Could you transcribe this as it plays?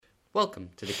Welcome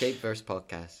to the Capeverse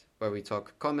podcast, where we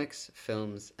talk comics,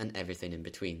 films, and everything in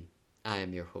between. I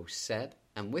am your host Seb,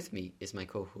 and with me is my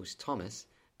co-host Thomas,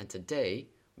 and today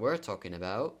we're talking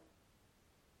about...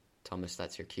 Thomas,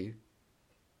 that's your cue.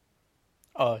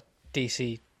 Oh,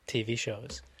 DC TV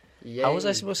shows. Yay. How was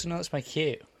I supposed to know it's my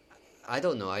cue? I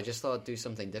don't know, I just thought I'd do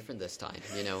something different this time,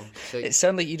 So, It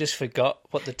sounded like you just forgot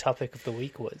what the topic of the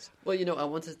week was. well, I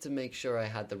wanted to make sure I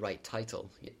had the right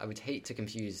title. I would hate to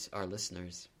confuse our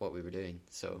listeners what we were doing,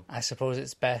 so... I suppose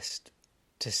it's best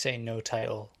to say no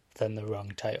title than the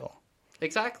wrong title.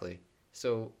 Exactly.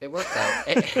 So it worked out.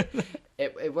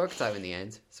 It worked out in the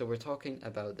end. So we're talking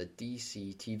about the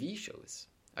DC TV shows.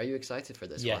 Are you excited for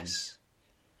this one? Yes.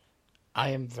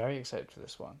 I am very excited for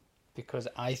this one because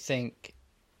I think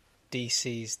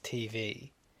DC's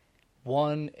TV,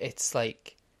 one, it's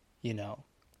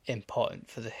important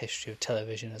for the history of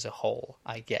television as a whole,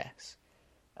 I guess.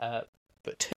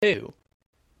 But two,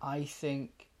 I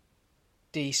think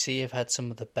DC have had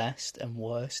some of the best and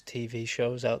worst TV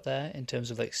shows out there in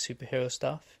terms of superhero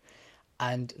stuff,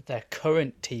 and their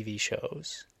current TV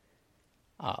shows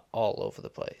are all over the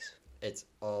place. It's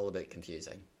all a bit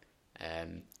confusing.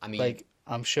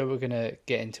 I'm sure we're gonna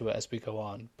get into it as we go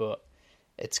on, but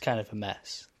it's kind of a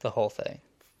mess, the whole thing.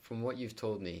 From what you've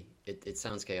told me, it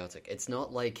sounds chaotic. It's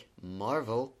not like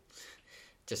Marvel.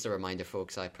 Just a reminder,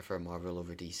 folks, I prefer Marvel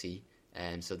over DC.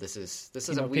 So this is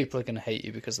people are gonna hate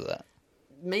you because of that.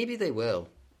 Maybe they will.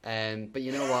 But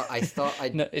you know what? I thought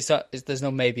I'd... No, there's no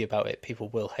maybe about it. People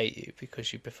will hate you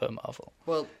because you prefer Marvel.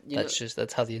 Well,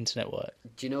 that's how the internet works.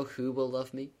 Do you know who will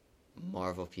love me?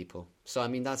 Marvel people. So,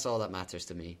 that's all that matters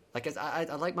to me. I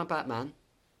like my Batman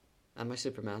and my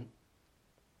Superman.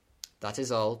 That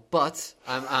is all. But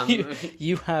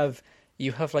you have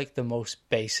the most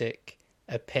basic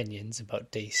opinions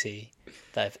about DC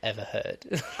that I've ever heard.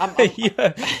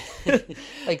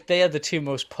 They are the two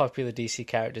most popular DC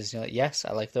characters. You're like, yes,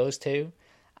 I like those two,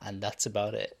 and that's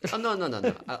about it. Oh, no.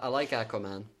 I like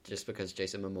Aquaman just because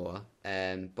Jason Momoa.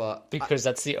 But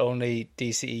that's the only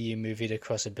DCEU movie to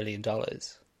cross $1 billion.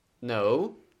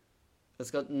 No. It's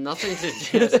got nothing to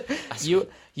do...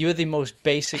 You are the most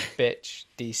basic bitch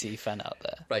DC fan out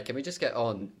there. Right, can we just get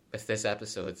on with this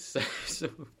episode?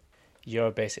 You're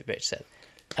a basic bitch, Seb.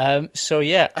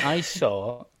 I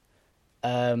thought,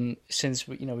 since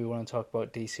we want to talk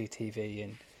about DC TV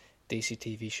and DC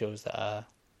TV shows that are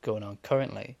going on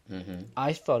currently,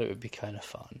 I thought it would be kind of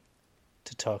fun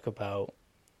to talk about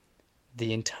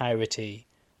the entirety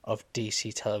of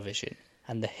DC television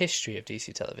and the history of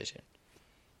DC television.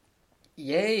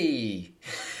 Yay!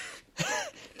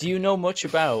 Do you know much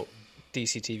about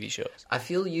DC TV shows? I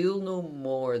feel you'll know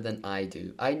more than I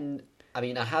do. I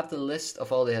have the list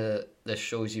of all the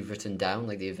shows you've written down,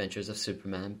 like The Adventures of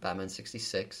Superman, Batman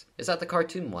 66. Is that the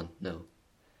cartoon one? No.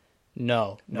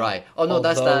 No. Right. Oh, no, Although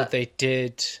that's that.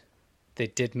 They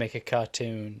did make a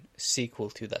cartoon sequel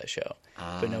to that show.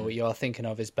 But no, what you're thinking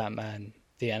of is Batman,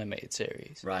 the animated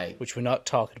series. Right. Which we're not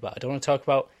talking about. I don't want to talk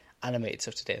about animated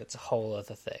stuff today. That's a whole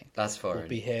other thing. That's foreign. We'll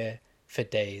be here for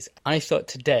days. I thought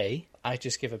today I'd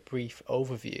just give a brief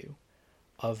overview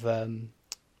of DC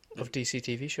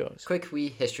TV shows. Quick wee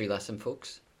history lesson,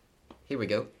 folks. Here we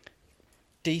go.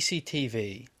 DC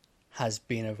TV has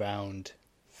been around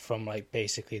from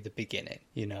basically the beginning,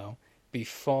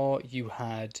 Before you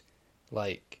had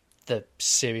the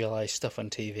serialized stuff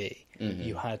on TV,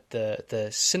 you had the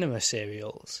cinema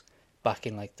serials back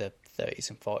in the 30s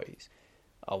and 40s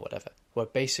or whatever, where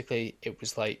basically it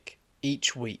was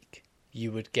each week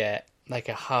you would get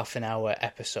a half an hour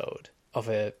episode of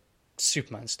a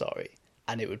Superman story,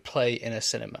 and it would play in a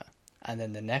cinema, and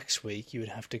then the next week you would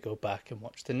have to go back and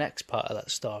watch the next part of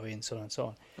that story, and so on and so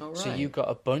on. Oh, right. So you got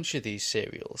a bunch of these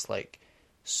serials like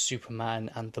Superman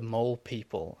and the Mole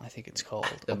People, I think it's called,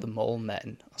 or the Mole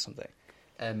Men or something.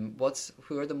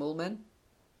 Who are the Mole Men?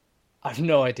 I've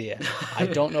no idea. I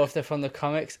don't know if they're from the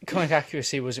comics. Comic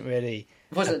accuracy wasn't really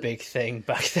a big thing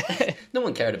back then. No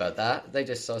one cared about that. They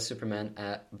just saw Superman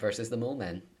versus the Mole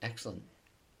Men. Excellent.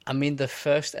 The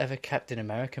first ever Captain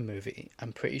America movie,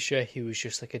 I'm pretty sure he was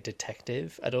just a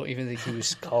detective. I don't even think he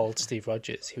was called Steve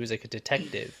Rogers. He was a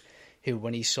detective who,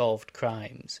 when he solved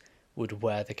crimes, would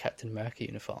wear the Captain America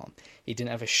uniform. He didn't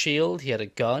have a shield, he had a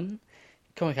gun.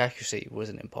 Comic accuracy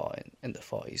wasn't important in the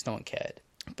 40s, no one cared.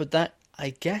 But that, I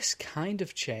guess, kind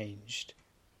of changed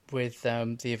with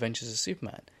The Adventures of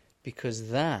Superman, because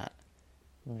that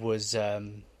was...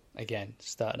 again,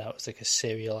 started out as a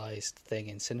serialized thing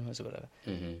in cinemas or whatever.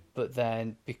 Mm-hmm. But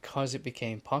then, because it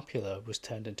became popular, was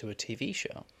turned into a TV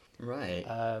show. Right.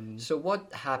 So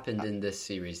what happened in this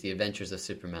series, The Adventures of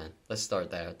Superman? Let's start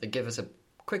there. They give us a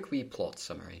quick wee plot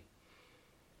summary.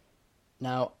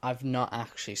 Now, I've not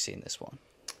actually seen this one.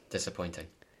 Disappointing.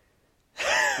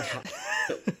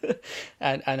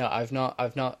 And I know I've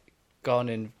not gone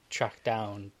and tracked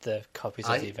down the copies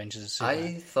of the Adventures of Superman.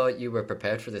 I thought you were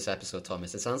prepared for this episode,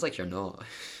 Thomas. It sounds like you're not.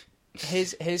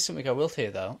 Here's something I will tell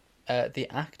you though. The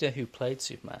actor who played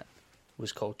Superman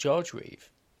was called George Reeve.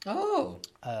 Oh.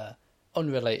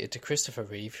 Unrelated to Christopher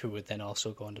Reeve, who would then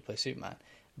also go on to play Superman.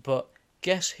 But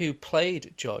guess who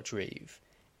played George Reeve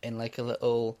in like a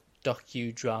little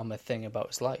docudrama thing about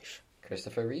his life?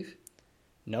 Christopher Reeve?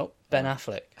 Nope, Ben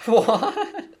Affleck. What?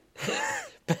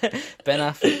 Ben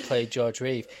Affleck played George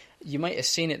Reeve. You might have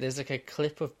seen it. There's like a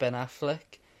clip of Ben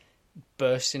Affleck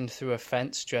bursting through a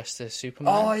fence dressed as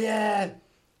Superman. Oh, yeah.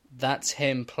 That's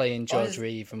him playing George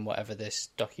Reeve in whatever this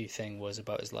docu thing was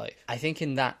about his life. I think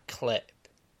in that clip,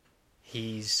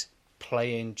 he's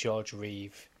playing George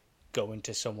Reeve going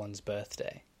to someone's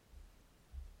birthday.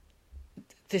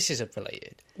 This isn't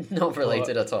related. Not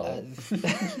related at all.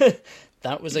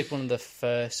 That was like one of the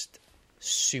first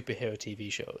superhero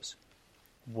TV shows,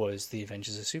 was The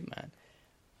Adventures of Superman.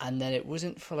 And then it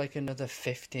wasn't for like another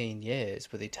 15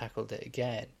 years where they tackled it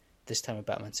again, this time with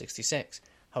Batman 66.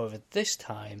 However, this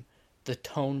time, the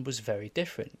tone was very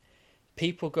different.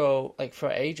 People go, like,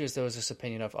 for ages there was this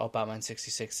opinion of, oh, Batman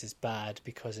 66 is bad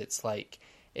because it's like,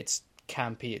 it's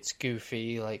campy, it's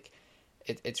goofy, like,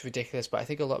 it's ridiculous. But I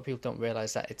think a lot of people don't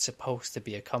realise that it's supposed to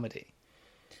be a comedy.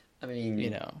 I mean, you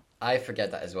know, I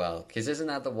forget that as well. Because isn't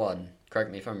that the one,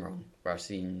 correct me if I'm wrong, where I've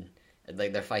seen,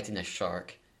 like, they're fighting a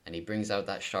shark, and he brings out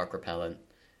that shark repellent.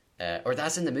 Or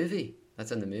that's in the movie.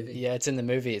 That's in the movie. Yeah, it's in the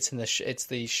movie. It's in it's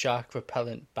the shark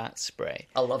repellent bat spray.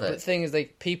 I love it. But the thing is,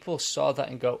 like, people saw that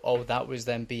and go, "Oh, that was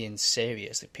them being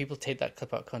serious." Like, people take that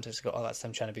clip out of context and go, "Oh, that's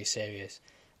them trying to be serious,"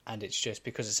 and it's just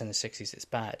because it's in the 60s, it's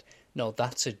bad. No,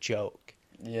 that's a joke.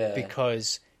 Yeah.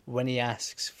 Because when he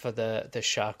asks for the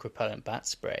shark repellent bat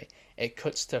spray, it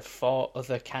cuts to 4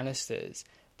 other canisters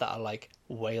that are like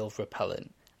whale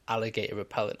repellent, alligator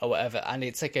repellent, or whatever, and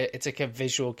it's like a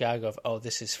visual gag of, oh,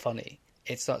 this is funny.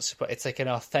 It's not. It's like an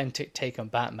authentic take on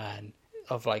Batman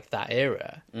of like that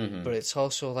era, but it's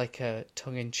also like a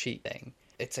tongue-in-cheek thing.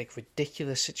 It's like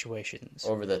ridiculous situations,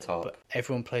 over the top. but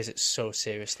everyone plays it so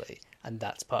seriously, and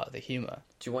that's part of the humor.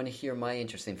 Do you want to hear my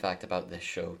interesting fact about this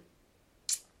show?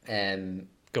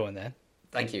 Go on then.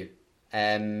 Thank you.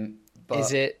 But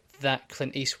Is it that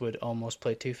Clint Eastwood almost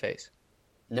played Two-Face?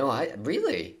 No, I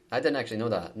didn't actually know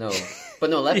that. No, but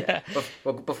no.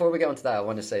 Before we get onto that, I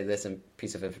want to say this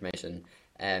piece of information.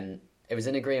 It was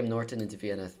in a Graham Norton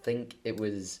interview, and I think it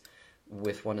was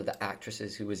with one of the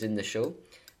actresses who was in the show,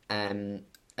 and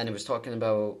it was talking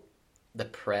about the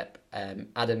prep.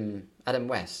 Adam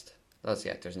West. That's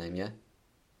the actor's name, yeah.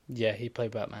 Yeah, he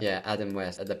played Batman. Yeah, Adam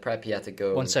West. At the prep, he had to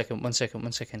go. One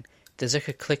second. There's like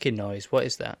a clicking noise. What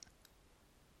is that?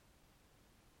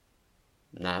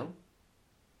 Now.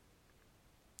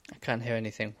 I can't hear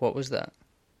anything. What was that?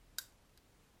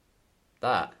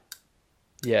 That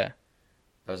Yeah.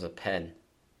 was a pen.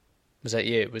 Was that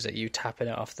you? Was it you tapping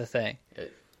it off the thing?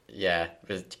 Yeah.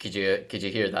 Could you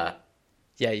hear that?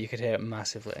 Yeah, you could hear it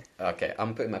massively. Okay,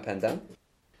 I'm putting my pen down.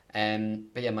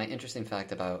 But yeah, my interesting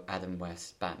fact about Adam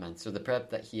West's Batman. So the prep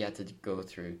that he had to go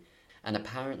through, and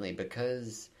apparently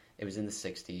because it was in the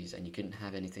 60s and you couldn't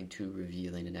have anything too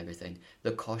revealing and everything,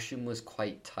 the costume was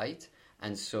quite tight,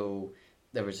 and so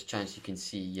there was a chance you can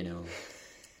see, you know,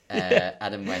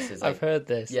 Adam West is like, I've heard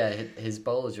this. Yeah, his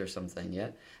bulge or something, yeah?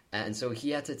 And so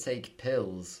he had to take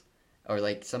pills or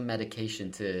like some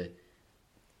medication to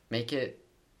make it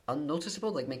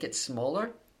unnoticeable, like make it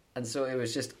smaller. And so it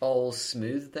was just all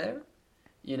smooth there.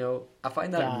 You know, I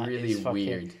find that really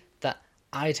weird.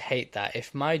 I'd hate that.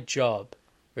 If my job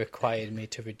required me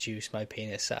to reduce my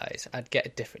penis size, I'd get a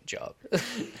different job.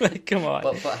 Like, come on.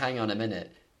 But hang on a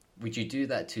minute. Would you do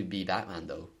that to be Batman,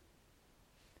 though?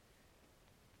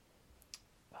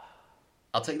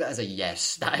 I'll take that as a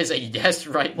yes. That is a yes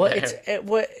right there.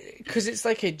 Because it's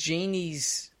like a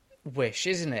genie's wish,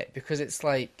 isn't it? Because it's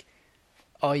like,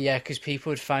 oh yeah, because people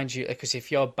would find you, because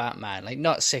if you're Batman, like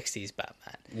not 60s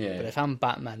Batman, yeah. But if I'm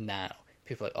Batman now,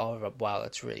 people are like, oh wow,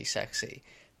 that's really sexy.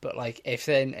 But like, if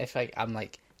I'm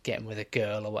like getting with a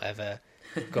girl or whatever,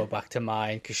 go back to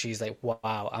mine because she's like,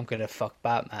 wow, I'm gonna fuck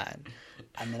Batman,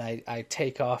 and then I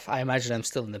take off. I imagine I'm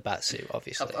still in the Batsuit,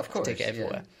 obviously. Of course, I take it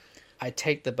everywhere. Yeah. I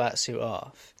take the Batsuit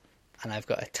off, and I've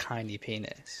got a tiny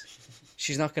penis.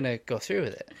 She's not gonna go through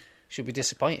with it. She'll be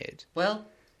disappointed. Well,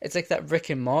 it's like that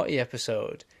Rick and Morty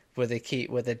episode where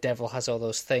the devil has all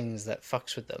those things that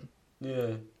fucks with them.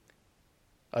 Yeah.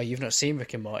 Oh, you've not seen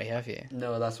Rick and Morty, have you?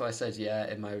 No, that's why I said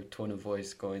yeah in my tone of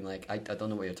voice, going like, I don't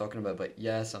know what you're talking about, but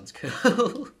yeah, sounds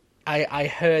cool. I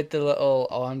heard the little,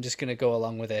 oh, I'm just going to go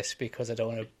along with this because I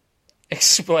don't want to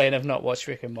explain I've not watched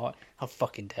Rick and Morty. How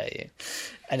fucking dare you?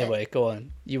 Anyway, go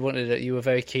on. You were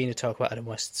very keen to talk about Adam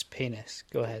West's penis.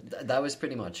 Go ahead. That was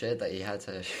pretty much it, that he had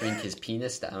to shrink his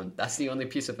penis down. That's the only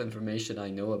piece of information I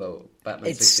know about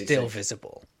Batman 66. It's still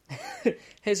visible.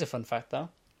 Here's a fun fact, though.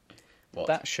 What?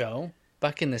 That show,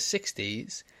 back in the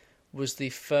 60s, was the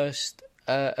first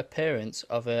appearance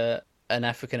of an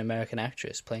African-American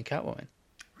actress playing Catwoman.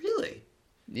 Really?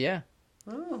 Yeah.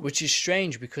 Oh. Which is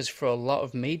strange because for a lot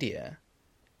of media,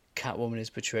 Catwoman is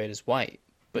portrayed as white.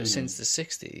 But since the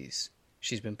 60s,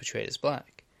 she's been portrayed as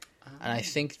black. And I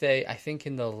think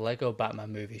in the Lego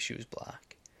Batman movie, she was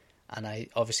black. And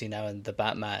obviously now in the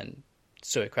Batman,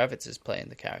 Zoe Kravitz is playing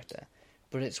the character.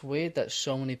 But it's weird that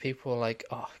so many people are like,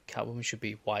 oh, Catwoman should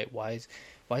be white. Why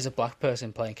is a black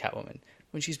person playing Catwoman?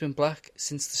 When she's been black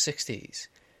since the 60s.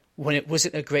 When it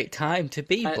wasn't a great time to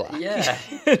be black. Yeah.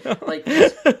 You know? Like,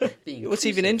 being What's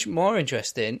even more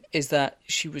interesting is that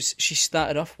she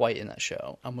started off white in that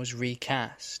show and was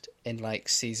recast in like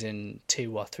season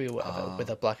 2 or 3 or whatever with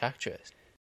a black actress.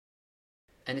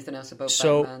 Anything else about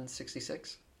Batman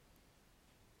 66?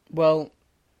 Well,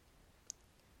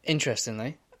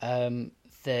 interestingly,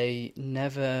 they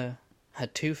never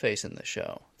had Two-Face in the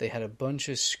show. They had a bunch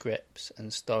of scripts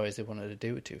and stories they wanted to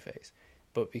do with Two-Face.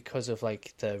 But because of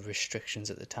like the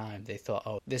restrictions at the time, they thought,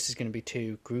 oh, this is going to be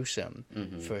too gruesome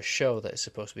for a show that is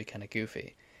supposed to be kind of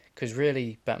goofy. Because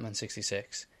really, Batman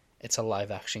 66, it's a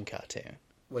live-action cartoon.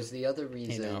 Was the other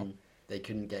reason they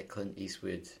couldn't get Clint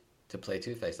Eastwood to play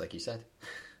Two-Face, like you said?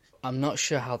 I'm not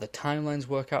sure how the timelines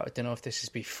work out. I don't know if this is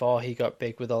before he got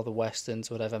big with all the westerns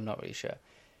or whatever. I'm not really sure.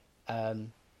 But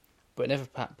it never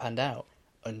panned out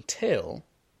until,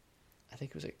 I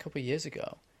think it was a couple of years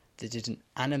ago, they did an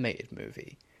animated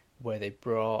movie where they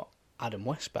brought Adam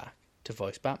West back to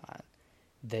voice Batman.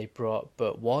 They brought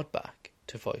Burt Ward back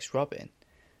to voice Robin.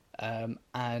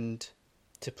 And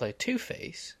to play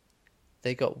Two-Face,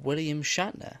 they got William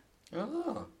Shatner.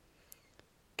 Oh.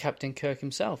 Captain Kirk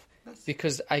himself.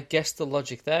 Because I guess the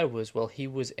logic there was, well, he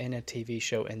was in a TV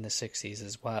show in the 60s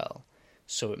as well.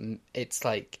 So it's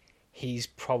like he's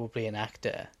probably an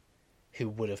actor who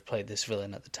would have played this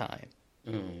villain at the time.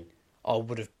 Or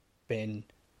would have been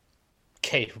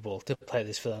capable to play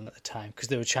this villain at the time, because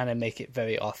they were trying to make it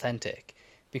very authentic.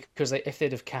 Because if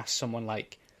they'd have cast someone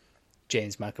like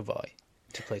James McAvoy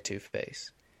to play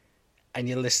Two-Face, and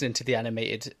you're listening to the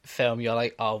animated film, you're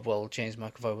like, oh, well, James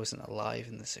McAvoy wasn't alive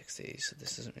in the 60s, so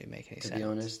this doesn't really make any sense. To be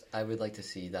honest, I would like to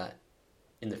see that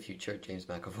in the future, James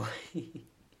McAvoy.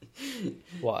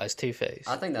 What, as Two-Face?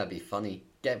 I think that'd be funny.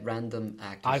 Get random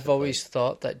actors. I've always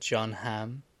thought that John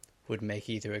Hamm would make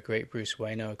either a great Bruce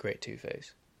Wayne or a great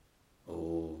Two-Face.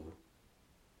 Oh.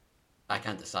 I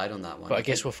can't decide on that one. But I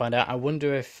guess we'll find out. I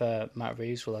wonder if Matt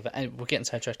Reeves will ever... And we're getting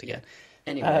sidetracked again.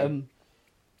 Yeah. Anyway.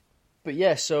 But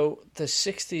yeah, so the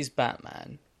 60s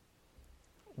Batman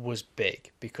was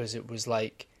big because it was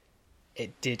like...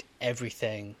 It did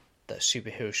everything that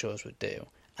superhero shows would do.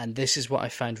 And this is what I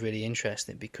find really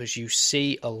interesting, because you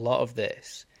see a lot of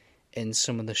this in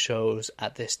some of the shows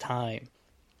at this time.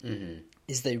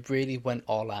 Is they really went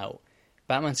all out.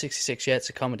 Batman 66, yeah, it's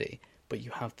a comedy, but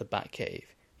you have the Batcave,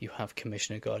 you have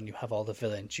Commissioner Gordon, you have all the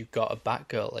villains, you've got a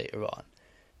Batgirl later on,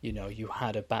 you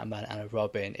had a Batman and a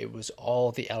Robin. It was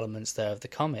all the elements there of the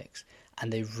comics,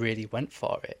 and they really went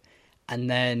for it. And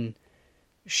then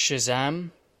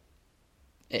Shazam,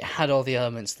 it had all the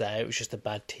elements there. It was just a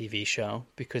bad TV show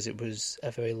because it was a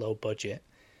very low budget,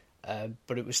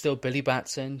 but it was still Billy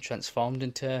Batson transformed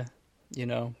into,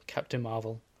 Captain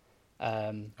Marvel.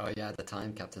 Oh yeah, at the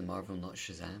time, Captain Marvel, not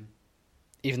Shazam.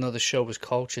 Even though the show was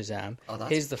called Shazam.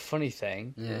 Here's the funny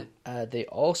thing. Yeah. They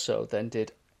also then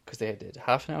did, because they did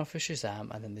half an hour for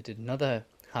Shazam, and then they did another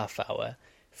half hour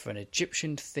for an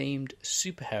Egyptian-themed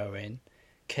superheroine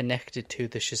connected to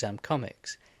the Shazam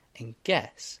comics. And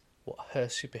guess what her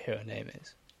superhero name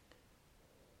is?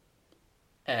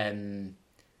 I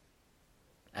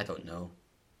don't know.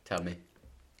 Tell me.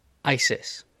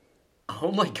 Isis.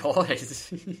 Oh my god.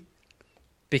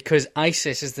 Because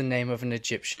Isis is the name of an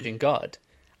Egyptian god.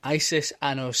 Isis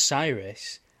and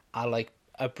Osiris are like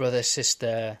a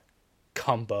brother-sister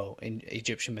combo in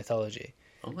Egyptian mythology.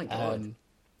 Oh my god.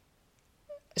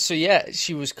 So yeah,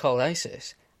 she was called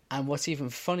Isis. And what's even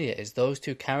funnier is those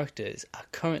two characters are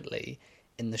currently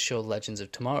in the show Legends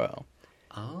of Tomorrow.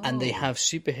 Oh. And they have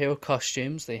superhero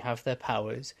costumes, they have their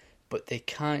powers, but they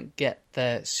can't get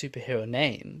their superhero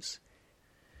names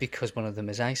because one of them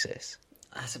is Isis.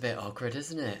 That's a bit awkward,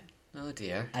 isn't it? Oh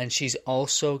dear. And she's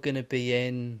also going to be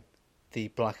in the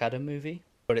Black Adam movie.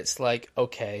 But it's like,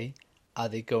 okay, are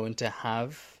they going to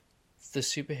have the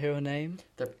superhero name,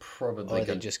 They're or probably are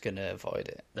they just going to avoid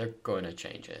it? they're going to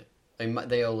change it.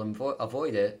 They'll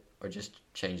avoid it or just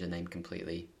change the name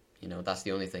completely. You know, that's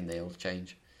the only thing they'll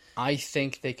change. I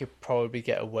think they could probably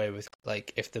get away with,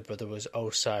 like, if the brother was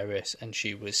Osiris and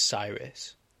she was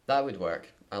Cyrus. That would work.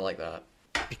 I like that.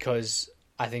 Because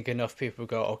I think enough people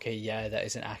go, okay, yeah, that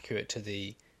isn't accurate to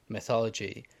the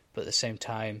mythology, but at the same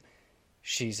time,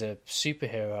 she's a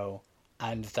superhero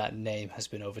and that name has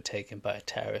been overtaken by a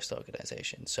terrorist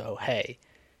organization. So, hey,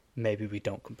 maybe we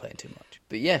don't complain too much.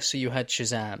 But yeah, so you had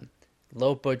Shazam.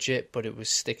 Low budget, but it was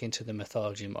sticking to the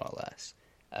mythology more or less.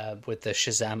 With the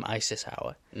Shazam ISIS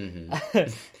Hour.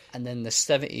 Mm-hmm. And then the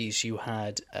 70s, you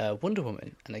had Wonder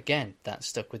Woman. And again, that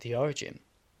stuck with the origin.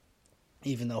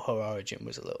 Even though her origin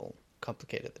was a little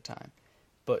complicated at the time.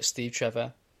 But Steve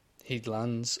Trevor, he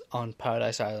lands on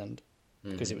Paradise Island.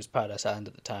 Because it was Paradise Island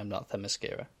at the time, not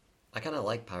Themyscira. I kind of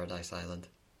like Paradise Island.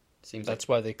 That's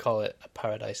why they call it a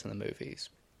paradise in the movies.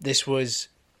 This was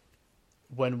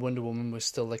when Wonder Woman was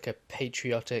still like a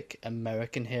patriotic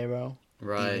American hero.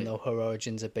 Right. Even though her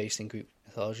origins are based in Greek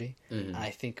mythology. Mm-hmm. And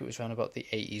I think it was around about the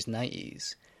 80s,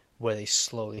 90s, where they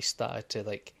slowly started to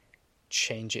like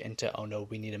change it into, oh no,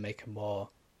 we need to make it more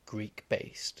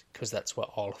Greek-based, because that's where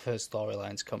all of her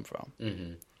storylines come from.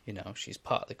 Mm-hmm. You know, she's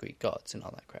part of the Greek gods and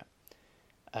all that crap.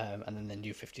 And then the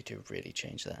New 52 really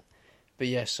changed that. But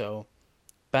yeah, so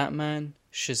Batman,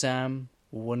 Shazam,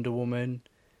 Wonder Woman,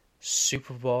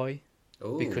 Superboy,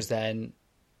 Ooh. because then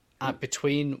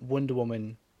between Wonder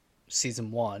Woman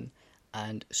Season 1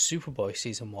 and Superboy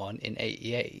Season 1 in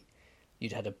 88,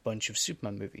 you'd had a bunch of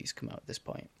Superman movies come out at this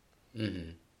point.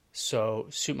 Mm-hmm. So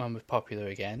Superman was popular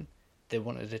again. They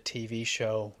wanted a TV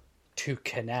show to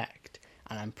connect,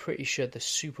 and I'm pretty sure the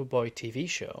Superboy TV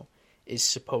show is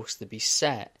supposed to be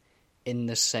set in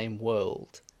the same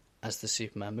world as the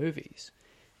Superman movies,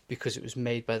 because it was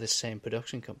made by the same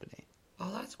production company.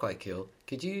 Oh, that's quite cool.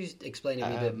 Could you explain a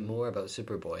wee bit more about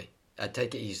Superboy? I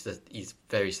take it he's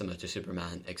very similar to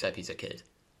Superman, except he's a kid.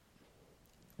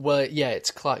 Well, yeah,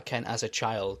 it's Clark Kent as a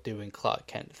child doing Clark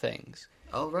Kent things.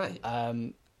 Oh, right.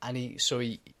 And he,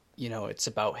 you know, it's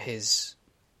about his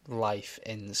life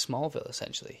in Smallville,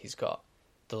 essentially. He's got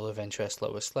the love interest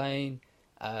Lois Lane,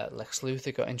 Lex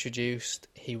Luthor got introduced.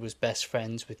 He was best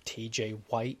friends with T.J.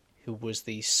 White, who was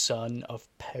the son of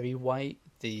Perry White,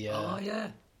 the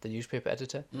newspaper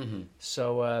editor. Mm-hmm.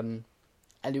 So,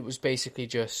 and it was basically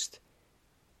just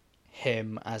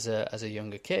him as a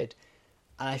younger kid.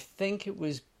 And I think it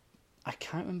was, I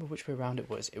can't remember which way around it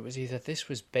was. It was either this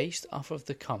was based off of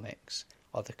the comics,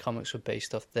 or the comics were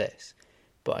based off this.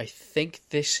 But I think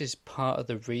this is part of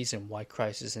the reason why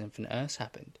Crisis on Infinite Earths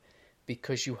happened.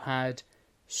 Because you had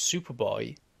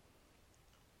Superboy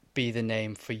be the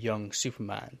name for young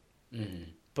Superman.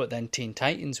 Mm-hmm. But then Teen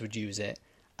Titans would use it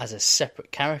as a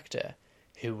separate character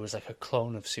who was like a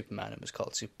clone of Superman and was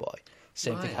called Superboy.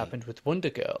 Same thing happened with Wonder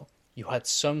Girl. You had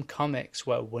some comics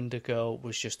where Wonder Girl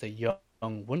was just a young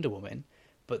Wonder Woman,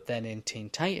 but then in Teen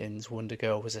Titans, Wonder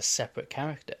Girl was a separate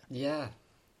character. Yeah.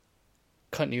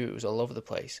 Continuity was all over the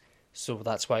place. So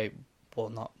that's why, well,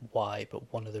 not why,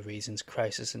 but one of the reasons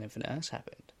Crisis on Infinite Earths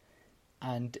happened.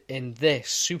 And in this,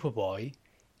 Superboy,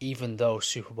 even though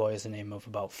Superboy is the name of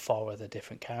about 4 other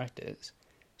different characters,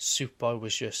 Superboy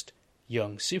was just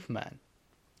young Superman.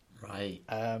 Right.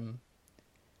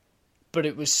 But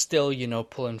it was still, you know,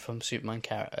 pulling from Superman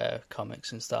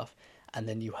comics and stuff. And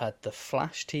then you had the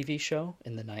Flash TV show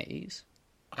in the 90s.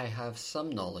 I have some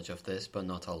knowledge of this, but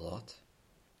not a lot.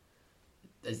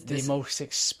 The most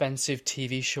expensive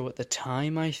TV show at the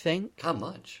time, I think. How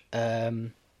much?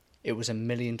 It was $1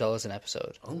 million an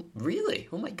episode. Oh, really?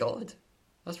 Oh my god.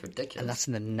 That's ridiculous. And that's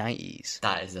in the 90s.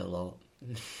 That is a lot.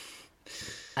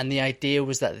 And the idea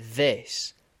was that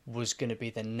this was going to be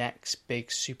the next big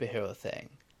superhero thing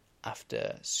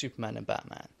after Superman and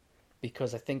Batman.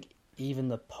 Because I think even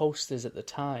the posters at the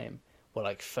time were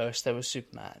like, first there was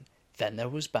Superman, then there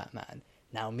was Batman,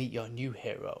 now meet your new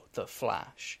hero, The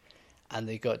Flash. And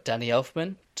they got Danny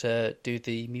Elfman to do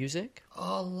the music.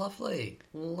 Oh, lovely.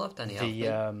 Love Danny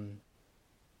Elfman.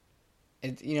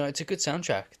 It's a good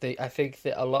soundtrack. I think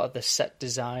that a lot of the set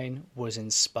design was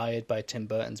inspired by Tim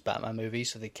Burton's Batman movie,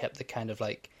 so they kept the kind of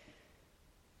like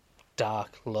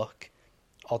dark look,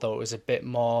 although it was a bit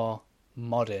more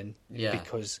modern. Yeah.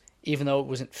 Because even though it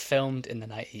wasn't filmed in the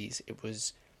 90s, it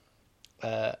was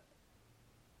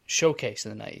showcased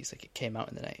in the 90s. Like, it came out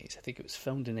in the 90s. I think it was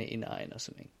filmed in 89 or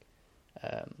something.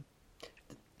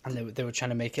 And they were trying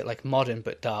to make it like modern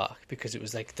but dark, because it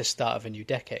was like the start of a new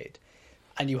decade.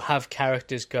 And you have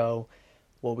characters go,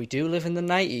 well, we do live in the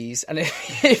 90s, and it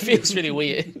feels really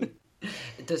weird.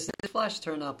 Does the Flash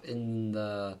turn up in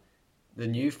the the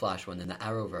new Flash one in the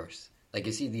Arrowverse. Like,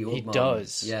 you see the old He one.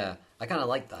 does. Yeah, I kind of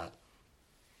like that.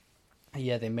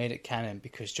 Yeah, they made it canon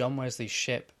because John Wesley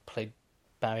Shipp played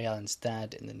Barry Allen's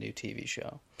dad in the new TV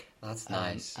show. That's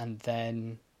nice. And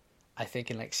then I think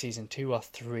in like season 2 or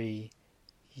 3,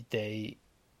 they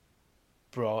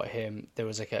brought him. There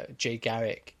was like a Jay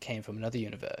Garrick came from another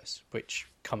universe, which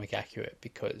comic accurate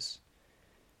because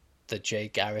the Jay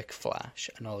Garrick Flash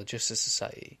and all the Justice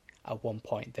Society at one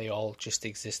point they all just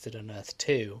existed on Earth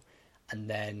too, and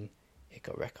then it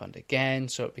got retconned again,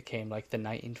 so it became like the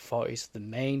 1940s, the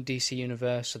main DC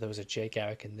universe. So there was a Jay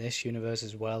Garrick in this universe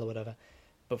as well, or whatever.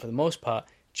 But for the most part,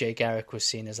 Jay Garrick was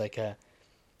seen as like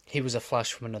he was a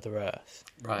Flash from another Earth,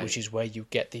 Right. which is where you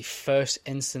get the first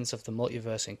instance of the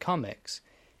multiverse in comics.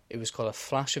 It was called A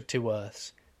Flash of Two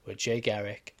Earths, where Jay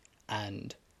Garrick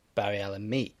and Barry Allen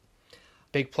meet.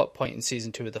 Big plot point in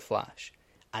season 2 of The Flash,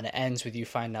 and it ends with you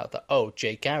finding out that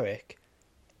Jay Garrick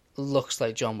looks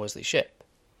like John Wesley Shipp.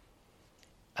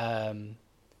 And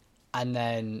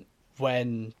then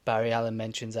when Barry Allen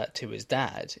mentions that to his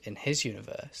dad in his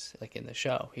universe, like in the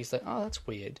show, he's like, "Oh, that's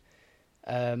weird.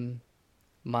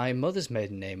 My mother's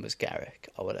maiden name was Garrick,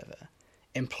 or whatever,"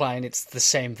 implying it's the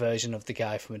same version of the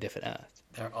guy from a different Earth.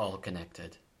 They're all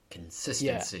connected.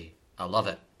 Consistency. Yeah. I love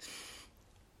it.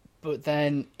 But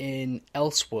then in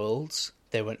Elseworlds,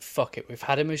 they went, "Fuck it, we've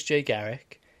had him as Jay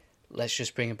Garrick. Let's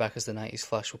just bring him back as the 90s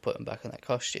Flash. We'll put him back in that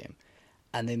costume."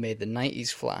 And they made the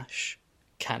 90s Flash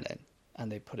canon, and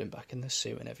they put him back in the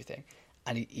suit and everything.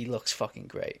 And he looks fucking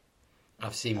great.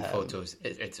 I've seen photos.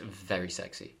 It's very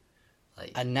sexy.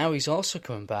 Like, and now he's also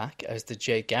coming back as the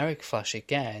Jay Garrick Flash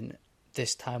again,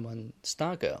 this time on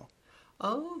Stargirl.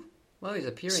 oh, well, he's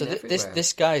appearing So everywhere.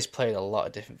 this guy's played a lot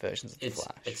of different versions of the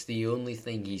Flash. It's the only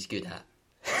thing he's good at.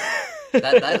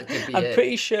 that could be I'm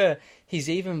pretty sure he's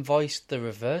even voiced the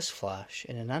Reverse Flash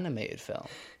in an animated film.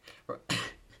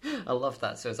 I love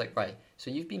that. So it's like, right,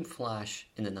 so you've been Flash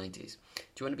in the 90s. Do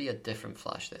you want to be a different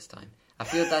Flash this time? I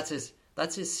feel that's his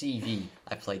CV.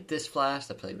 I played this Flash,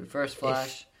 I played Reverse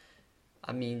Flash.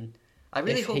 I mean, I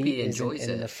really hope he enjoys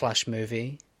in the Flash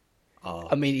movie. Oh.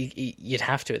 I mean, you'd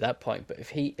have to at that point, but if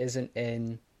he isn't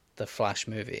in the Flash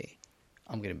movie,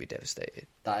 I'm going to be devastated.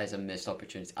 That is a missed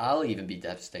opportunity. I'll even be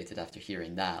devastated after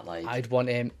hearing that. Like, I'd want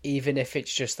him, even if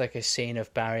it's just like a scene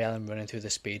of Barry Allen running through the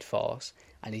Speed Force,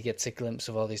 and he gets a glimpse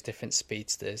of all these different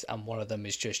speedsters, and one of them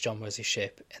is just John Wesley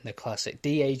Shipp in the classic.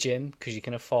 De-age him, because you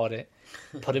can afford it.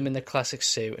 Put him in the classic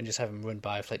suit and just have him run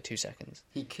by for like 2 seconds.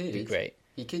 he could. It'd be great.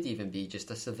 He could even be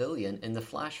just a civilian in the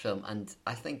Flash film, and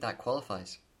I think that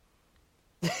qualifies.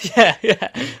 yeah.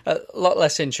 A lot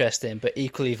less interesting, but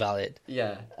equally valid.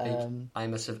 Yeah. I'm a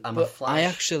But Flash. I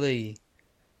actually...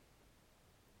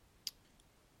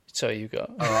 Sorry, you go.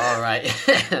 Oh, all right.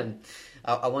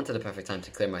 I wanted a perfect time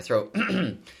to clear my throat.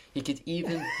 He could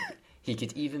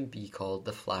even be called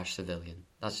the Flash Civilian.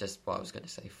 That's just what I was going to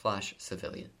say. Flash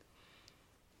Civilian.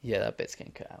 Yeah, that bit's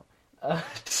getting cut out.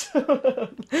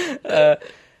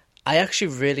 I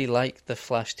actually really like the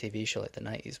Flash TV show, like the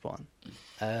 90s one.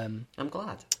 I'm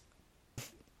glad.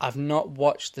 I've not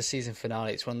watched the season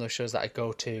finale. It's one of those shows that I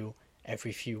go to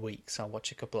every few weeks. I'll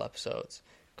watch a couple episodes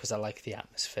because I like the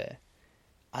atmosphere.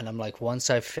 And I'm like, once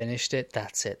I've finished it,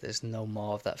 that's it. There's no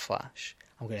more of that Flash.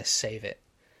 I'm going to save it.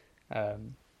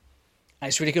 And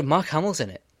it's really good. Mark Hamill's in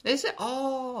it. Is it?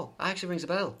 Oh, it actually rings a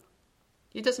bell.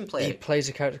 He doesn't play He it. plays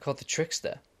a character called the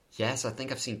Trickster. Yes, I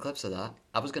think I've seen clips of that.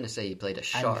 I was going to say he played a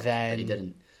shark, but he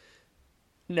didn't.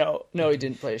 No, he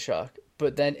didn't play a shark.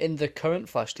 But then in the current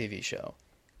Flash TV show,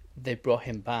 they brought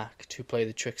him back to play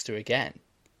the Trickster again.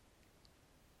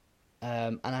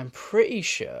 And I'm pretty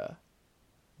sure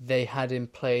they had him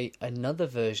play another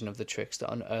version of the Trickster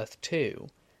on Earth 2,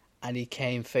 and he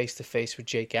came face to face with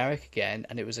Jay Garrick again,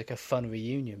 and it was like a fun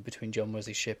reunion between John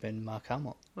Wesley Shipp and Mark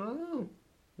Hamill. Oh,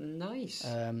 nice.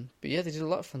 But yeah, they did a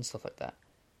lot of fun stuff like that.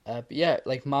 But yeah,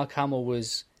 like Mark Hamill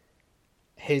was...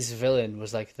 His villain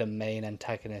was like the main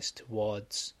antagonist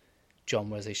towards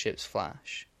John Wesley Shipp's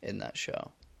Flash in that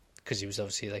show. Because he was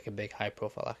obviously like a big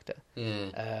high-profile actor.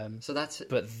 Yeah. So that's...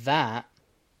 But that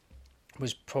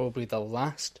was probably the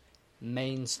last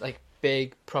main, like,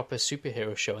 big, proper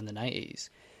superhero show in the 90s.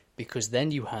 Because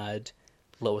then you had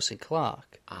Lois and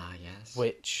Clark. Ah, yes.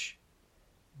 Which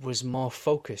was more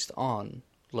focused on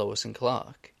Lois and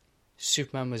Clark.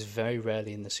 Superman was very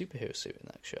rarely in the superhero suit in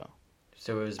that show.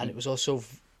 So it was... And it was also...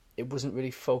 It wasn't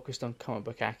really focused on comic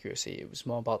book accuracy. It was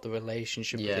more about the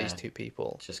relationship of these two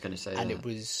people. Just going to say and that. it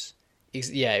was...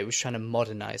 Yeah, it was trying to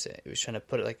modernize it. It was trying to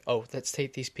put it like, oh, let's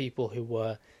take these people who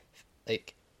were...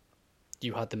 Like,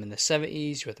 you had them in the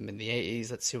 70s, you had them in the 80s.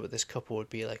 Let's see what this couple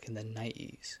would be like in the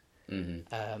 90s.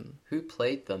 Who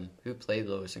played them? Who played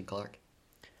Lois and Clark?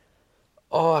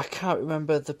 Oh, I can't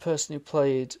remember the person who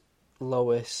played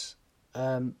Lois, but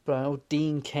I know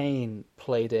Dean Cain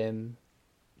played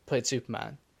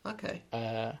Superman. Okay.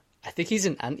 I think he's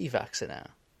an anti-vaxxer now.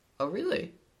 Oh,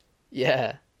 really?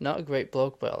 Yeah, not a great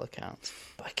bloke by all accounts.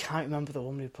 But I can't remember the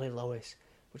woman who played Lois,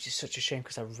 which is such a shame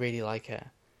because I really like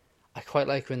her. I quite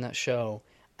like her in that show,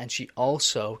 and she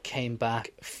also came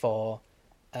back for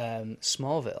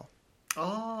Smallville.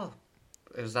 Oh,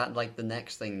 is that like the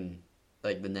next thing,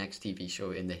 like the next TV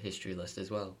show in the history list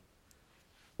as well?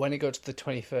 When it got to the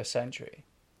 21st century,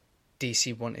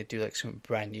 DC wanted to do like something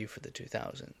brand new for the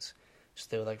 2000s. So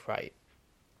they were like, right,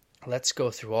 let's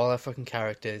go through all our fucking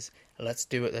characters, and let's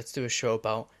do it. Let's do a show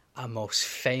about our most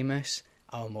famous,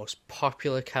 our most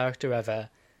popular character ever,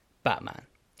 Batman.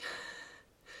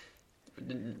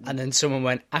 And then someone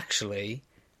went, actually,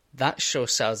 that show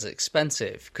sounds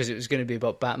expensive, because it was going to be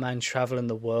about Batman traveling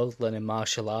the world, learning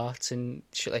martial arts and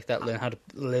shit like that, learn how to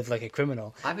live like a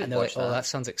criminal. I would and they're watch like, oh, that. that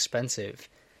sounds expensive.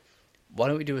 Why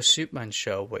don't we do a Superman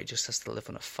show where he just has to live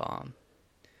on a farm?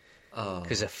 Oh,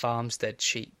 Because a farm's dead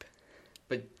cheap.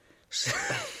 but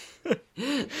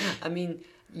I mean,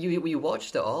 you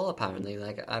watched it all apparently.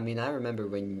 Like, I mean, I remember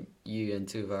when you and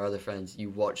two of our other friends, you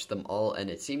watched them all, and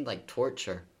it seemed like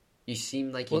torture. You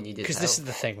seemed like you needed Because help. this is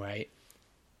the thing, right?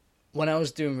 When I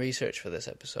was doing research for this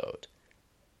episode,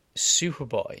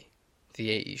 Superboy, the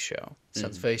 80s show,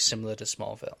 sounds very similar to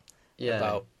Smallville. Yeah.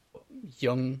 About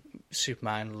young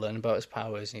Superman learning about his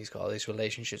powers, and he's got all these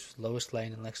relationships with Lois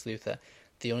Lane and Lex Luthor.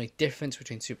 The only difference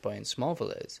between Superboy and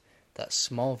Smallville is that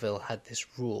Smallville had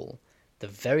this rule, the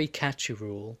very catchy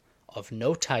rule of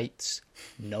no tights,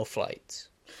 no flights.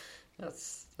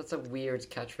 That's a weird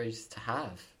catchphrase to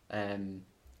have.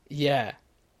 Yeah,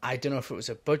 I don't know if it was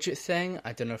a budget thing.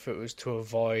 I don't know if it was to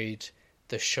avoid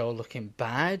the show looking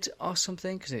bad or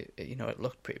something, because it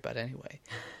looked pretty bad anyway.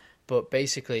 But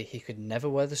basically, he could never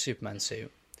wear the Superman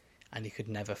suit, and he could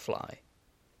never fly.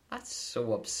 That's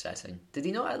so upsetting. Did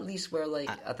he not at least wear like?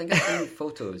 I think I've seen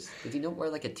photos. Did he not wear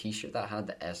like a T-shirt that had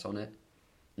the S on it?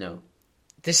 No.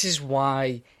 This is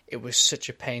why it was such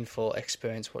a painful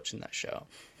experience watching that show.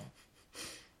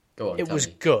 Go on. It tell was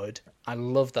me. good. I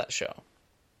loved that show.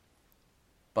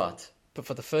 But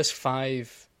For the first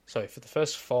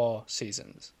 4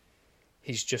 seasons,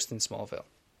 he's just in Smallville.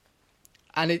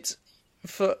 And it's,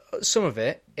 for some of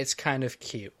it, it's kind of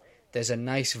cute. There's a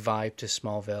nice vibe to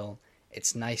Smallville.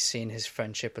 It's nice seeing his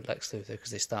friendship with Lex Luthor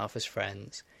because they start off as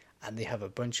friends. And they have a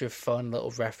bunch of fun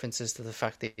little references to the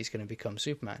fact that he's going to become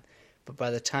Superman. But by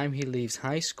the time he leaves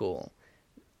high school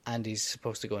and he's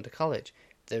supposed to go into college,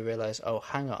 they realise, oh,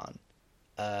 hang on.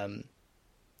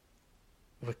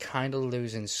 We're kind of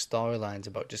losing storylines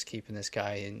about just keeping this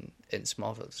guy in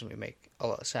Smallville. It doesn't really make a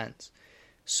lot of sense.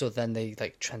 So then they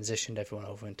like transitioned everyone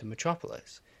over into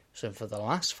Metropolis. So for the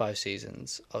last 5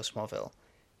 seasons of Smallville,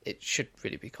 it should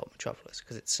really be called Metropolis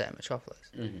because it's set in Metropolis.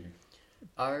 Mm-hmm.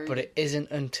 But it isn't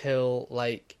until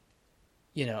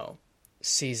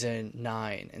season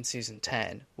 9 and season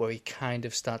 10 where he kind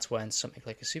of starts wearing something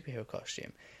like a superhero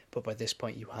costume. But by this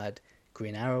point you had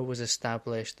Green Arrow was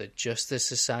established, the Justice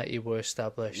Society were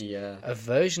established, Yeah. a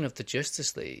version of the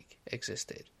Justice League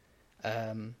existed,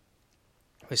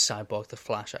 with Cyborg, the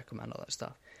Flash, Aquaman, all that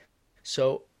stuff.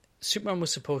 So Superman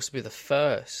was supposed to be the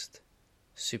first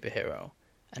superhero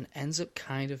and ends up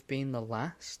kind of being the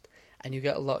last. And you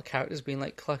get a lot of characters being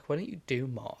like, Clark, why don't you do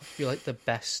more? You're like the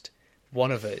best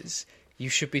one of us. You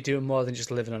should be doing more than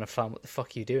just living on a farm. What the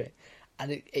fuck are you doing?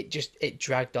 And it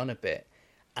dragged on a bit.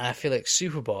 And I feel like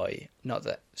Superboy, not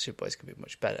that Superboy's going to be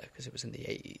much better because it was in the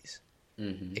 80s.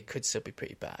 Mm-hmm. It could still be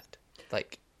pretty bad.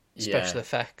 Like, special Yeah.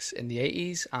 effects in the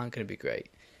 80s aren't going to be great.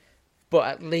 But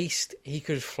at least he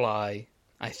could fly,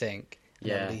 I think. And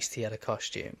Yeah. at least he had a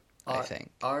costume, I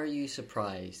think. Are you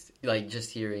surprised, like,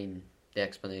 just hearing the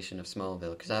explanation of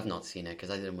Smallville, because I've not seen it, because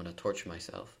I didn't want to torture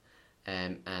myself,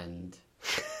 and,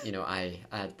 I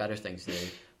had better things to do,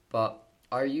 but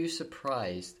are you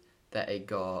surprised that it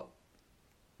got,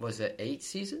 was it 8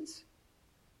 seasons?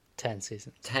 10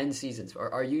 seasons. 10 seasons,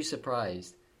 or are you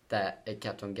surprised that it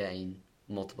kept on getting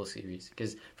multiple series?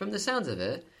 Because from the sounds of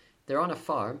it, they're on a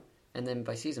farm, and then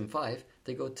by season 5,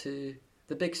 they go to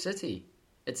the big city.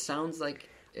 It sounds like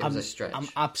it was a stretch. I'm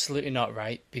absolutely not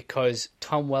right, because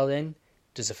Tom Welling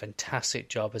does a fantastic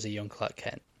job as a young Clark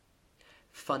Kent.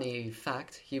 Funny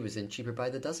fact, he was in Cheaper by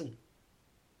the Dozen.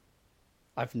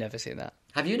 I've never seen that.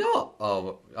 Have you not?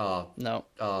 No.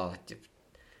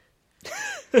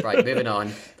 Right, moving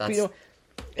on. But,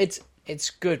 it's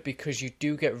good because you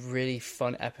do get really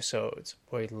fun episodes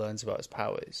where he learns about his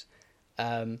powers.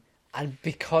 And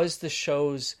because the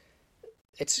show's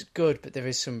It's good, but there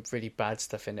is some really bad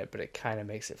stuff in it, but it kind of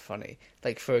makes it funny.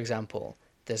 Like, for example,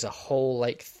 there's a whole,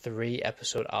 like,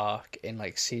 3-episode arc in,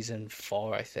 like, season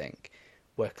 4, I think,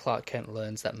 where Clark Kent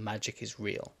learns that magic is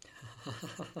real.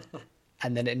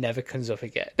 And then it never comes up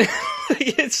again.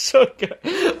 It's so good.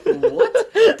 What?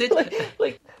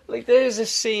 Like, there's a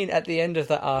scene at the end of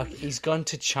the arc. He's gone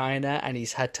to China and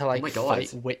he's had to like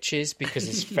fight witches because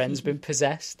his friend's been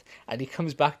possessed. And he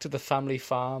comes back to the family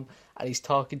farm and he's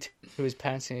talking to his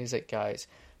parents and he's like, "Guys,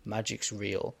 magic's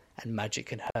real and magic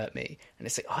can hurt me." And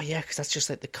it's like, "Oh yeah, because that's just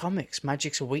like the comics.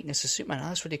 Magic's a weakness of Superman. Oh,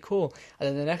 that's really cool." And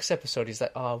then the next episode, he's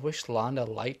like, "Oh, I wish Lana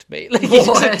liked me." Like, he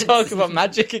doesn't talk about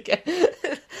magic again.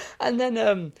 And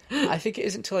then I think it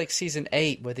isn't until like season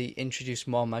 8 where they introduce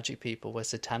more magic people, where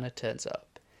Zatanna turns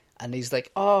up, and he's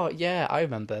like, "Oh yeah, I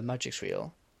remember magic's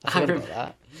real. I remember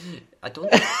that." I don't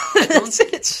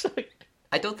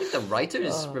think the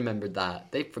writers remembered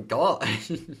that. They forgot.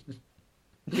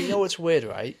 But you know what's weird,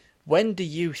 right? When do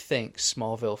you think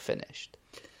Smallville finished?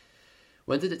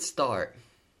 When did it start?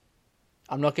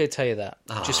 I'm not going to tell you that.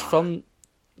 Just from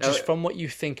what you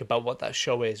think about what that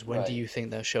show is, when do you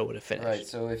think that show would have finished? Right,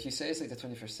 so if you say it's like the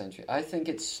 21st century, I think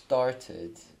it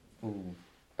started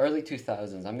early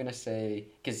 2000s. I'm going to say,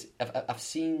 because I've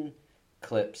seen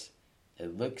clips,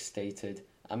 it looks dated.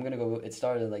 I'm going to go, it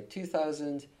started like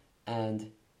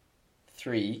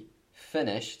 2003,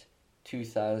 finished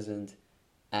 2000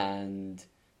 and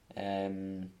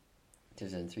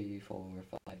 2003, 4,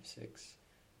 5, 6,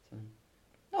 7,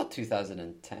 not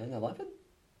 2010, 11?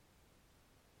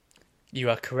 You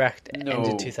are correct. It No.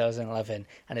 ended 2011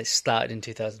 and it started in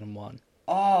 2001.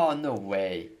 Oh, no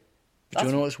way. But do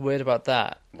you know what's weird about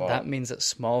that? What? That means that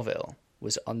Smallville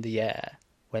was on the air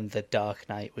when The Dark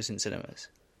Knight was in cinemas.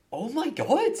 Oh my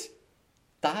god!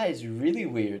 That is really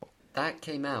weird. That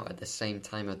came out at the same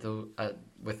time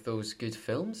with those good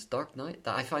films, Dark Knight.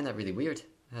 I find that really weird.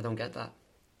 I don't get that.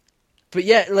 But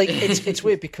yeah, like it's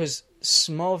weird because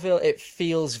Smallville, it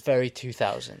feels very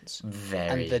 2000s. Very.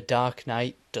 And The Dark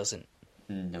Knight doesn't.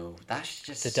 No, that's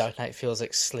just... The Dark Knight feels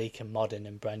like sleek and modern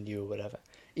and brand new or whatever.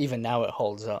 Even now it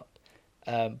holds up.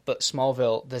 But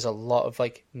Smallville, there's a lot of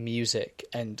like music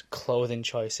and clothing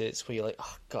choices where you're like,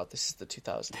 "Oh god, this is the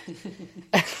 2000s."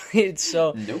 It's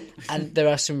so... Nope. And there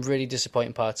are some really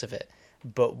disappointing parts of it.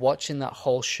 But watching that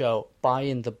whole show,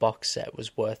 buying the box set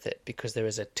was worth it because there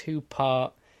is a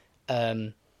 2-part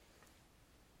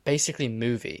basically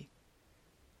movie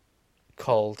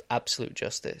called Absolute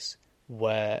Justice,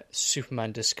 where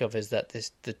Superman discovers that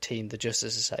the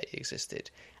Justice Society existed,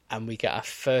 and we get our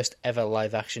first ever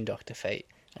live action Dr. Fate,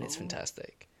 and it's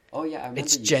fantastic. Oh yeah, I remember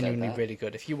It's you genuinely said that. really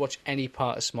good. If you watch any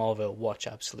part of Smallville, watch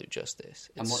Absolute Justice.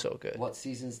 It's so good. What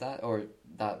season's that? Or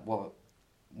that what?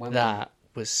 When That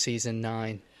was season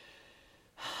 9.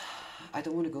 I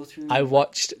don't want to go through... I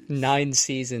watched 9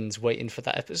 seasons waiting for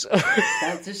that episode.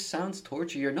 That just sounds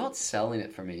torture. You're not selling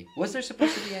it for me. Was there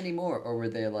supposed to be any more? Or were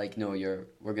they like, "No,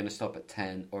 we're going to stop at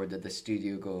 10? Or did the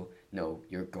studio go, "No,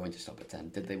 you're going to stop at 10?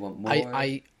 Did they want more?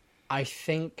 I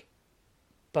think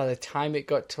by the time it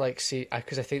got to like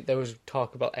because I think there was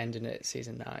talk about ending it at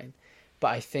season 9, but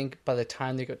I think by the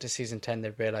time they got to season 10, they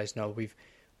realized, no, we've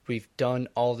done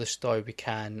all the story we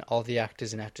can. All the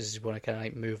actors and actresses want to kind of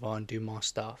like move on, do more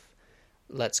stuff.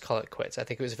 Let's call it quits. I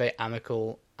think it was a very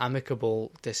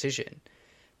amicable decision.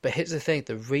 But here's the thing: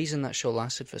 the reason that show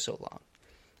lasted for so long,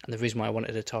 and the reason why I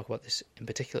wanted to talk about this in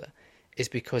particular, is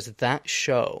because that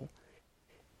show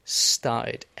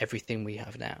started everything we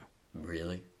have now.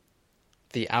 Really?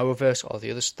 The Arrowverse, all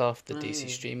the other stuff, the DC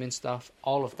streaming stuff,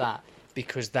 all of that,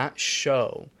 because that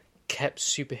show kept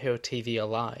superhero TV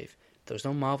alive. There was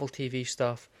no Marvel TV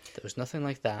stuff. There was nothing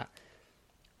like that.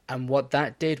 And what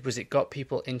that did was it got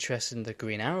people interested in the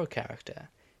Green Arrow character,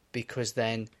 because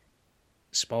then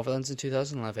Smallville ends in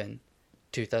 2011,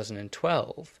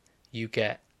 2012, you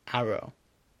get Arrow.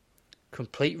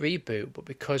 Complete reboot, but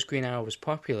because Green Arrow was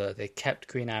popular, they kept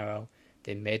Green Arrow,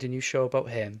 they made a new show about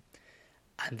him,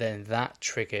 and then that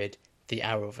triggered the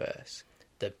Arrowverse,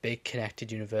 the big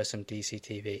connected universe on DC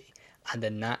TV. And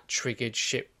then that triggered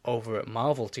shit over at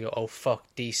Marvel to go, "Oh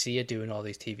fuck, DC are doing all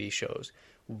these TV shows.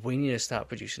 We need to start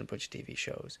producing a bunch of TV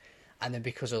shows." And then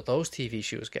because all those TV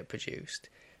shows get produced,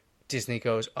 Disney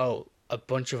goes, "Oh, a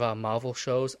bunch of our Marvel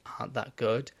shows aren't that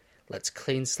good. Let's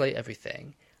clean slate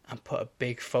everything and put a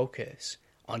big focus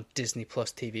on Disney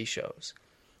Plus TV shows."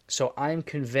 So I'm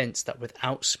convinced that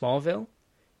without Smallville,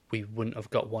 we wouldn't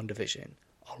have got WandaVision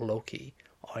or Loki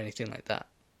or anything like that.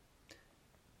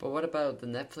 But what about the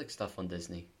Netflix stuff on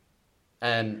Disney?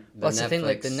 That's the thing,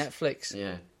 like the Netflix.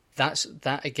 Yeah.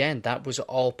 That was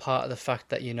all part of the fact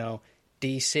that,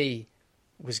 DC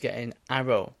was getting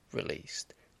Arrow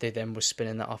released, they then were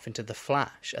spinning that off into The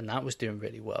Flash, and that was doing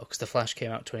really well because The Flash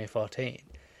came out 2014.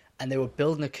 And they were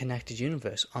building a connected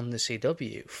universe on the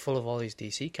CW full of all these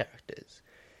DC characters.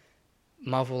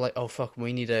 Marvel were like, oh fuck,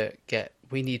 we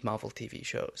need Marvel TV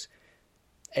shows.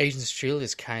 Agents of S.H.I.E.L.D.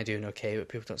 is kind of doing okay, but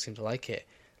people don't seem to like it.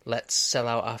 Let's sell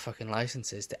out our fucking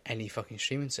licenses to any fucking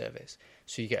streaming service.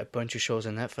 So you get a bunch of shows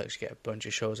on Netflix, you get a bunch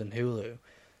of shows on Hulu.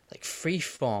 Like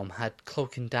Freeform had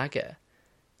Cloak and Dagger.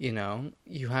 You know,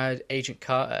 you had Agent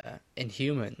Carter,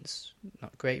 Inhumans.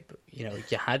 Not great, but, you know,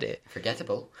 you had it.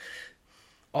 Forgettable.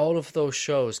 All of those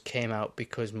shows came out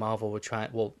because Marvel were trying...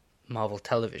 Well, Marvel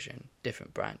Television,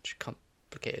 different branch,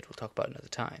 complicated, we'll talk about it another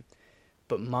time.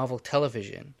 But Marvel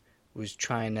Television was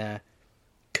trying to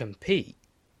compete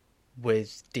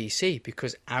with DC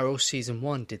because Arrow Season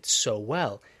 1 did so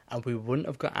well, and we wouldn't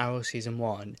have got Arrow Season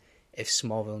 1 if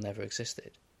Smallville never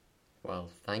existed. Well,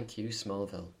 thank you,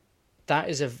 Smallville. That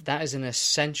is an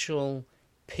essential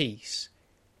piece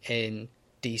in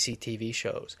DC TV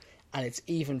shows. And it's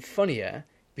even funnier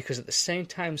because at the same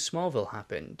time Smallville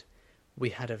happened,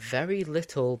 we had a very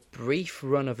little brief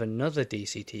run of another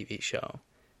DC TV show,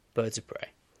 Birds of Prey.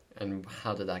 And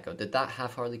how did that go? Did that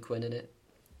have Harley Quinn in it?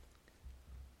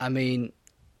 I mean,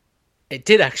 it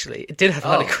did actually. It did have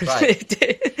Harley Quinn. Right. It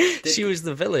did. She was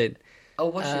the villain. Oh,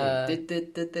 was she?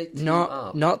 Did they team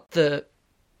up? Not the...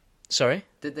 Sorry?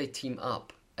 Did they team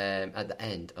up at the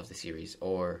end of the series,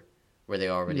 or were they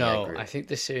already No, a group? I think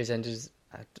the series ended...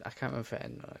 I can't remember if it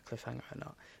ended on a cliffhanger or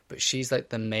not. But she's like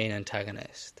the main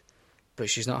antagonist. But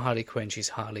she's not Harley Quinn, she's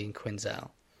Harleen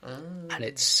Quinzel. Ah. And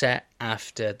it's set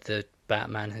after the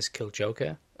Batman has killed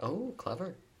Joker. Oh,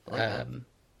 clever. I like that.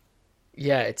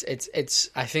 Yeah, it's.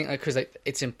 I think because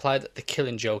it's implied that the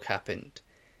killing joke happened.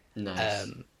 Nice.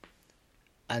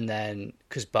 And then,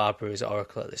 because Barbara is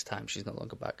Oracle at this time, she's no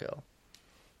longer Batgirl.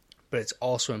 But it's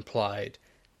also implied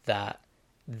that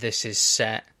this is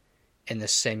set in the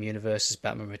same universe as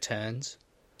Batman Returns.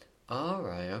 All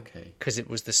right, okay. Because it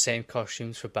was the same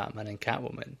costumes for Batman and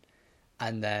Catwoman.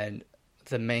 And then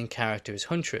the main character is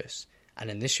Huntress. And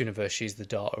in this universe, she's the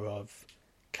daughter of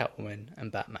Catwoman and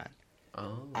Batman.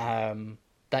 Oh.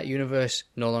 That universe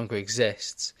no longer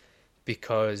exists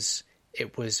because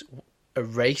it was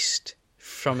erased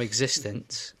from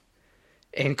existence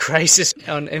in Crisis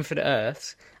on Infinite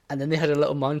Earths, and then they had a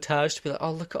little montage to be like,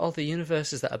 oh, look at all the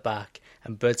universes that are back,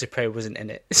 and Birds of Prey wasn't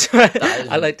in it. So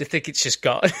I like to think it's just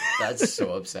gone. That's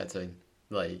so upsetting.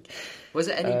 Like, was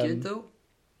it any good though?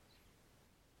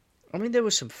 I mean, there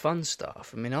was some fun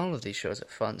stuff. I mean, all of these shows are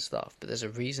fun stuff, but there's a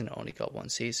reason it only got one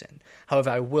season. However,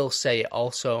 I will say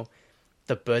also,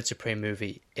 the Birds of Prey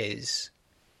movie is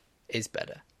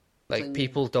better. Like,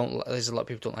 there's a lot of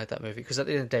people don't like that movie, because at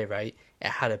the end of the day, right, it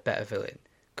had a better villain.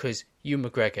 Because Ewan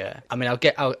McGregor, I mean, I'll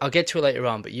get to it later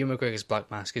on, but Ewan McGregor's Black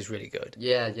Mask is really good.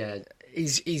 Yeah.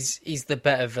 He's the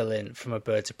better villain from a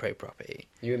Birds of Prey property.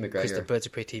 Ewan McGregor. Because the Birds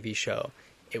of Prey TV show,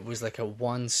 it was like a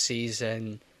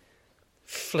one-season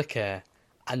flicker,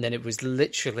 and then it was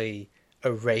literally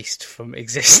erased from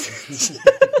existence.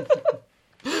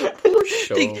 Poor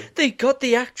show. They got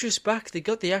the actress back. They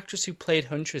got the actress who played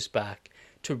Huntress back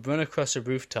to run across a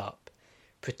rooftop,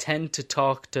 pretend to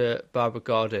talk to Barbara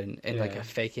Gordon in like a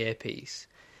fake earpiece,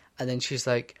 and then she's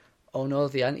like, oh no,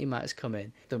 the antimatter's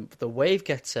coming. The wave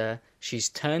gets her, she's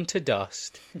turned to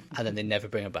dust, and then they never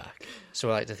bring her back. So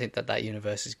I like to think that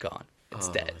universe is gone. It's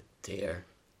dead. Oh dear.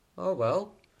 Oh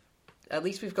well. At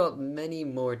least we've got many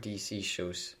more DC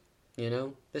shows, you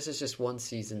know? This is just one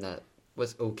season that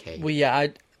was okay. Well, yeah,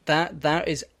 that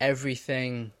is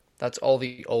everything. That's all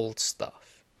the old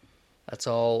stuff. That's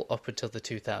all up until the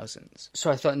 2000s.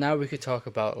 So I thought now we could talk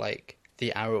about, like,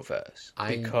 the Arrowverse.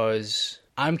 Because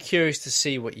I'm curious to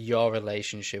see what your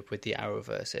relationship with the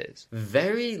Arrowverse is.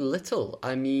 Very little.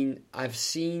 I mean, I've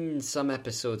seen some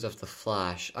episodes of The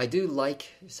Flash. I do like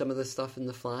some of the stuff in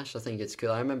The Flash. I think it's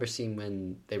cool. I remember seeing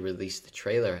when they released the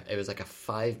trailer. It was like a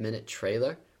 5-minute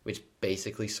trailer, which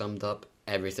basically summed up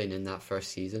everything in that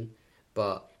first season.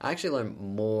 But I actually learned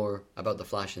more about The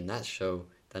Flash in that show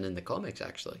than in the comics,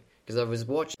 actually. Because I was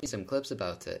watching some clips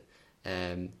about it.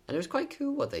 And it was quite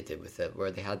cool what they did with it,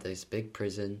 where they had this big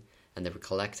prison and they were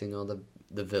collecting all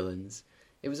the villains.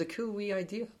 It was a cool wee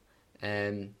idea.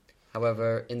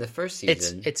 However, in the first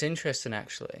season... It's interesting,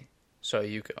 actually. Sorry,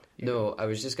 you go. No, I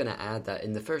was just going to add that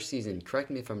in the first season, correct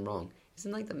me if I'm wrong,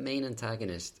 isn't like the main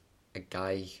antagonist a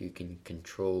guy who can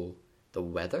control the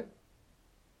weather?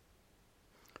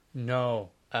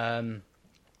 No.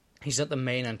 He's not the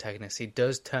main antagonist. He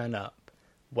does turn up,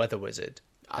 Weather Wizard.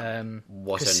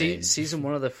 What a name. Season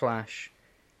 1 of The Flash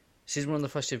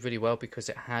did really well because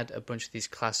it had a bunch of these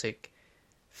classic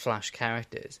Flash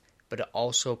characters, but it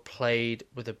also played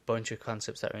with a bunch of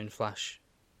concepts that are in Flash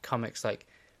comics, like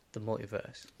the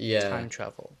multiverse, time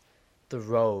travel, the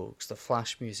Rogues, the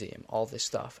Flash Museum, all this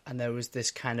stuff. And there was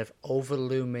this kind of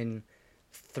overlooming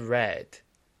thread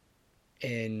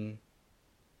in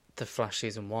the Flash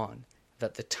season 1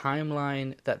 that the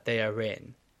timeline that they are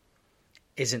in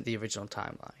isn't the original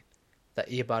timeline. That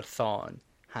Eobard Thawne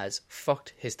has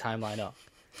fucked his timeline up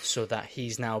so that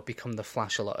he's now become the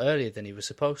Flash a lot earlier than he was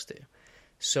supposed to.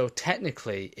 So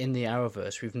technically, in the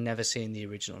Arrowverse, we've never seen the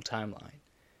original timeline.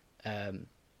 And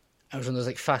it was one of those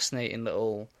like fascinating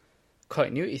little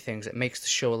continuity things that makes the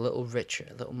show a little richer,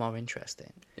 a little more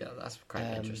interesting. Yeah, that's quite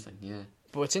interesting, yeah.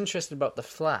 But what's interesting about The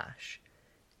Flash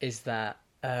is that,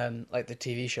 like the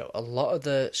TV show, a lot of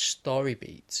the story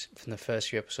beats from the first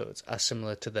few episodes are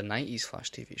similar to the 90s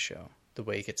Flash TV show. The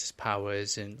way he gets his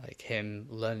powers and like him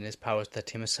learning his powers with a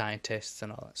team of scientists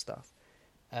and all that stuff.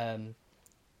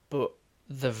 But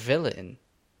the villain,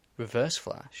 Reverse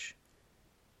Flash,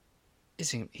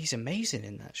 he's amazing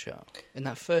in that show. In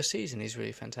that first season, he's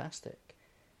really fantastic.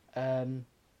 And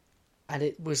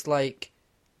it was like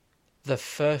the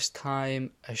first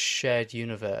time a shared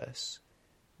universe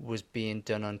was being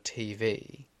done on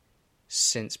TV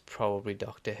since probably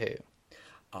Doctor Who.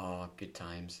 Oh, good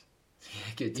times.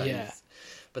 Good times. Yeah.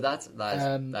 But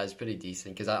that's pretty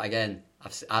decent, because I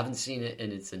haven't seen it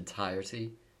in its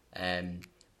entirety,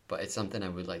 but it's something I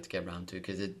would like to get around to,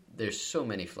 because there's so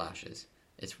many Flashes.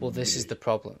 It's well, weird. This is the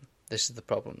problem. This is the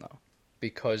problem, though,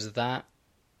 because that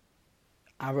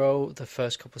Arrow, the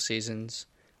first couple of seasons,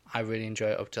 I really enjoy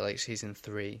it up to like season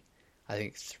 3. I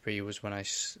think 3 or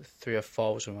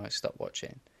 4 was when I stopped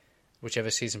watching. Whichever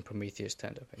season Prometheus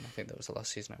turned up in, I think that was the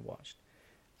last season I watched.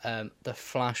 The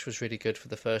Flash was really good for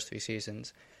the first 3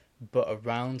 seasons, but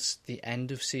around the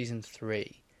end of season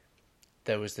 3,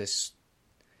 there was this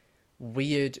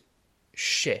weird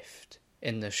shift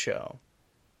in the show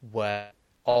where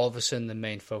all of a sudden the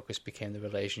main focus became the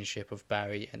relationship of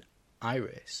Barry and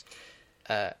Iris,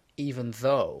 even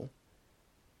though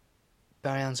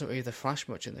Barry Allen's not really the Flash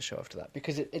much in the show after that,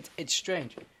 because it's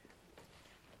strange.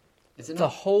 Is it The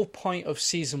not? whole point of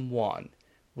season 1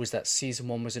 was that season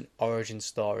 1 was an origin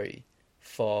story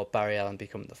for Barry Allen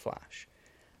becoming the Flash.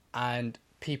 And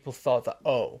people thought that,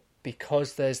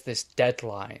 because there's this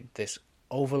deadline, this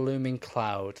overlooming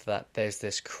cloud, that there's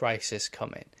this crisis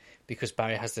coming, because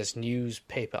Barry has this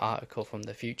newspaper article from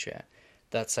the future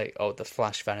that's like, the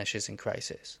Flash vanishes in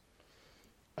Crisis.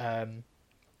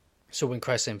 So when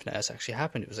Crisis on Infinite Earths actually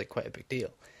happened, it was like quite a big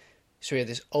deal. So he had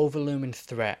this overlooming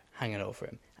threat hanging over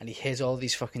him, and he hears all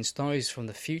these fucking stories from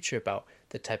the future about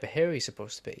the type of hero he's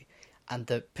supposed to be. And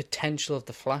the potential of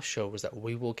the Flash show was that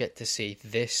we will get to see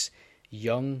this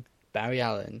young Barry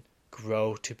Allen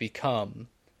grow to become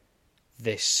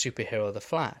this superhero, the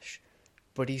Flash.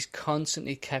 But he's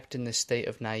constantly kept in this state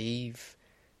of naive,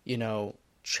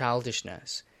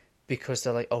 childishness, because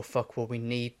they're like, we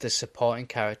need the supporting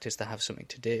characters to have something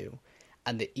to do.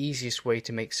 And the easiest way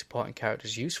to make supporting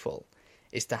characters useful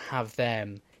is to have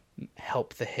them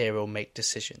help the hero make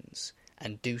decisions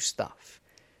and do stuff.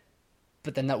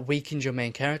 But then that weakens your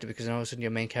main character, because then all of a sudden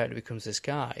your main character becomes this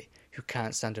guy who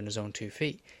can't stand on his own 2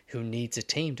 feet, who needs a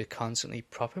team to constantly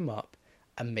prop him up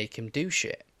and make him do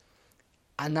shit.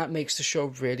 And that makes the show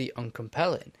really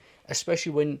uncompelling,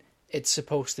 especially when it's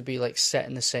supposed to be like set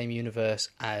in the same universe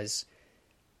as,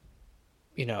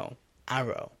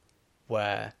 Arrow,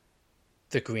 where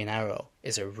the Green Arrow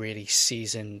is a really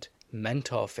seasoned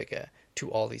mentor figure to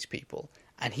all these people.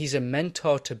 And he's a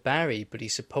mentor to Barry, but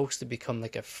he's supposed to become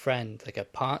like a friend, like a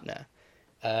partner.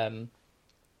 But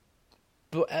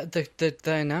the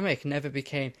dynamic never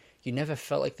became... You never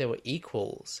felt like they were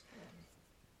equals.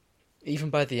 Even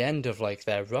by the end of like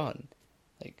their run,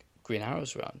 like Green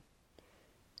Arrow's run,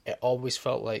 it always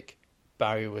felt like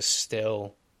Barry was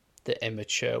still the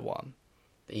immature one.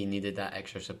 He needed that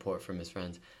extra support from his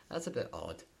friends. That's a bit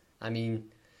odd. I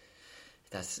mean,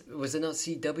 was it not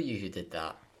CW who did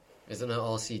that? Is it not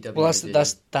all CW? Well,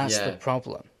 that's the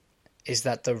problem, is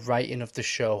that the writing of the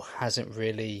show hasn't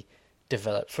really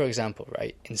developed. For example,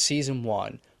 right, in season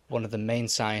 1, one of the main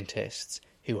scientists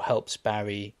who helps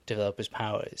Barry develop his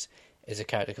powers is a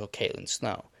character called Caitlin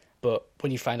Snow. But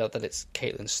when you find out that it's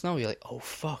Caitlin Snow, you're like, oh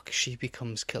fuck, she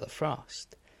becomes Killer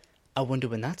Frost. I wonder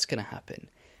when that's going to happen.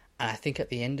 And I think at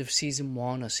the end of season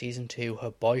 1 or season 2, her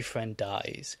boyfriend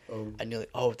dies. And you're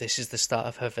like, this is the start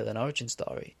of her villain origin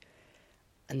story.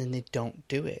 And then they don't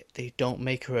do it. They don't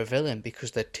make her a villain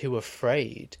because they're too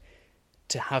afraid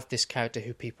to have this character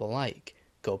who people like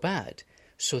go bad.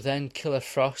 So then Killer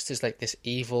Frost is like this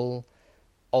evil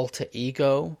alter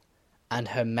ego, and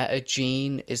her meta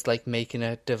gene is like making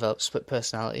her develop split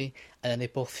personality, and then they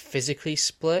both physically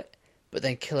split, but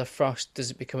then Killer Frost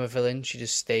doesn't become a villain. She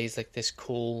just stays like this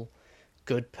cool,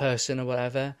 good person or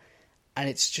whatever. And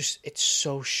it's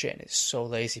so shit and it's so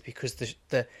lazy, because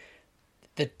the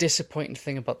disappointing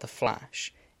thing about The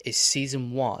Flash is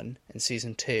season 1 and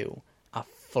season 2 are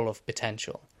full of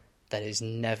potential that is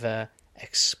never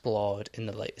explored in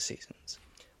the later seasons.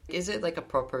 Is it like a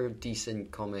proper,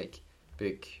 decent comic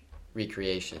book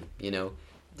recreation, you know?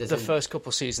 First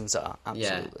couple seasons are,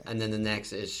 absolutely. Yeah, and then the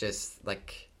next is just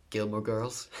like Gilmore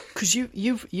Girls. Because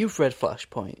you've read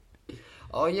Flashpoint.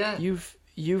 Oh yeah.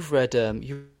 You've read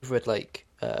like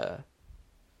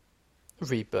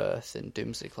Rebirth and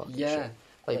Doomsday Clock. Yeah. And shit.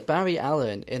 Like Barry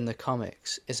Allen in the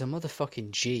comics is a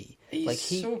motherfucking G.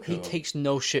 He's so cool. He takes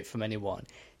no shit from anyone.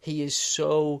 He is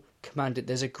so commanded.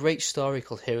 There's a great story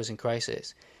called Heroes in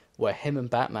Crisis where him and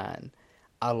Batman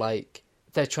are like,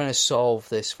 they're trying to solve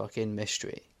this fucking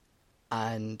mystery,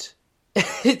 and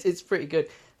it's pretty good.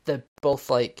 They're both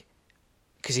like,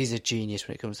 because he's a genius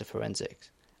when it comes to forensics,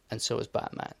 and so is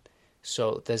Batman.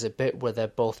 So there's a bit where they're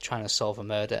both trying to solve a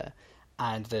murder,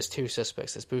 and there's two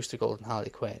suspects. There's Booster Gold and Harley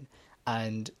Quinn,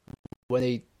 and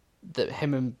when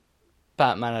him and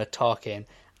Batman are talking,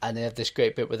 and they have this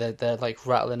great bit where they're like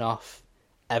rattling off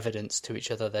evidence to each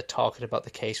other. They're talking about the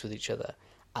case with each other,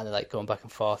 and they're like going back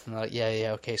and forth, and they're like,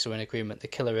 yeah, okay, so we're in agreement. The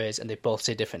killer is, and they both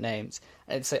say different names,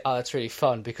 and it's like, oh, it's really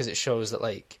fun because it shows that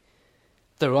like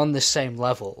they're on the same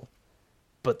level,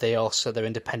 but they're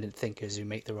independent thinkers who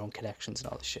make their own connections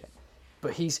and all this shit.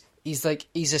 But he's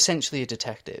essentially a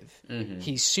detective. Mm-hmm.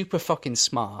 He's super fucking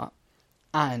smart,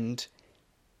 and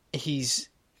he's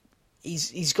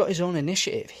got his own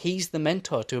initiative. He's the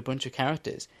mentor to a bunch of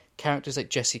characters like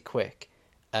Jesse Quick,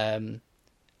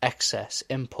 Excess,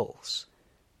 Impulse,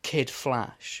 Kid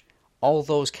Flash. All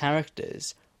those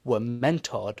characters were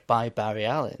mentored by Barry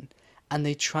Allen, and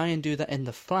they try and do that in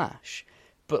The Flash.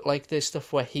 But like there's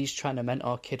stuff where he's trying to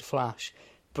mentor Kid Flash,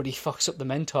 but he fucks up the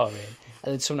mentoring,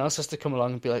 and then someone else has to come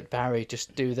along and be like, Barry,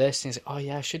 just do this. And he's like, oh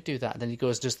yeah, I should do that. And then he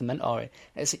goes and does the mentoring.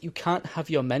 And it's like, you can't have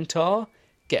your mentor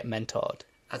get mentored.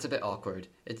 That's a bit awkward.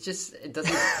 It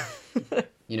doesn't,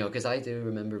 you know, because I do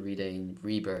remember reading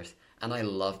Rebirth, and I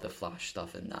loved the Flash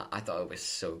stuff in that. I thought it was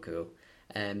so cool.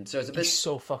 So it's a bit... He's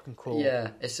so fucking cool. Yeah,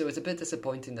 so it's a bit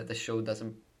disappointing that the show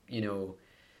doesn't, you know,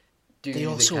 do They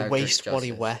also waste justice.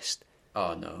 Wally West.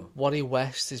 Oh, no. Wally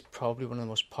West is probably one of the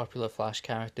most popular Flash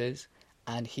characters,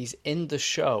 and he's in the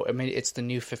show. I mean, it's the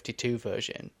New 52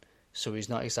 version, so he's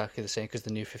not exactly the same, because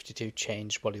the New 52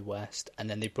 changed Wally West, and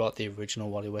then they brought the original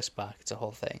Wally West back. It's a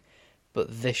whole thing.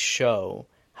 But this show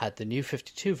had the New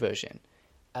 52 version.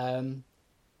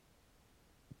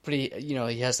 But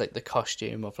he has like the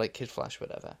costume of like Kid Flash,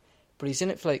 whatever. But he's in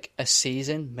it for like a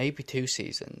season, maybe 2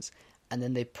 seasons, and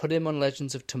then they put him on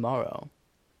Legends of Tomorrow.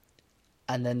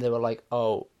 And then they were like,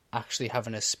 oh, actually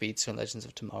having a speedster in Legends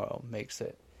of Tomorrow makes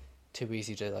it too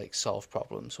easy to like solve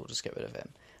problems, so we'll just get rid of him.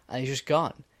 And he's just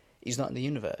gone. He's not in the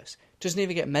universe. Doesn't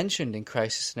even get mentioned in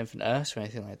Crisis on Infinite Earths or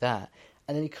anything like that.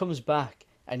 And then he comes back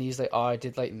and he's like, oh, I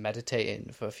did like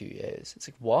meditating for a few years. It's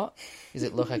like, what? He's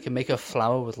like, look, I can make a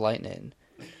flower with lightning.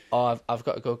 Oh, I've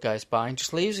got to go, guys, bye. And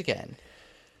just leaves again.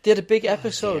 They had a big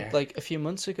episode like a few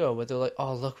months ago where they're like,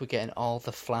 oh, look, we're getting all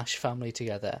the Flash family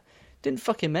together. Didn't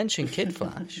fucking mention Kid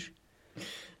Flash.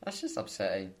 That's just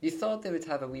upsetting. You thought they would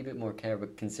have a wee bit more care,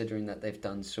 but considering that they've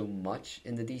done so much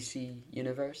in the DC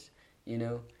universe, you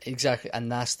know? Exactly,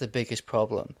 and that's the biggest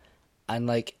problem. And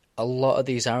like a lot of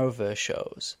these Arrowverse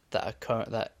shows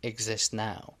that exist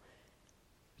now,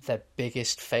 their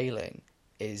biggest failing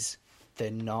is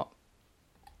they're not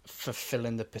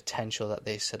fulfilling the potential that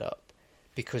they set up,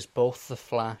 because both the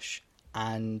Flash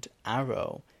and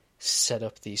Arrow set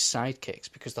up these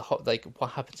sidekicks, because what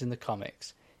happens in the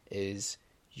comics is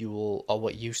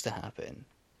what used to happen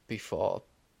before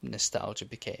nostalgia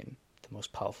became the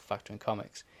most powerful factor in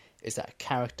comics is that a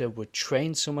character would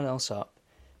train someone else up,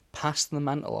 pass the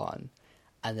mantle on,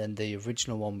 and then the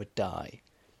original one would die.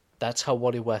 That's how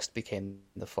Wally West became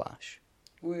the Flash.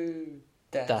 Woo!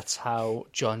 Death. That's how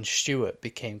John Stewart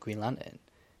became Green Lantern.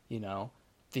 You know,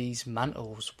 these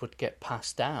mantles would get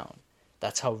passed down.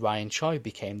 That's how Ryan Choi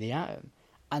became the Atom.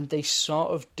 And they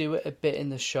sort of do it a bit in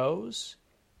the shows.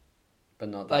 But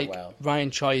not that well.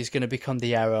 Ryan Choi is going to become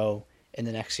the Arrow in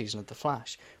the next season of The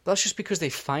Flash. But that's just because they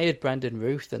fired Brandon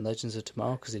Routh in Legends of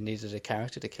Tomorrow because they needed a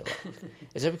character to kill off.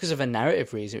 Is it because of a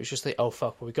narrative reason? It was just like, oh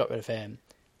fuck, well, we got rid of him.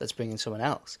 Let's bring in someone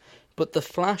else. But The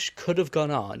Flash could have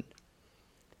gone on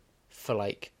for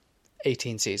like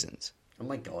 18 seasons. Oh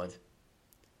my god.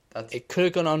 It could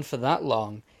have gone on for that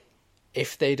long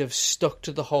if they'd have stuck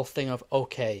to the whole thing of,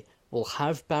 okay, we'll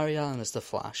have Barry Allen as the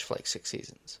Flash for like 6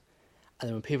 seasons. And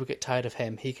then when people get tired of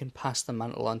him, he can pass the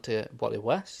mantle on to Wally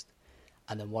West.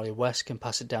 And then Wally West can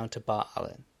pass it down to Bart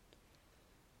Allen.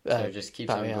 So it just keeps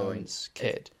Barry on going. Allen's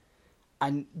kid.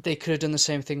 And they could have done the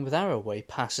same thing with Arrow, where he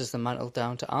passes the mantle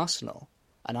down to Arsenal.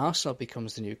 And Arsenal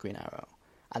becomes the new Green Arrow.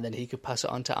 And then he could pass it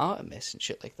on to Artemis and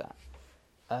shit like that.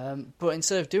 But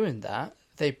instead of doing that,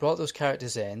 they brought those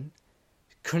characters in,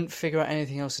 couldn't figure out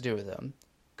anything else to do with them,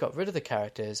 got rid of the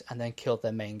characters, and then killed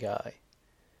their main guy.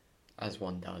 As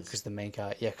one does. Because the main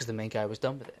guy was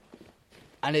done with it.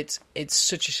 And it's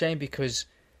such a shame because,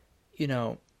 you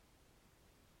know,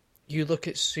 you look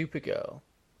at Supergirl,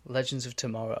 Legends of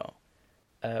Tomorrow,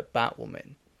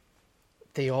 Batwoman,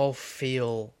 they all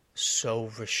feel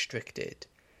so restricted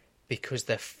because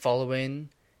they're following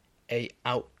a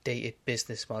outdated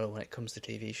business model when it comes to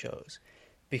TV shows.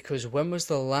 Because when was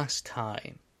the last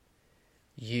time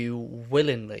you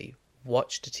willingly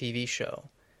watched a TV show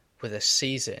with a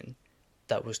season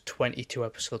that was 22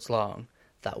 episodes long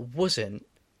that wasn't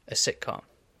a sitcom?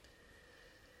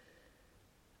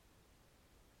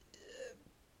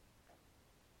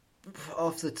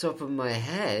 Off the top of my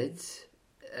head,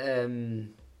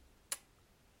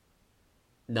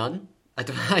 none.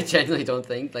 I genuinely don't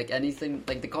think like anything.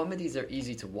 Like the comedies are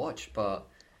easy to watch, but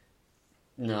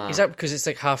nah. Is that because it's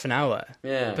like half an hour?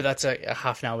 Yeah. But that's a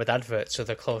half an hour with adverts, so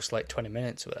they're close to like 20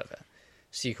 minutes or whatever.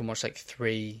 So you can watch like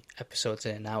 3 episodes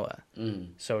in an hour.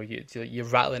 So you're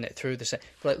rattling it through the same.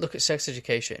 But like, look at Sex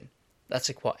Education. That's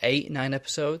like what, 8, 9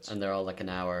 episodes, And they're all like an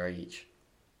hour each.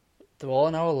 they're all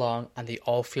an hour long, and they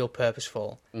all feel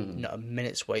purposeful. Not a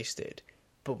minute's wasted.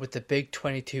 But with the big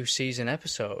 22 season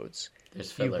episodes, There's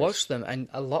you fillers. watch them, and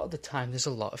a lot of the time there's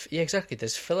a lot of exactly.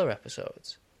 There's filler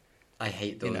episodes. I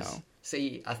hate those. You know.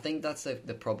 See, I think that's the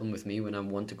problem with me when I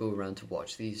want to go around to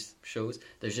watch these shows.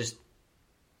 There's just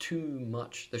too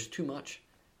much. There's too much.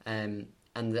 And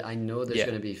I know there's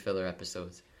going to be filler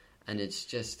episodes. And it's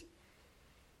just...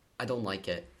 I don't like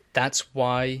it. That's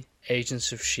why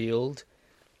Agents of S.H.I.E.L.D.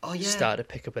 Oh, yeah. started to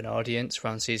pick up an audience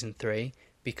around season 3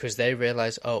 because they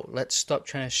realised, let's stop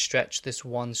trying to stretch this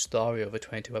one story over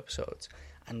 22 episodes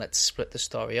and let's split the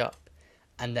story up.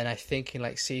 And then I think in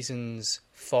like seasons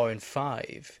 4 and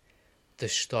 5, the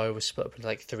story was split up into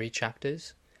like 3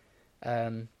 chapters.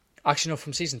 Actually, no,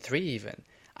 from season 3 even.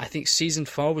 I think season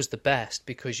 4 was the best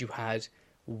because you had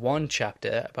one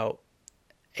chapter about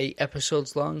 8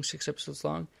 episodes long, 6 episodes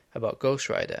long, about Ghost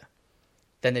Rider.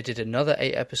 Then they did another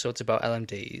 8 episodes about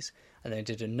LMDs, and they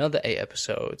did another 8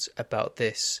 episodes about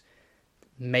this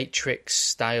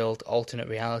Matrix-styled alternate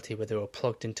reality where they were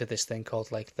plugged into this thing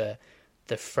called like the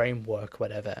framework,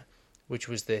 whatever, which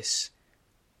was this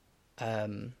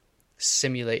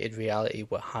simulated reality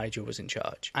where Hydra was in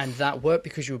charge. And that worked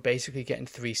because you were basically getting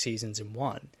 3 seasons in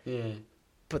one. Yeah.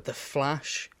 But the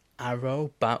Flash,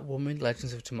 Arrow, Batwoman,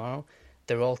 Legends of Tomorrow,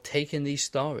 they're all taking these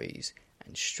stories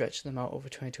and stretching them out over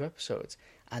 22 episodes,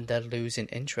 and they're losing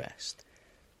interest.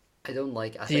 I don't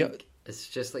like... I think it's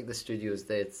just like the studios.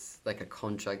 It's like a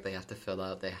contract they have to fill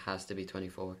out. There has to be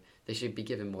 24. They should be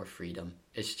given more freedom.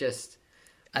 It's just...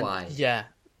 Why? Yeah.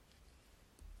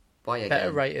 Why again?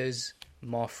 Better writers,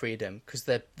 more freedom. Because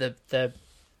they're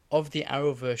of the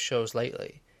Arrowverse shows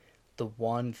lately, the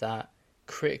one that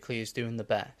critically is doing the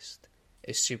best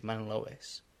is Superman and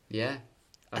Lois. Yeah.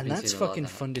 And that's fucking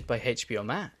funded by HBO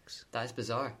Max. That is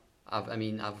bizarre. I've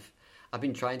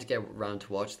been trying to get around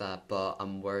to watch that, but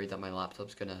I'm worried that my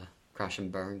laptop's gonna crash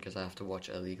and burn because I have to watch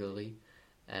it illegally.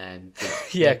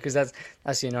 Yeah, because that's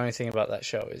the annoying thing about that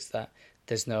show is that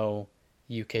there's no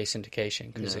UK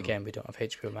syndication because again we don't have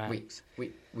HBO Max.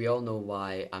 We all know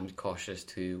why I'm cautious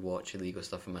to watch illegal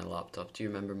stuff on my laptop. Do you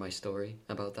remember my story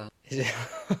about that?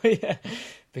 Yeah,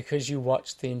 because you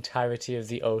watched the entirety of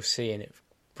the OC and it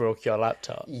broke your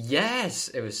laptop. Yes,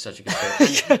 it was such a good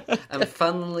story. And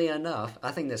funnily enough,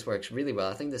 I think this works really well.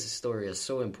 I think this story is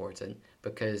so important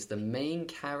because the main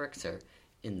character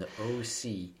in the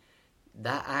OC,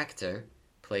 that actor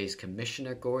plays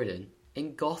Commissioner Gordon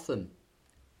in Gotham.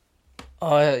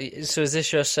 Oh, so is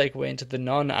this your segue into the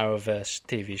non-Arrowverse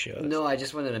TV shows? No, I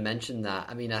just wanted to mention that.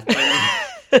 I mean, I think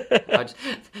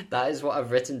that is what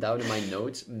I've written down in my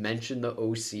notes. Mention the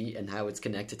OC and how it's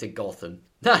connected to Gotham.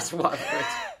 That's what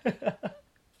I've written.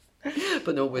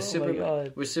 But no, with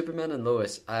Superman and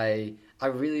Lois, I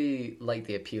really like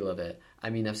the appeal of it. I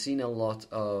mean, I've seen a lot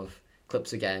of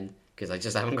clips again because I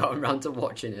just haven't gotten around to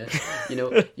watching it. You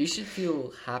know, you should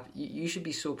feel happy. You should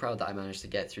be so proud that I managed to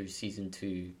get through season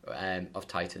 2 of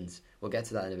Titans. We'll get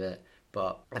to that in a bit.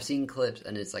 But I've seen clips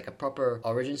and it's like a proper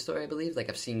origin story, I believe. Like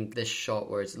I've seen this shot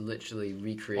where it's literally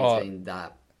recreating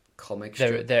that comic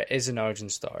strip. There is an origin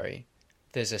story,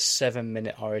 there's a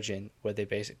 7-minute origin where they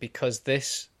basically, because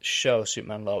this show,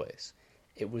 Superman Lois,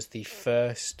 it was the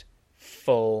first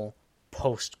full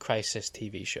post-crisis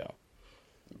TV show.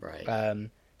 Right.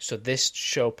 So this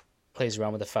show plays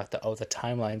around with the fact that, the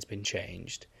timeline's been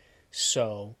changed,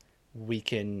 so we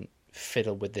can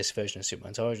fiddle with this version of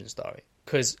Superman's origin story.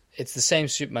 Because it's the same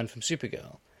Superman from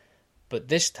Supergirl, but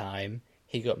this time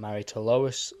he got married to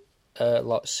Lois a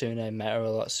lot sooner, met her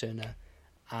a lot sooner,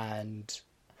 and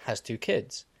has 2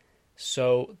 kids.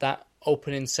 So that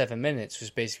opening 7 minutes was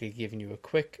basically giving you a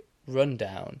quick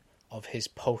rundown of his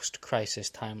post-crisis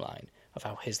timeline of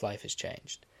how his life has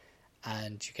changed.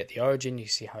 And you get the origin, you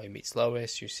see how he meets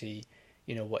Lois, you see,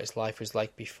 what his life was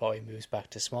like before he moves back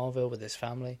to Smallville with his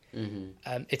family.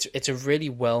 Mm-hmm. It's a really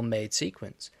well-made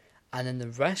sequence. And then the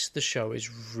rest of the show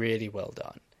is really well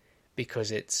done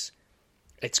because it's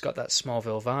got that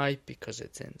Smallville vibe because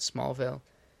it's in Smallville.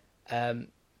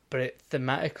 But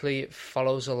thematically, it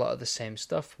follows a lot of the same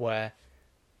stuff where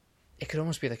it could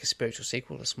almost be like a spiritual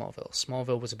sequel to Smallville.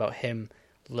 Smallville was about him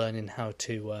learning how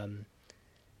to,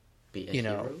 Be a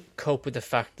hero? cope with the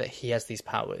fact that he has these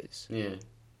powers. Yeah.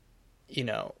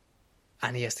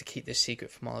 And he has to keep this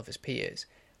secret from all of his peers.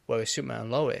 Whereas Superman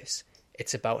and Lois,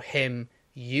 it's about him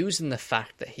using the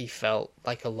fact that he felt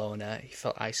like a loner, he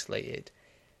felt isolated,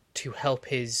 to help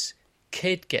his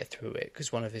kid get through it,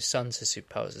 because one of his sons has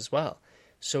superpowers as well.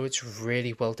 So it's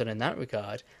really well done in that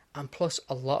regard. And plus,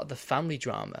 a lot of the family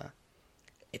drama,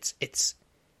 it's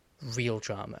real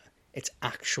drama. It's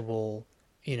actual,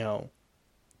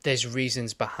 there's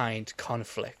reasons behind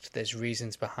conflict. There's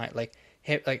reasons behind, like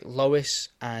Lois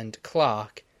and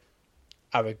Clark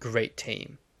are a great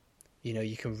team.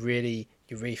 You really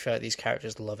feel like these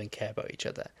characters love and care about each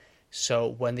other. So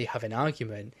when they have an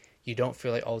argument, you don't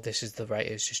feel like, this is the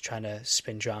writers just trying to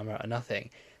spin drama out of nothing.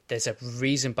 There's a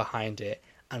reason behind it.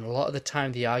 And a lot of the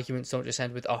time, the arguments don't just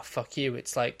end with, fuck you.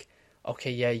 It's like,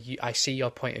 okay, yeah, I see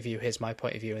your point of view, here's my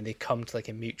point of view, and they come to like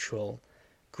a mutual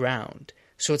ground.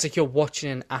 So it's like you're watching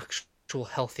an actual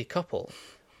healthy couple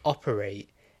operate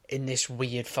in this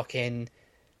weird fucking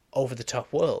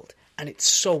over-the-top world. And it's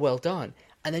so well done.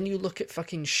 And then you look at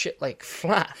fucking shit like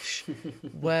Flash,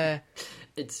 where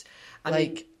I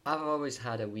mean, I've always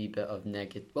had a wee bit of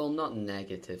not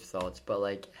negative thoughts, but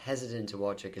like hesitant to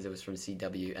watch it because it was from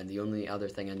CW, and the only other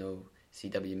thing I know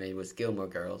CW made was Gilmore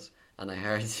Girls, and I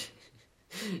heard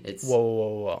it's...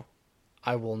 Whoa.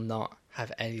 I will not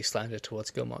have any slander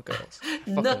towards Gilmore Girls. I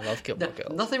fucking love Gilmore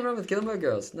Girls. Nothing wrong with Gilmore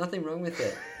Girls. Nothing wrong with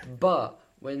it. But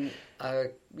when,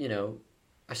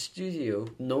 a studio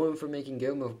known for making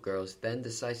Gilmore Girls then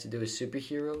decides to do a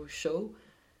superhero show,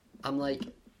 I'm like,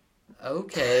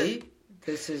 okay,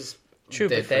 this is true,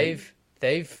 different.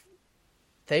 but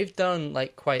they've done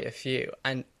like quite a few,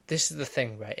 and this is the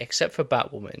thing, right? Except for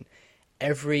Batwoman,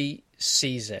 every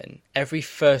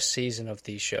first season of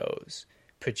these shows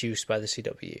produced by the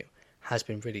CW has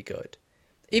been really good.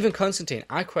 Even Constantine,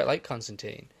 I quite like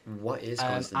Constantine. What is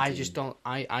Constantine? I just don't.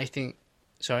 I think.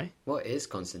 Sorry. What is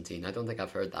Constantine? I don't think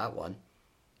I've heard that one.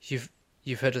 You've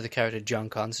heard of the character John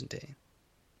Constantine?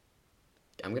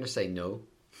 I'm gonna say no.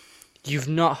 You've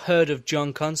not heard of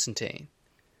John Constantine?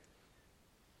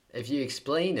 If you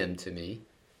explain him to me,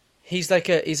 he's a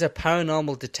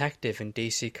paranormal detective in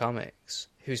DC Comics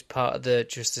who's part of the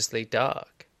Justice League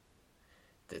Dark.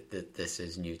 This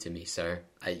is new to me, sir.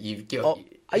 Are you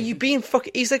being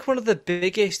fucking? He's like one of the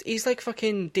biggest. He's like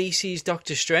fucking DC's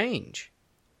Doctor Strange.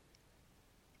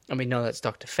 I mean, no, that's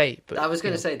Dr. Fate. But I was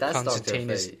going to say that's Dr.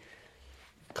 Fate.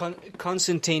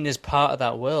 Constantine is part of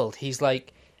that world. He's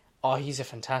like, he's a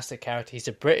fantastic character. He's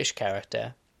a British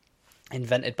character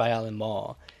invented by Alan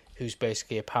Moore, who's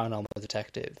basically a paranormal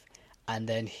detective. And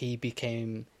then he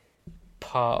became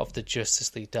part of the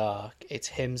Justice League Dark. It's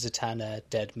him, Zatanna,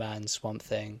 Deadman, Swamp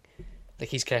Thing. Like,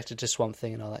 he's connected to Swamp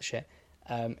Thing and all that shit.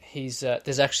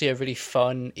 There's actually a really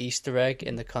fun Easter egg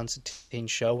in the Constantine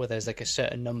show where there's like a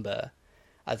certain number.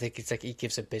 I think it's like he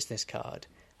gives a business card,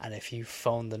 and if you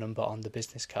phone the number on the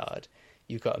business card,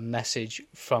 you got a message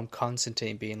from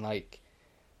Constantine being like,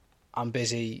 I'm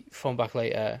busy, phone back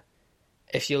later.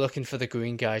 If you're looking for the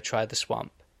green guy, try the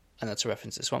swamp. And that's a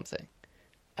reference to Swamp Thing.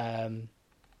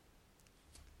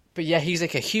 But yeah, he's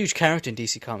like a huge character in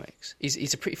DC Comics.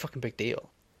 He's a pretty fucking big deal.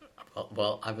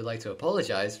 Well, I would like to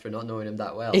apologise for not knowing him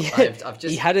that well. He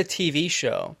had a TV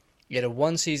show. He had a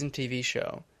 1-season TV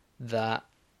show that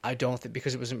I don't think,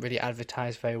 because it wasn't really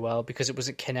advertised very well, because it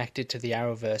wasn't connected to the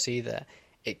Arrowverse either,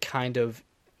 it kind of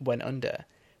went under.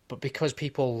 But because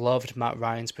people loved Matt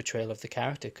Ryan's portrayal of the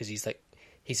character, because he's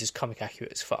as comic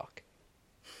accurate as fuck,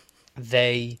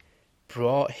 they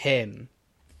brought him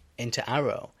into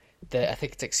Arrow. I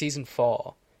think it's like season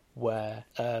 4. where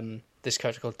this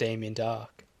character called Damien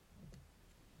Dark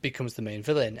becomes the main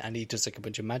villain, and he does like a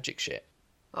bunch of magic shit.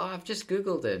 Oh, I've just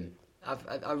Googled him.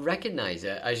 I recognize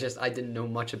it. I didn't know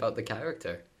much about the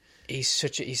character. He's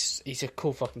a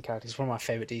cool fucking character. He's one of my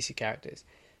favorite DC characters.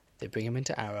 They bring him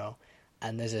into Arrow,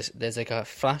 and there's like a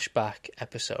flashback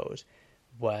episode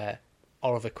where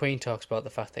Oliver Queen talks about the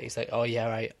fact that he's like, oh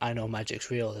yeah, I know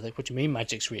magic's real. They're like, what do you mean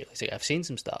magic's real? He's like, I've seen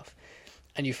some stuff.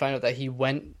 And you find out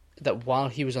that while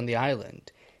he was on the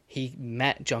island, he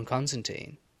met John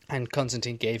Constantine, and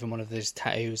Constantine gave him one of those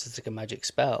tattoos that's like a magic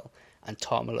spell and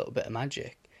taught him a little bit of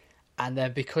magic. And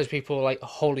then because people were like,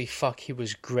 holy fuck, he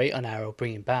was great on Arrow,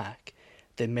 bring him back,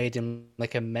 they made him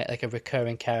like a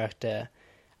recurring character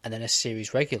and then a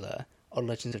series regular on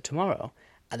Legends of Tomorrow.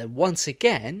 And then once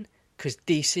again, because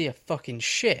DC are fucking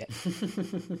shit,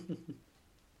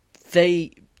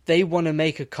 they want to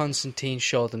make a Constantine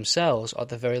show themselves, or at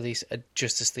the very least a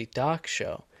Justice League Dark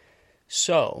show.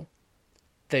 So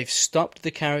they've stopped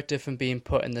the character from being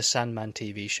put in the Sandman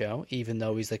TV show, even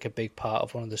though he's like a big part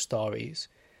of one of the stories.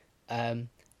 And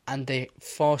they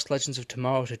forced Legends of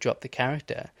Tomorrow to drop the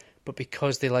character, but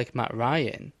because they like Matt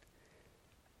Ryan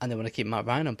and they want to keep Matt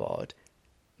Ryan on board,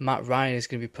 Matt Ryan is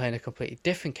going to be playing a completely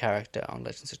different character on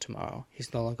Legends of Tomorrow.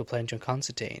 He's no longer playing John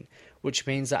Constantine, which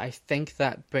means that I think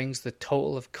that brings the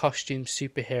total of costume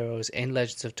superheroes in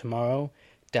Legends of Tomorrow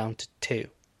down to 2.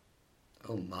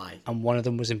 Oh my. And one of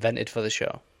them was invented for the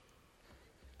show.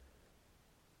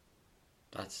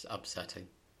 That's upsetting.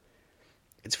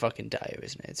 It's fucking dire,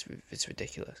 isn't it? It's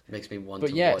ridiculous. Makes me want but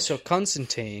to yeah, watch. so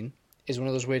Constantine is one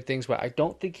of those weird things where I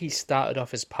don't think he started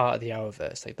off as part of the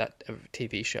Arrowverse, like that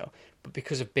TV show, but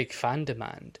because of big fan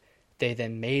demand, they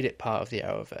then made it part of the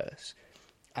Arrowverse,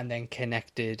 and then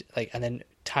connected, and then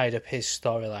tied up his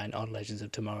storyline on Legends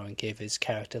of Tomorrow and gave his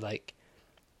character like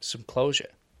some closure,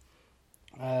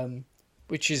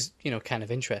 which is kind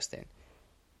of interesting.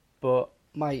 But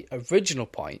my original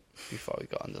point, before we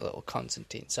got on the little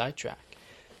Constantine sidetrack,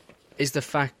 is the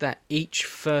fact that each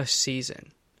first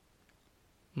season,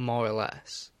 more or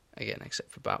less, again, except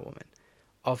for Batwoman,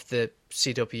 of the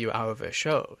CW Arrowverse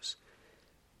shows,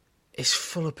 is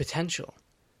full of potential.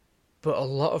 But a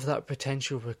lot of that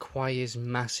potential requires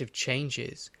massive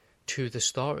changes to the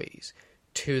stories,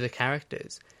 to the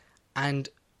characters. And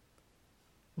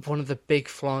one of the big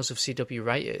flaws of CW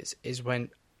writers is when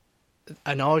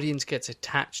an audience gets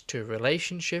attached to a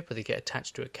relationship or they get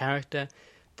attached to a character,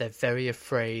 they're very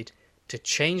afraid to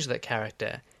change that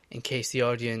character in case the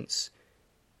audience,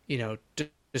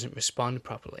 doesn't respond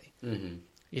properly.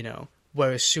 Mm-hmm.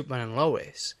 Whereas Superman and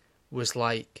Lois was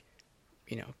like,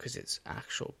 because it's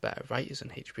actual better writers on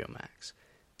HBO Max,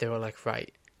 they were like,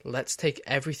 right, let's take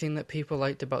everything that people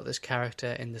liked about this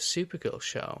character in the Supergirl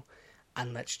show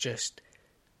and let's just,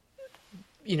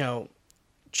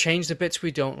 change the bits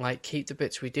we don't like, keep the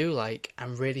bits we do like,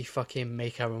 and really fucking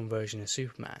make our own version of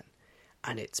Superman.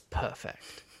 And it's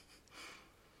perfect.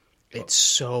 It's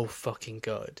so fucking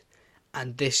good.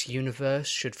 And this universe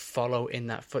should follow in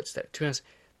that footstep. To be honest,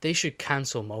 they should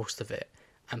cancel most of it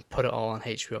and put it all on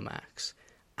HBO Max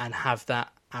and have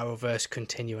that Arrowverse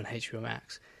continue on HBO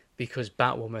Max, because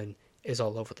Batwoman is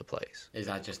all over the place. Is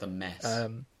that just a mess?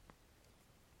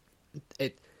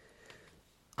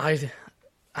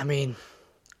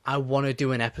 I want to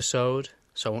do an episode,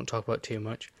 so I won't talk about too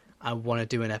much. I want to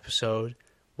do an episode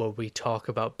where we talk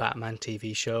about Batman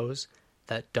TV shows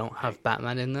that don't have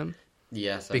Batman in them.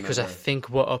 Yes, because I think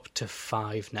we're up to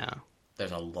 5 now.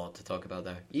 There's a lot to talk about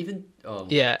there.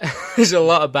 Yeah, there's a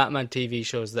lot of Batman TV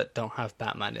shows that don't have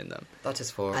Batman in them. That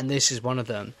is 4. And this is one of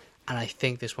them, and I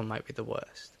think this one might be the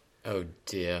worst. Oh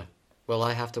dear. Will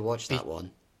I have to watch that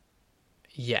one?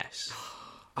 Yes.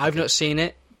 I've not seen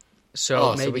it,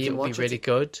 so maybe it'll be really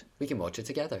good. We can watch it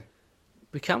together.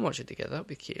 We can watch it together, that'd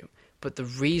be cute. But the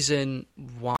reason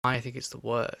why I think it's the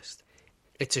worst,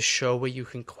 it's a show where you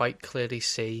can quite clearly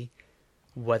see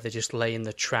where they're just laying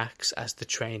the tracks as the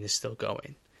train is still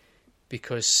going.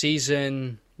 Because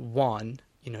season 1,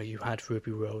 you had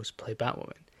Ruby Rose play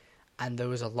Batwoman, and there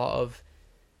was a lot of,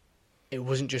 it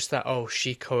wasn't just that,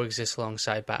 she coexists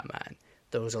alongside Batman.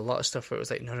 There was a lot of stuff where it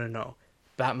was like, no,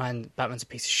 Batman's a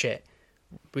piece of shit.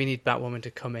 We need Batwoman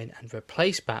to come in and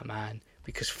replace Batman,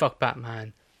 because fuck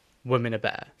Batman, women are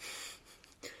better.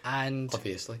 And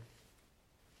obviously.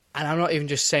 And I'm not even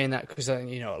just saying that because, a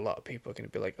lot of people are going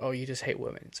to be like, oh, you just hate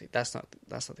women. It's like, that's not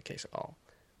the case at all.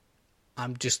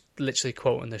 I'm just literally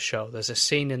quoting the show. There's a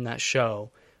scene in that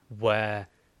show where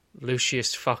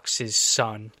Lucius Fox's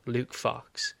son, Luke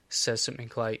Fox, says something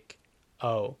like,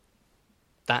 oh,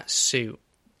 that suit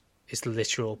is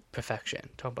literal perfection.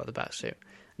 Talking about the bat suit.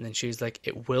 And then she's like,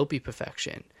 it will be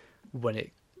perfection when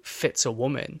it fits a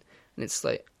woman. And it's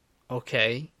like,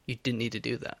 okay, you didn't need to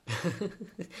do that.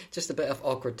 Just a bit of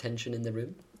awkward tension in the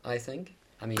room, I think.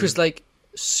 I mean, Because, like,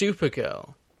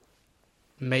 Supergirl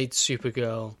made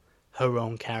Supergirl her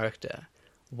own character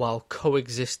while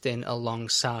coexisting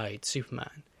alongside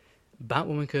Superman.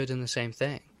 Batwoman could have done the same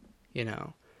thing, you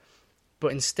know?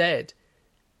 But instead,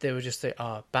 they were just like,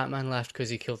 oh, Batman left because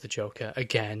he killed the Joker.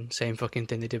 Again, same fucking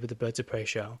thing they did with the Birds of Prey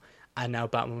show. And now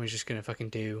Batman was just going to fucking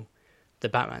do the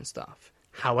Batman stuff.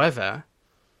 However,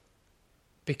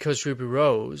 because Ruby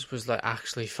Rose was like,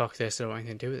 actually, fuck this, I don't want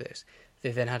anything to do with this,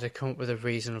 they then had to come up with a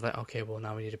reason of like, okay, well,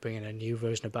 now we need to bring in a new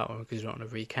version of Batwoman because we don't want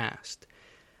to recast.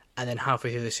 And then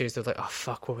halfway through the series, they're like, oh,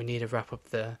 fuck, well, we need to wrap up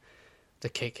the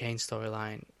Kate Kane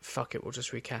storyline. Fuck it, we'll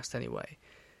just recast anyway.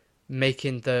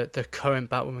 Making the current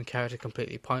Batwoman character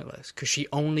completely pointless because she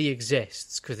only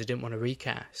exists because they didn't want to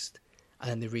recast, and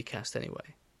then they recast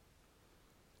anyway.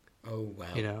 oh wow.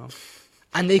 You know,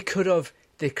 and they could have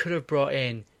brought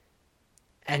in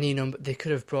any number. They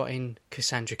could have brought in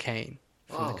Cassandra Cain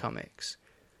from the comics.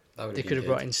 They could have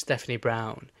brought in Stephanie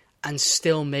Brown and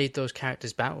still made those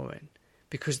characters Batwoman.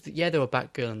 Because, yeah, they were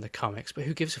Batgirl in the comics, but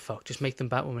who gives a fuck? Just make them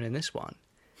Batwoman in this one,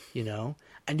 you know?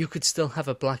 And you could still have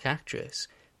a black actress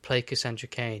play Cassandra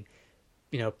Cain,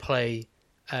 you know, play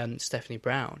Stephanie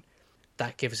Brown.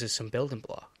 That gives us some building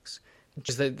blocks.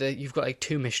 Just you've got, like,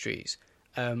 two mysteries.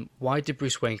 Why did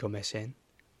Bruce Wayne go missing?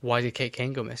 Why did Kate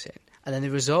Kane go missing? And then they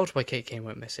resolved why Kate Kane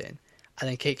went missing. And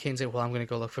then Kate Kane's like, well, I'm going to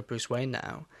go look for Bruce Wayne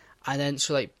now. And then,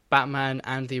 so, like, Batman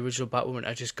and the original Batwoman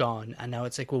are just gone. And now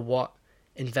it's like, well, what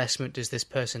investment does this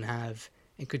person have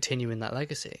in continuing that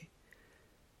legacy?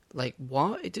 Like,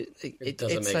 what? It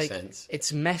doesn't make like, sense.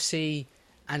 It's messy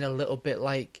and a little bit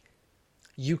like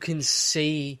you can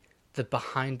see the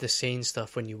behind the scenes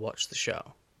stuff when you watch the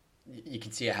show. You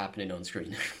can see it happening on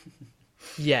screen.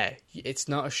 Yeah, it's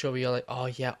not a show where you're like, oh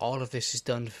yeah, all of this is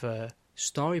done for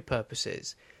story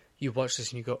purposes. You watch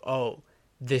this and you go, oh,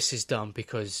 this is done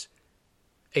because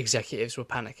executives were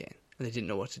panicking and they didn't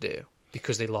know what to do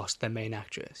because they lost their main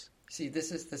actress. See,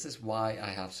 this is why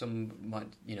I have some,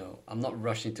 you know, I'm not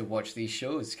rushing to watch these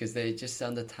shows because they just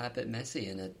sound a tad bit messy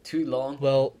and too long.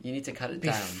 Well, you need to cut it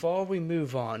down. Before we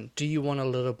move on, do you want a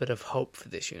little bit of hope for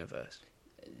this universe?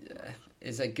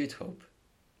 Is that good hope?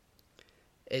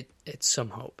 It's some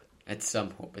hope. It's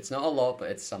some hope. It's not a lot, but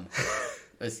it's some hope.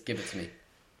 Let's give it to me.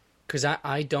 Because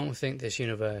I don't think this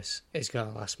universe is going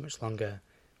to last much longer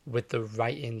with the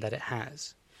writing that it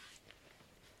has.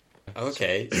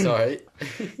 Okay, sorry.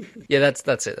 Yeah,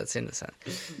 that's it. That's in the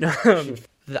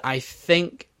sense. I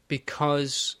think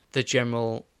because the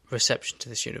general reception to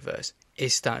this universe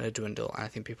is starting to dwindle, and I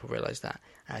think people realise that.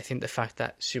 And I think the fact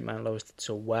that Superman and Lois did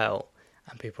so well,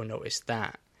 and people noticed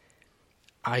that,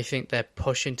 I think they're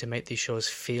pushing to make these shows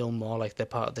feel more like they're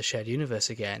part of the shared universe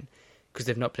again, because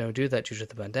they've not been able to do that due to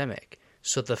the pandemic.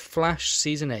 So The Flash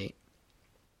Season 8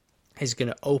 is going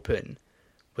to open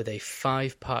with a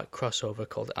 5-part crossover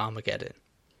called Armageddon,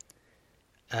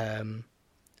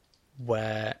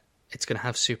 where it's going to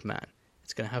have Superman,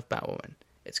 it's going to have Batwoman,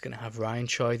 it's going to have Ryan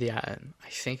Choi the Atom, I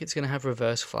think it's going to have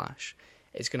Reverse Flash,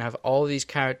 it's going to have all these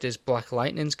characters. Black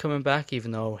Lightning's coming back,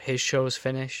 even though his show's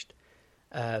finished.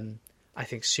 I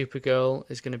think Supergirl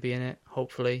is going to be in it,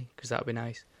 hopefully, because that would be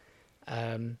nice.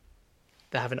 They're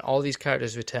having all these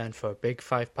characters return for a big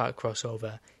 5-part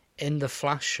crossover in the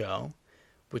Flash show,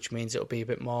 which means it'll be a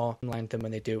bit more in line than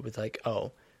when they do it with, like,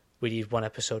 oh, we need one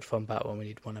episode from Batwoman, we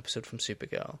need one episode from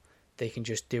Supergirl. They can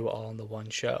just do it all on the one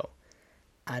show.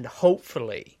 And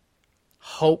hopefully,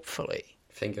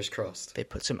 Fingers crossed.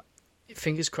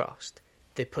 Fingers crossed,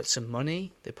 they put some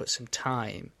money, they put some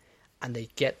time, and they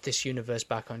get this universe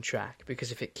back on track.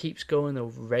 Because if it keeps going the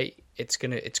rate it's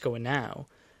going now,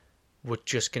 we're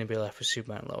just going to be left with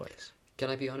Superman and Lois. Can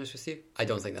I be honest with you? I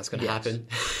don't think that's going to happen.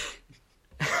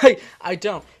 I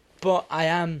don't, but I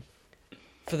am,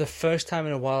 for the first time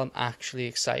in a while, I'm actually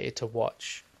excited to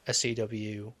watch a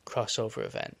CW crossover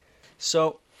event.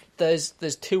 So there's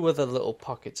 2 other little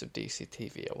pockets of DC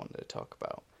TV I wanted to talk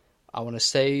about. I want to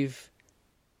save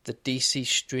the DC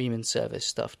streaming service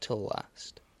stuff till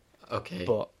last. Okay.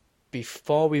 But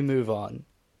before we move on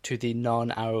to the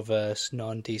non-Arrowverse,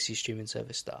 non-DC streaming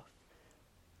service stuff,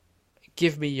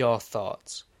 give me your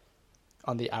thoughts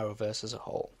on the Arrowverse as a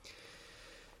whole.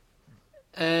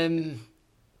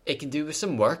 It can do with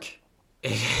some work.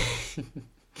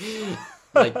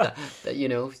 Like that, you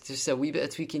know, just a wee bit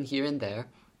of tweaking here and there.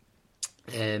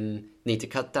 Need to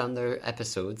cut down their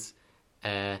episodes,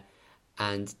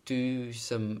 and do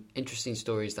some interesting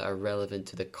stories that are relevant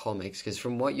to the comics. Because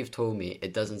from what you've told me,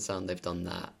 it doesn't sound they've done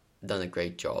a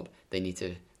great job. They need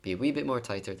to be a wee bit more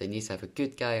tighter. They need to have a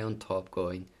good guy on top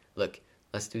going, look,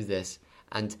 let's do this.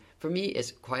 And for me,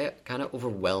 it's quite kind of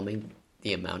overwhelming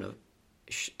the amount of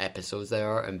episodes there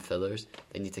are and fillers.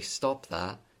 They need to stop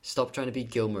that. Stop trying to be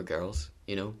Gilmore Girls.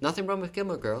 You know, nothing wrong with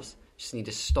Gilmore Girls. Just need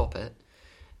to stop it.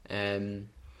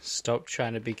 Stop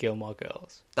trying to be Gilmore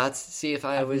Girls.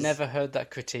 I've never heard that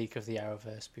critique of the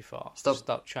Arrowverse before.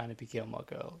 Stop trying to be Gilmore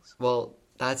Girls. Well,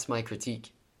 that's my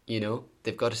critique. You know,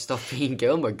 they've got to stop being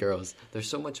Gilmore Girls. There's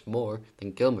so much more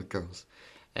than Gilmore Girls.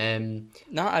 No,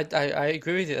 I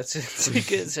agree with you.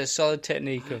 It's a solid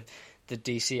technique of the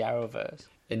DC Arrowverse.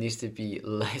 It needs to be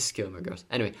less Gilmore Girls.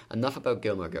 Anyway, enough about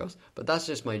Gilmore Girls. But that's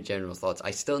just my general thoughts.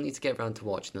 I still need to get around to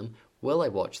watching them. Will I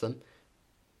watch them?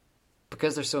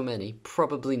 Because there's so many,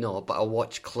 probably not, but I'll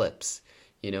watch clips.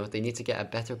 You know, they need to get a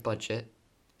better budget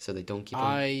so they don't keep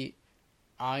on...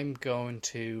 I'm going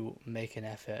to make an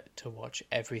effort to watch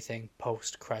everything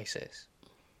post-Crisis.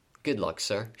 Good luck,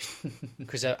 sir.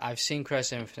 Because I've seen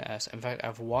Crisis on Infinite Earths. In fact,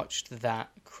 I've watched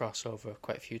that crossover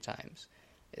quite a few times.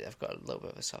 I've got a little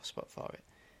bit of a soft spot for it.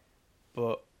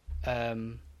 But,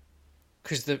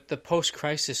 because the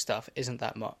post-Crisis stuff isn't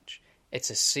that much.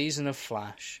 It's a season of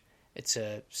Flash, it's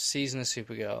a season of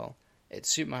Supergirl, it's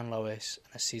Superman Lois,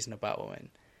 and a season of Batwoman.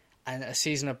 And a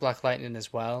season of Black Lightning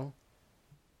as well.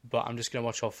 But I'm just going to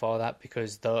watch all four of that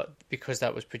because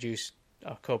that was produced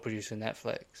or co-produced with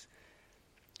Netflix.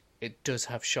 It does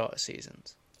have shorter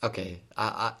seasons. Okay,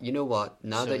 you know what?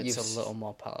 Now that you've... it's a little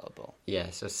more palatable. Yeah,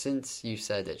 so since you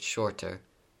said it's shorter,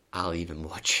 I'll even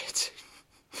watch it.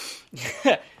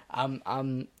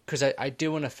 Because I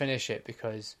do want to finish it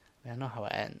because I know how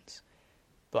it ends,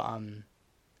 but I'm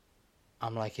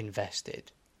like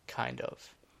invested, kind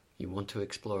of. You want to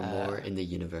explore more in the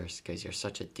universe because you're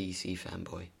such a DC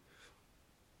fanboy.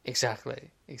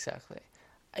 Exactly.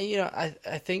 And, you know,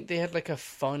 I think they had like a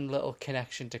fun little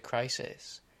connection to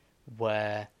Crisis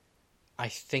where I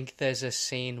think there's a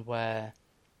scene where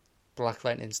Black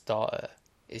Lightning's daughter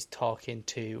is talking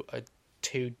to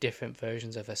two different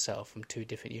versions of herself from two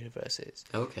different universes.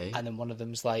 Okay. And then one of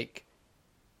them's like,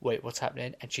 wait, what's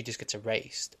happening? And she just gets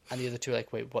erased. And the other two are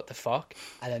like, wait, what the fuck?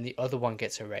 And then the other one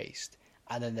gets erased.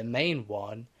 And then the main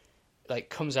one, like,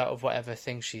 comes out of whatever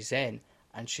thing she's in,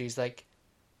 and she's like,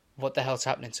 what the hell's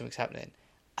happening? Something's happening.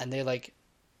 And they, like,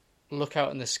 look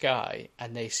out in the sky,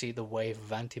 and they see the wave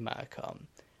of antimatter come,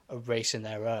 erasing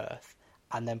their Earth.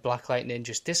 And then Black Lightning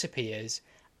just disappears,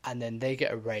 and then they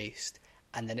get erased,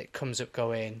 and then it comes up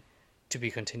going to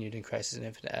be continued in Crisis on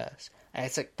Infinite Earths. And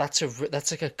it's like, that's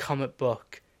like a comic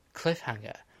book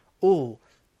cliffhanger. Oh,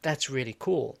 that's really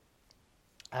cool.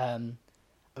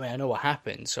 I mean, I know what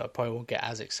happens, so I probably won't get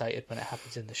as excited when it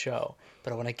happens in the show.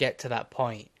 But I want to get to that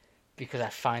point because I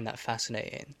find that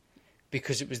fascinating.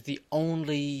 Because it was the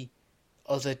only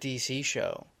other DC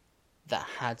show that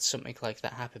had something like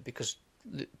that happen. Because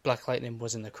Black Lightning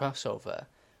was in the crossover,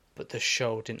 but the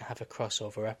show didn't have a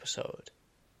crossover episode.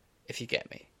 If you get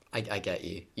me. I get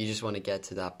you. You just want to get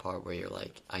to that part where you're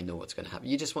like, I know what's going to happen.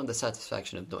 You just want the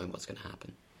satisfaction of knowing what's going to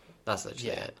happen. That's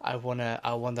literally it. I want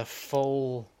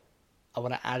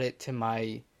to add it to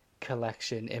my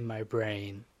collection in my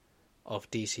brain of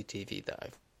DC TV that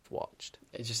I've watched.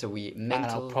 It's just a wee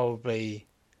mental... And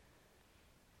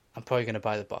I'm probably going to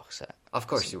buy the box set. Of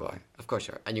course you are. Of course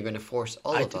you are. And you're going to force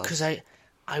all of us... Because I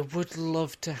would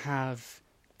love to have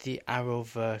the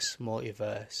Arrowverse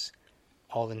multiverse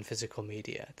all in physical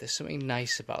media. There's something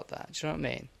nice about that. Do you know what I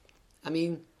mean? I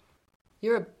mean,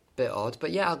 you're a bit odd,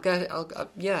 but yeah,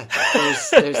 yeah.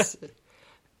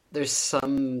 There's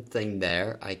something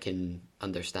there. I can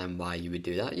understand why you would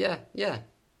do that. Yeah.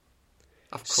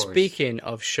 Of course. Speaking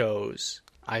of shows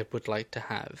I would like to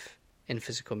have in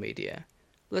physical media,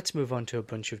 let's move on to a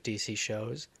bunch of DC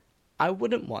shows I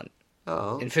wouldn't want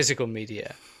in physical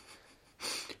media.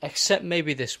 Except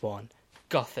maybe this one,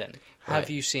 Gotham. Right. Have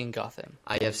you seen Gotham?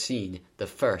 I have seen the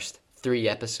first 3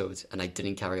 episodes and I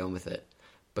didn't carry on with it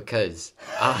because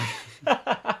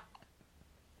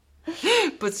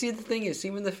But see, the thing is,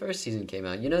 when the first season came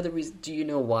out, you know the reason? Do you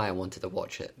know why I wanted to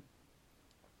watch it?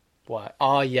 Why?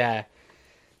 Oh, yeah.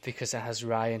 Because it has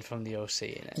Ryan from the OC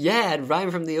in it. Yeah,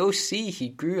 Ryan from the OC. He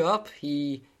grew up,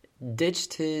 he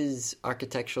ditched his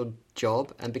architectural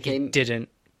job and became... He didn't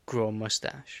grow a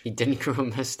mustache. He didn't grow a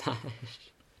mustache.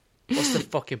 What's the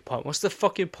fucking point? What's the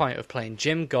fucking point of playing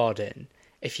Jim Gordon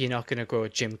if you're not going to grow a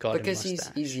Jim Gordon mustache?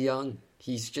 Because he's young.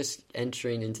 He's just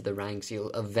entering into the ranks. He'll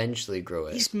eventually grow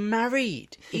it. He's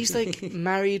married. He's, like,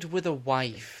 married with a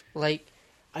wife. Like,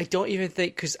 I don't even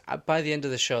think... Because by the end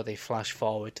of the show, they flash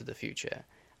forward to the future.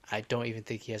 I don't even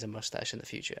think he has a mustache in the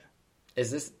future.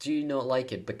 Do you not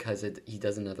like it because he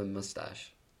doesn't have a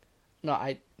mustache? No,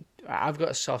 I've got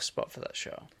a soft spot for that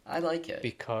show I like it.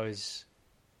 because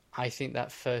I think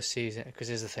that first season. Because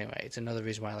here's the thing, right? It's another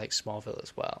reason why I like Smallville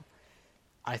as well.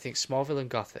 I think Smallville and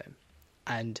Gotham,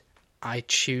 and I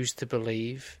choose to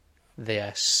believe they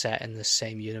are set in the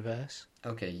same universe.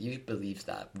 Okay, you believe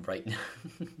that right now.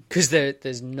 Because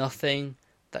there's nothing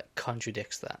that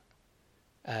contradicts that.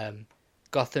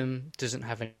 Gotham doesn't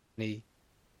have any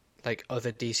like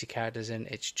other DC characters in;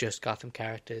 it's just Gotham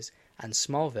characters. And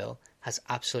Smallville has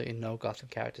absolutely no Gotham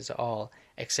characters at all,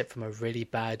 except from a really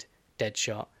bad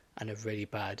Deadshot and a really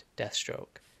bad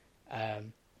Deathstroke.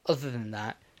 Other than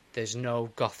that, there's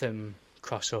no Gotham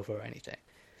crossover or anything.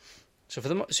 So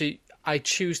I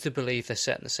choose to believe they're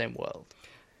set in the same world.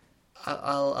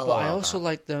 I'll But I also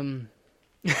like them.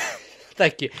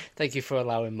 Thank you for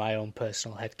allowing my own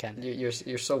personal headcanon.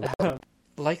 You're so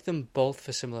Like them both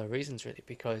for similar reasons, really,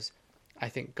 because I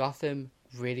think Gotham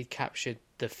really captured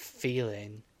the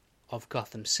feeling of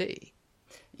Gotham City.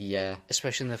 Yeah.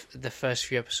 Especially in the first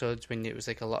few episodes when it was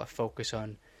like a lot of focus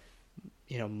on,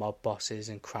 mob bosses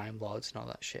and crime lords and all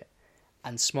that shit.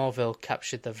 And Smallville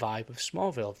captured the vibe of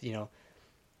Smallville,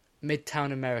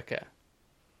 Midtown America,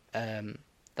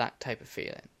 that type of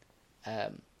feeling.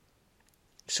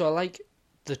 So I like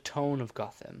the tone of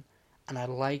Gotham, and I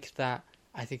like that.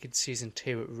 I think in season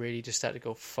 2 it really just started to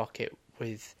go fuck it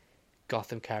with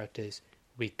Gotham characters.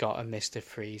 We got a Mr.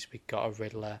 Freeze, we got a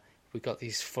Riddler, we got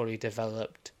these fully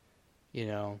developed,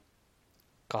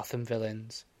 Gotham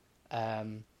villains.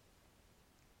 And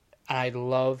I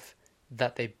love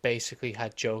that they basically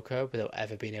had Joker without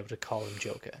ever being able to call him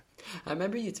Joker. I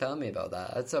remember you telling me about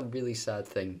that. That's a really sad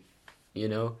thing,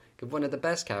 One of the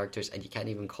best characters, and you can't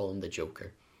even call him the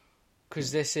Joker.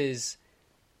 Because this is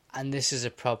a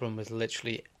problem with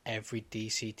literally every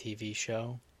DC TV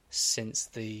show since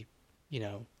the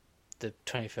start of the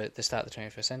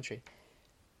 21st century.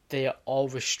 They are all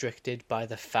restricted by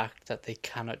the fact that they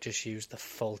cannot just use the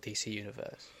full DC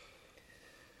universe.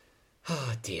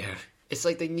 Oh dear. It's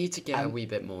like they need to get a wee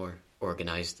bit more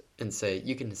organised and say,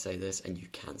 you can say this and you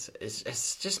can't say it.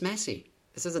 It's just messy.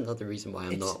 This is another reason why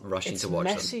I'm not rushing to watch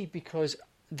them. It's messy because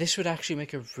this would actually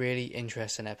make a really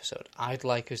interesting episode. I'd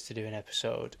like us to do an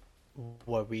episode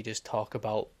where we just talk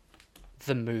about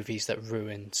the movies that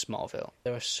ruined Smallville.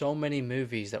 There are so many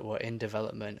movies that were in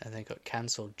development and then got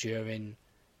cancelled during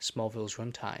Smallville's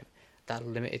runtime that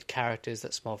limited characters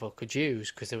that Smallville could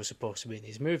use because they were supposed to be in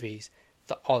these movies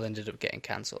that all ended up getting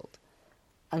cancelled.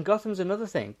 And Gotham's another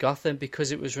thing. Gotham,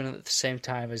 because it was running at the same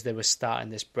time as they were starting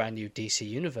this brand new DC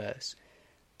universe,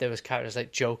 there was characters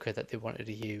like Joker that they wanted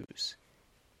to use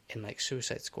in like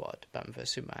Suicide Squad, Batman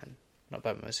vs Superman. Not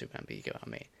Batman vs Superman, but you get what I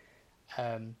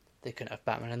mean. They couldn't have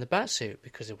Batman in the Batsuit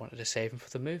because they wanted to save him for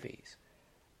the movies.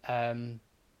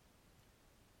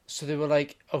 So they were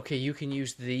like, okay, you can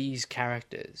use these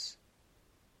characters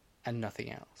and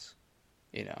nothing else,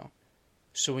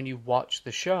 So when you watch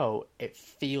the show, it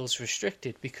feels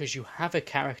restricted because you have a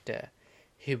character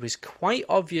who is quite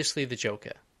obviously the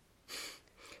Joker.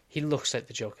 He looks like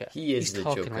the Joker. He's the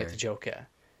talking Joker. like the Joker.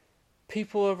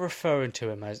 People are referring to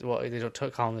him as, they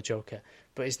don't call him the Joker,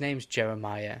 but his name's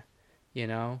Jeremiah,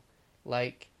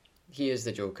 Like, he is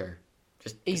the Joker.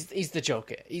 He's the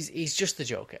Joker. He's just the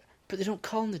Joker. But they don't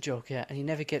call him the Joker, and he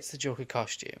never gets the Joker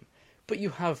costume. But you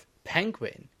have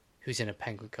Penguin, who's in a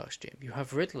Penguin costume. You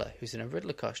have Riddler, who's in a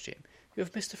Riddler costume. You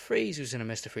have Mr. Freeze, who's in a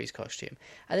Mr. Freeze costume.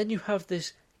 And then you have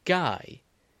this guy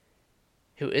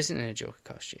who isn't in a Joker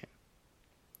costume,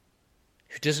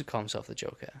 who doesn't call himself the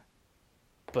Joker,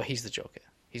 but he's the Joker.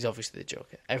 He's obviously the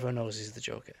Joker. Everyone knows he's the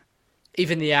Joker.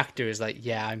 Even the actor is like,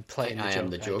 yeah, I'm playing the Joker. I am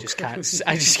the Joker.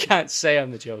 I just can't say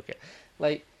I'm the Joker.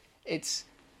 Like, it's...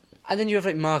 And then you have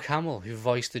like Mark Hamill, who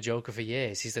voiced the Joker for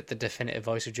years. He's like the definitive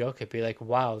voice of Joker. Be like,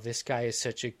 wow, this guy is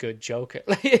such a good Joker.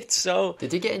 Like, it's so...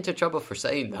 Did he get into trouble for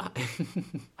saying that?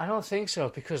 I don't think so,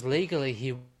 because legally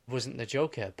he wasn't the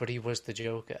Joker, but he was the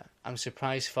Joker. I'm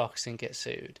surprised Fox didn't get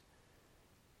sued.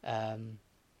 But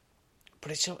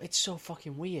it's so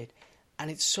fucking weird. And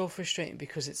it's so frustrating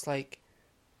because it's like,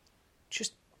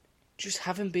 just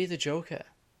have him be the Joker.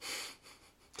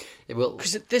 It will.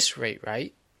 Because at this rate,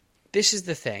 right, this is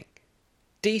the thing.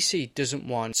 DC doesn't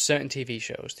want certain TV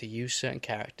shows to use certain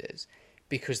characters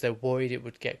because they're worried it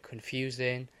would get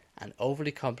confusing and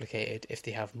overly complicated if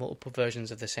they have multiple versions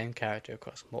of the same character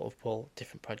across multiple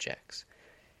different projects.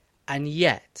 And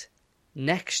yet,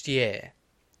 next year,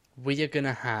 we are going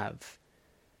to have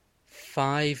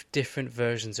 5 different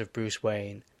versions of Bruce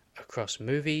Wayne across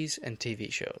movies and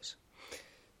TV shows.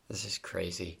 This is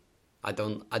crazy. I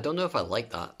don't know if I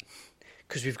like that.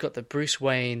 Because we've got the Bruce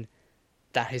Wayne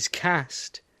that is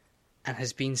cast and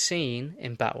has been seen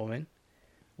in Batwoman.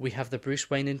 we have the Bruce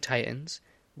Wayne in Titans,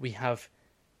 we have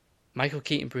Michael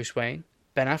Keaton Bruce Wayne,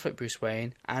 Ben Affleck Bruce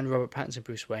Wayne, and Robert Pattinson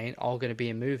Bruce Wayne all going to be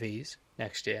in movies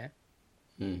next year.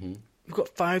 Mm-hmm. We've got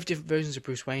 5 different versions of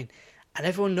Bruce Wayne, and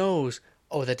everyone knows,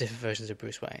 oh, they're different versions of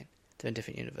Bruce Wayne. They're in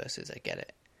different universes, I get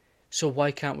it. So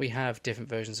why can't we have different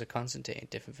versions of Constantine,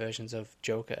 different versions of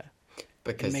Joker?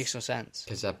 It makes no sense.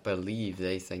 Because I believe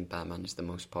they think Batman is the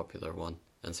most popular one,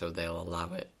 and so they'll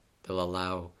allow it. They'll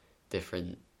allow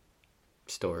different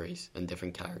stories and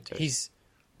different characters.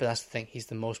 But that's the thing, he's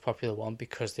the most popular one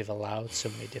because they've allowed so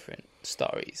many different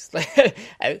stories.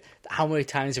 How many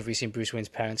times have we seen Bruce Wayne's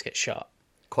parents get shot?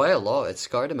 Quite a lot. It's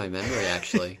scarred in my memory,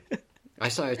 actually. I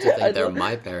started to think they're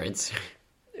my parents.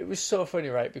 It was so funny,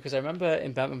 right? Because I remember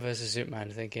in Batman vs.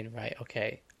 Superman thinking, right,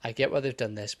 okay, I get why they've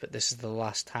done this, but this is the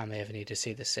last time I ever need to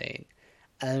see the scene.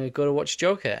 And then we go to watch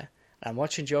Joker, and I'm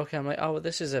watching Joker, I'm like, oh, well,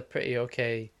 this is a pretty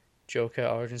okay Joker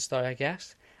origin story, I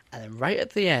guess. And then right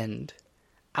at the end,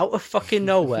 out of fucking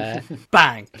nowhere,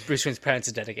 bang, Bruce Wayne's parents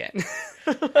are dead again.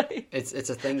 It's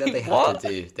a thing that they have to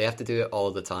do. They have to do it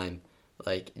all the time.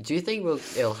 Like, do you think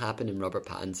it'll happen in Robert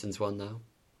Pattinson's one now?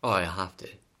 Oh, it'll have to.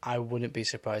 I wouldn't be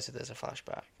surprised if there's a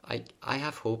flashback. I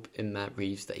have hope in Matt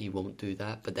Reeves that he won't do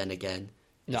that, but then again...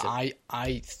 No,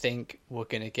 I think we're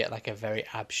going to get like a very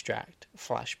abstract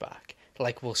flashback.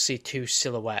 Like we'll see 2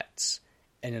 silhouettes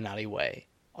in an alleyway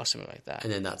or something like that.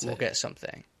 And then we'll get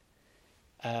something.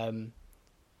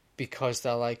 Because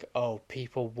they're like, oh,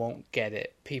 people won't get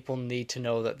it. People need to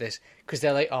know that this... Because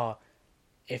they're like, oh,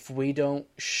 if we don't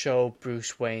show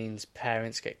Bruce Wayne's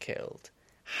parents get killed,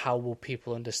 how will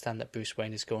people understand that Bruce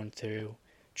Wayne is going through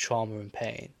trauma and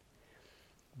pain?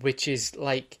 Which is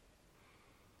like...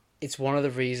 It's one of the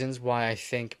reasons why I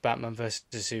think Batman vs.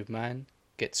 Superman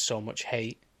gets so much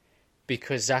hate.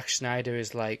 Because Zack Snyder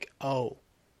is like, oh,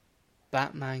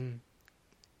 Batman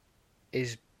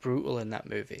is brutal in that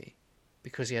movie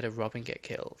because he had a Robin get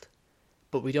killed.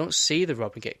 But we don't see the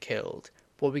Robin get killed.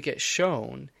 What we get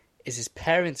shown is his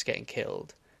parents getting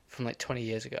killed from like 20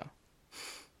 years ago.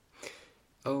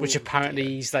 Oh, which apparently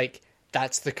he's like,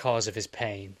 that's the cause of his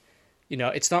pain. You know,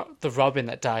 it's not the Robin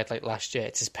that died like last year,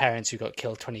 it's his parents who got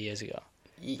killed 20 years ago.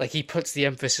 Like, he puts the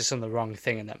emphasis on the wrong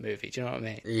thing in that movie, do you know what I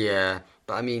mean? Yeah,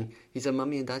 but I mean, he's a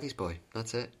mummy and daddy's boy,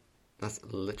 that's it. That's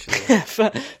literally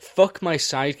Fuck my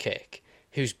sidekick,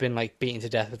 who's been like beaten to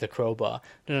death with a crowbar.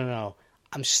 No.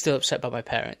 I'm still upset about my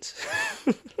parents.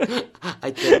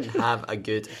 I didn't have a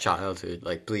good childhood.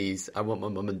 Like, please, I want my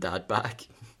mum and dad back.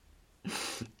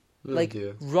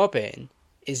 Robin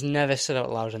is never said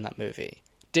out loud in that movie.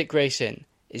 Dick Grayson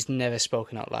is never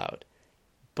spoken out loud.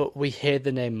 But we hear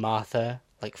the name Martha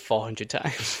like 400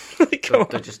 times.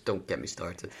 Just don't get me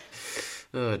started.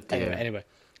 Oh, dear. Anyway.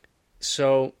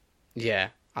 So, yeah,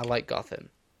 I like Gotham.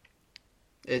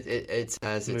 It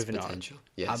has its Moving potential. On.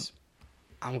 Yes.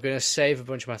 I'm going to save a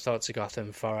bunch of my thoughts of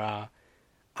Gotham for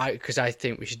because I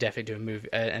think we should definitely do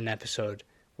an episode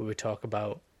where we talk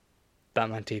about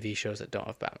Batman TV shows that don't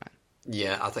have Batman.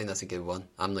 Yeah, I think that's a good one.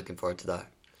 I'm looking forward to that.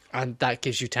 And that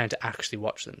gives you time to actually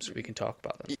watch them so we can talk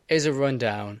about them. Here's a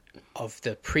rundown of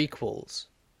the prequels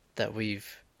that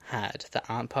we've had that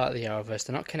aren't part of the Arrowverse.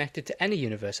 They're not connected to any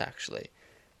universe, actually.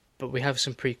 But we have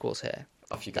some prequels here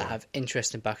that have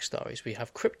interesting backstories. We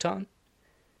have Krypton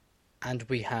and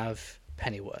we have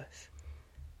Pennyworth.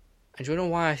 And do you know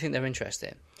why I think they're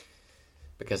interesting?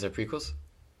 Because they're prequels?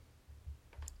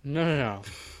 No.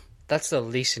 That's the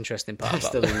least interesting part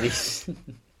about them. That's the least...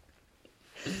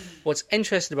 What's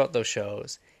interesting about those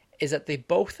shows is that they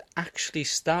both actually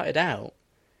started out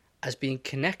as being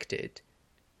connected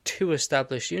to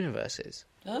established universes.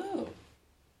 Oh,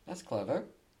 that's clever.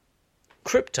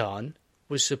 Krypton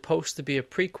was supposed to be a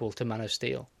prequel to Man of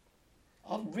Steel.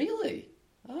 Oh, really?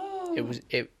 Oh.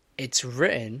 It's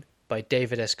written by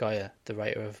David S. Goyer, the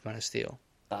writer of Man of Steel.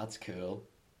 That's cool.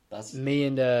 Me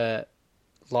and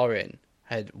Lauren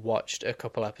had watched a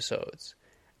couple episodes.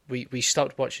 We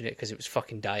stopped watching it because it was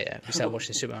fucking dire. We started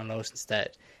watching Superman and Lois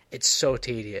instead. It's so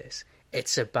tedious.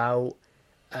 It's about...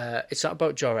 it's not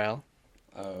about Jor-El.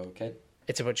 Oh, okay.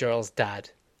 It's about Jor-El's dad.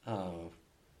 Oh.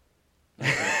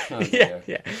 Yeah.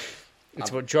 It's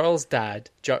about Jor-El's dad.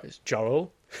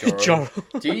 Jor-El? Jor-El.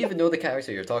 Do you even know the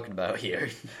character you're talking about here?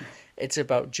 It's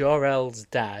about Jor-El's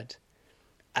dad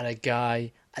and a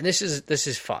guy... And this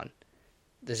is fun.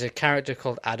 There's a character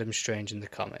called Adam Strange in the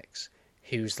comics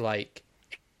who's like...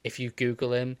 If you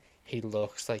Google him, he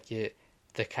looks like the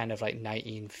kind of like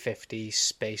 1950s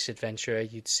space adventurer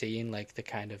you'd see in like the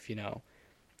kind of,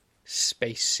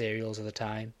 space serials of the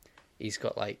time. He's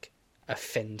got like a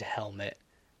finned helmet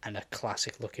and a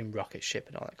classic looking rocket ship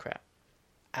and all that crap.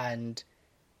 And,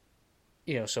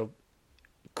 so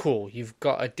cool. You've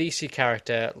got a DC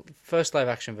character, first live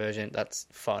action version. That's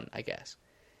fun, I guess.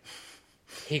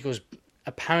 He goes,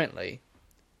 apparently,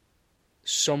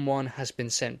 someone has been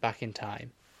sent back in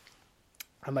time.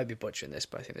 I might be butchering this,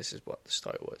 but I think this is what the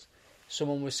story was.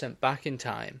 Someone was sent back in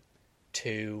time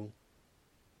to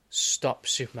stop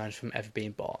Superman from ever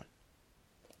being born.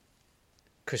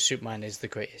 Because Superman is the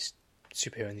greatest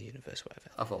superhero in the universe,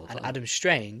 whatever. Of all time. And Adam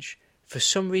Strange, for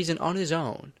some reason on his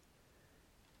own,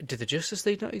 did the Justice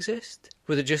League not exist?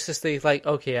 Were the Justice League like,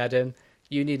 okay, Adam,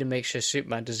 you need to make sure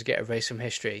Superman doesn't get erased from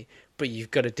history, but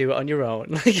you've got to do it on your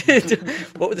own?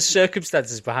 What were the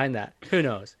circumstances behind that? Who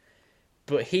knows?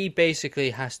 But he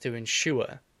basically has to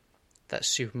ensure that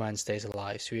Superman stays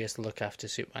alive, so he has to look after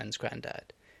Superman's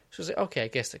granddad. So I was like, okay, I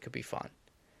guess that could be fun.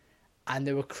 And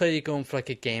they were clearly going for like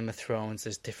a Game of Thrones.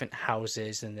 There's different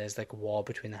houses, and there's like a war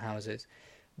between the houses.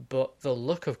 But the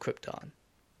look of Krypton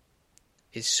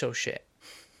is so shit.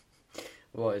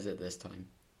 What is it this time?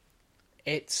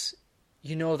 It's,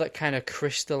 you know, that kind of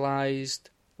crystallized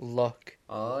look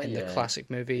in the classic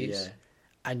movies. Yeah.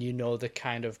 And you know the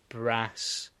kind of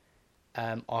brass,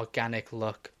 organic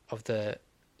look of the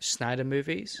Snyder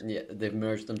movies. Yeah, they've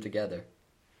merged them together.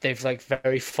 They've like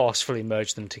very forcefully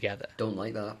merged them together. Don't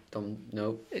like that.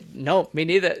 No. No, me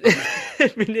neither.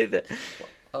 Me neither.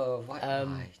 Oh,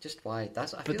 why? Just why?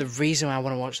 But the reason I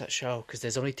want to watch that show, because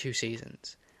there's only 2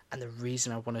 seasons, and the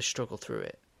reason I want to struggle through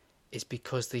it is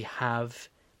because they have,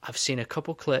 I've seen a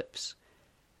couple clips,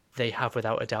 they have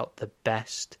without a doubt the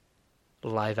best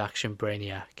live action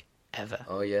Brainiac ever.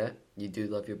 Oh yeah? You do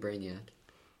love your Brainiac.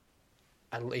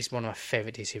 At least one of my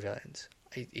favourite DC villains.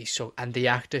 He's so, and the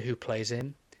actor who plays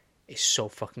him is so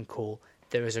fucking cool.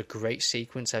 There is a great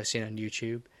sequence I've seen on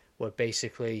YouTube where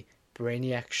basically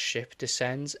Brainiac's ship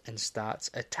descends and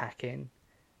starts attacking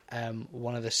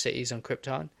one of the cities on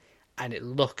Krypton, and it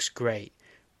looks great.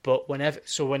 But whenever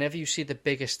you see the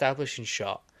big establishing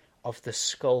shot of the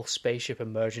Skull spaceship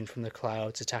emerging from the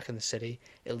clouds attacking the city,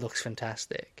 it looks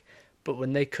fantastic. But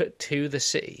when they cut to the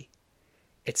city,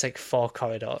 it's like 4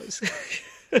 corridors.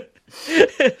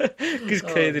 Because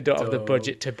clearly they don't have the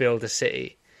budget to build a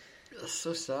city. That's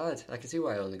so sad. I can see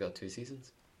why I only got 2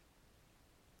 seasons.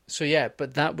 So yeah,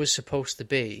 but that was supposed to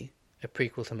be a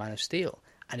prequel to Man of Steel.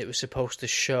 And it was supposed to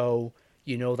show,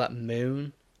 you know, that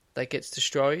moon that gets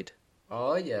destroyed?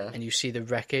 Oh, yeah. And you see the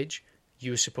wreckage?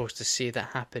 You were supposed to see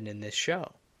that happen in this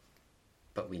show.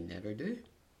 But we never do.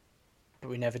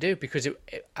 Because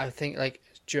I think, like,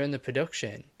 during the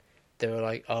production, they were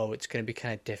like, oh, it's going to be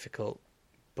kind of difficult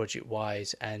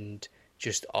budget-wise and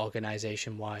just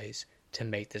organisation-wise to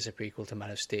make this a prequel to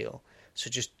Man of Steel. So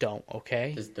just don't,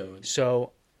 okay? Just don't.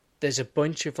 So there's a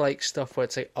bunch of, like, stuff where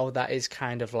it's like, oh, that is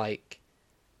kind of like,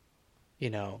 you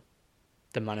know,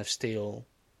 the Man of Steel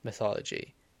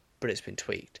mythology, but it's been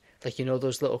tweaked. Like, you know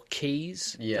those little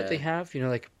keys that they have? You know,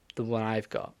 like the one I've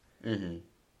got? Mm-hmm.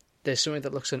 There's something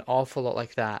that looks an awful lot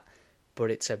like that, but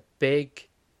it's a big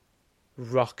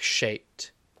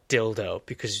rock-shaped dildo,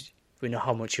 because we know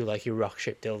how much you like your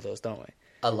rock-shaped dildos, don't we?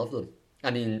 I love them. I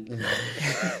mean,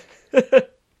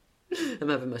 I'm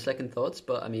having my second thoughts,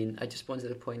 but I mean, I just wanted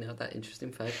to point out that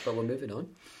interesting fact, but we're moving on.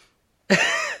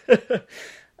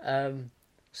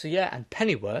 So yeah, and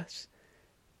Pennyworth,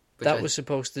 was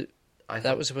supposed to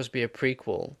be a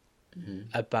prequel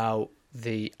about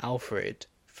the Alfred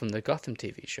from the Gotham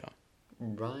TV show.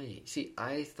 Right. See,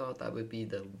 I thought that would be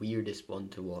the weirdest one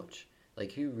to watch.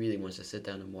 Like, who really wants to sit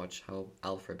down and watch how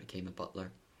Alfred became a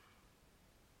butler?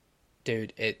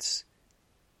 Dude, it's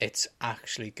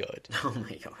actually good. Oh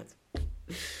my god.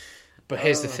 But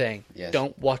here's the thing. Yes.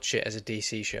 Don't watch it as a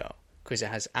DC show, because it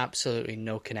has absolutely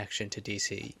no connection to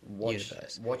DC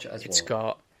universe. Watch it as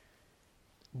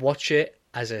Watch it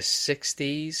as a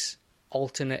 60s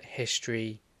alternate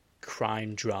history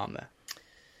crime drama.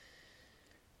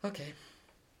 Okay.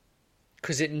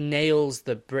 Because it nails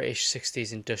the British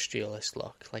 60s industrialist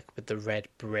look, like with the red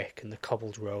brick and the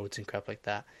cobbled roads and crap like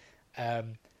that.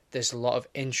 There's a lot of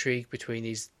intrigue between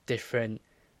these different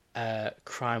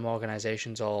crime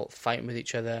organisations all fighting with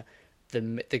each other.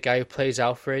 The guy who plays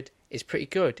Alfred is pretty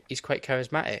good. He's quite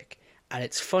charismatic. And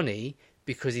it's funny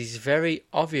because he's very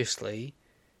obviously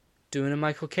doing a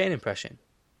Michael Caine impression.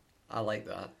 I like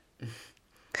that.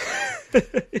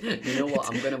 You know what?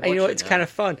 I'm going to watch it. You know what? It's kind of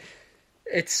fun.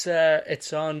 It's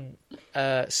on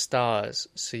Stars,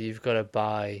 so you've got to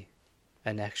buy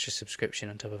an extra subscription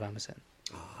on top of Amazon.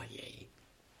 Oh, yay.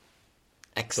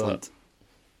 Excellent.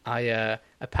 But I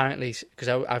apparently, because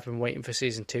I've been waiting for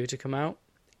season 2 to come out.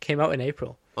 It came out in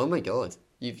April. Oh my god.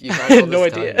 You've had all no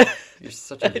this idea. Time. You're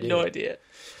such an idiot. No idea.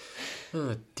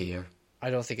 Oh dear. I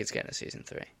don't think it's getting a season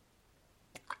 3.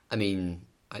 I mean,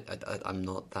 I'm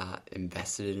not that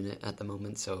invested in it at the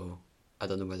moment, so I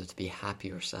don't know whether to be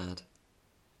happy or sad.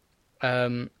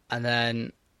 And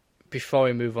then, before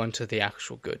we move on to the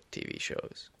actual good TV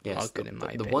shows, Yes, good in my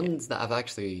the opinion, ones that I've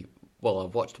actually, well,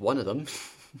 I've watched one of them.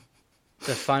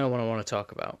 the final one I want to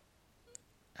talk about,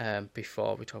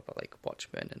 before we talk about like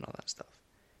Watchmen and all that stuff,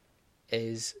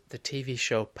 is the TV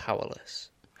show Powerless.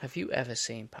 Have you ever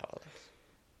seen Powerless?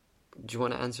 Do you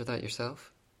want to answer that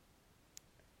yourself?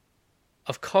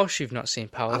 Of course you've not seen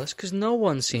Powerless, because no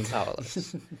one's seen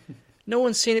Powerless. No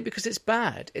one's seen it because it's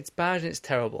bad. It's bad and it's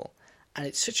terrible. And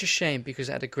it's such a shame because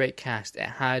it had a great cast. It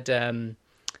had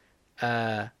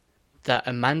that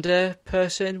Amanda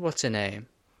person. What's her name?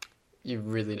 You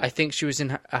really? I think she was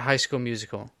in a High School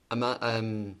Musical. Oh,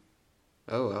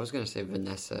 I was going to say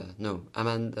Vanessa. No,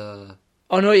 Amanda.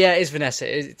 Oh no, yeah, it's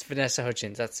Vanessa. It's Vanessa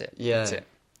Hudgens. That's it. Yeah. That's it.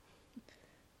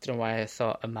 Don't know why I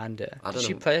thought Amanda. I don't Did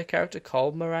she know. play a character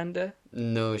called Miranda?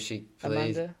 No, she played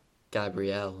Amanda?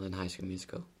 Gabrielle in High School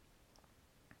Musical.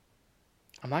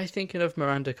 Am I thinking of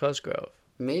Miranda Cosgrove?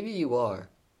 Maybe you are.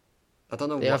 I don't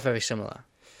know. They are very similar.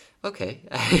 Okay.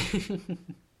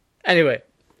 Anyway,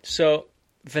 so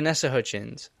Vanessa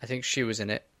Hudgens, I think she was in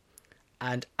it,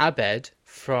 and Abed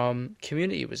from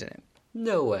Community was in it.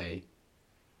 No way.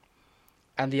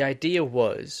 And the idea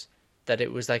was that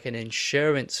it was like an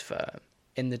insurance firm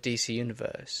in the DC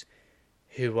universe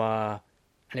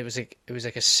and it was like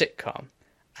a sitcom,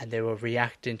 and they were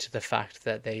reacting to the fact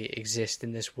that they exist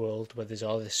in this world where there's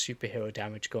all this superhero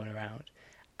damage going around,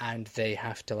 and they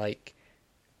have to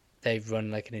they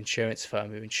run like an insurance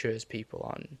firm who insures people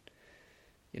on,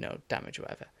 damage or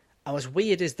whatever. And what's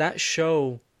weird is that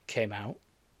show came out,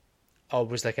 or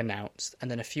was announced, and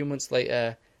then a few months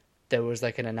later there was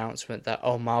an announcement that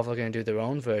Marvel are going to do their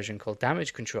own version called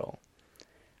Damage Control.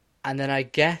 And then I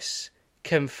guess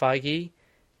Kevin Feige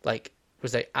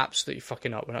was absolutely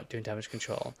fucking up, we're not doing Damage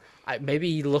Control. Maybe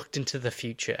he looked into the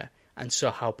future and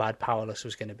saw how bad Powerless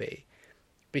was going to be,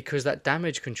 because that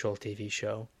Damage Control TV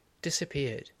show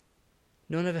disappeared.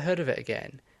 No one ever heard of it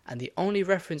again, and the only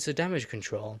reference to Damage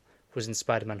Control was in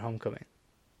Spider-Man Homecoming.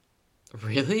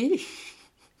 Really?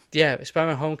 Yeah,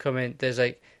 Spider-Man Homecoming, there's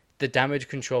the Damage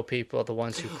Control people are the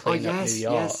ones who clean up New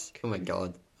York. Yes. Oh my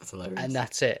god, that's hilarious. And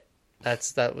that's it.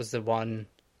 That was the one.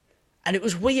 And it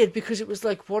was weird because it was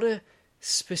what a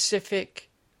specific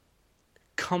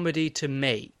comedy to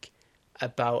make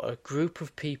about a group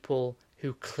of people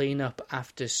who clean up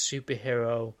after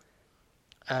superhero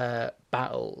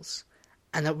battles,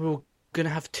 and that we were going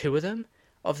to have two of them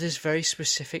of this very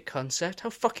specific concept. How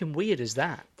fucking weird is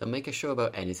that? They'll make a show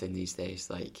about anything these days.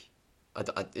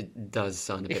 It does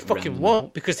sound a They bit fucking random.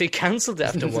 won't, because they cancelled it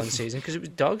after one season because it was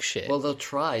dog shit. Well, they'll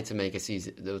try to make a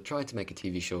season. They'll try to make a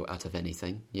TV show out of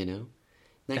anything.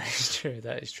 That is true.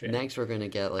 That is true. Next, we're going to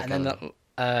get and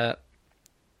then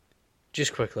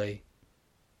just quickly,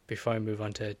 before I move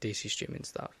on to DC streaming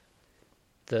stuff,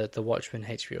 the Watchmen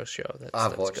HBO show.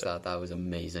 I've watched that. That was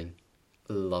amazing.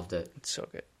 Loved it. It's so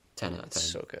good. 10 out of 10. It's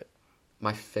so good.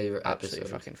 My favorite Absolutely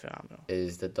episode fucking phenomenal.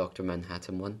 is the Dr.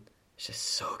 Manhattan one. It's just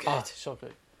so good. Oh, it's so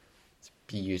good. It's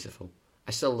beautiful.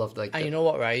 I still love And you know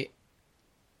what, right?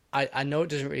 I know it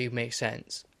doesn't really make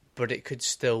sense, but it could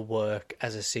still work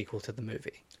as a sequel to the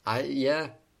movie. Yeah.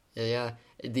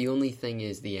 The only thing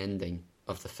is the ending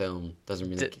of the film doesn't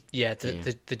really.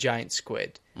 The giant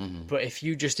squid. Mm-hmm. But if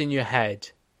you just in your head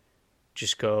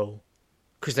just go,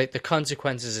 because the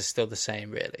consequences are still the same,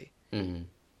 really. Mm-hmm.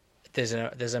 There's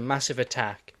a massive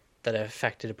attack that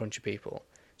affected a bunch of people.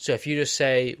 So if you just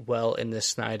say, well, in the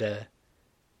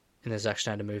Zack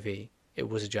Snyder movie, it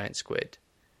was a giant squid,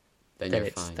 then then you're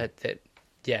it's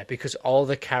fine. because all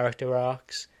the character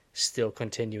arcs still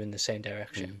continue in the same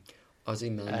direction.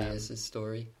 Ozymandias'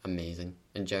 story, amazing,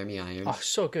 and Jeremy Irons. Oh,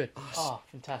 so good!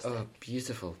 Fantastic! Oh,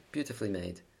 beautifully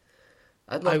made.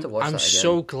 I'd love to watch that again.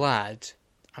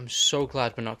 I'm so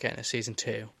glad we're not getting a season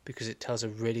 2 because it tells a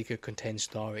really good contained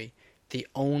story. The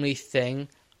only thing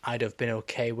I'd have been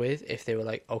okay with if they were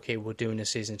like, okay, we're doing a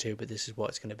season 2, but this is what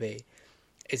it's going to be,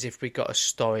 is if we got a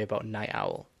story about Night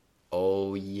Owl.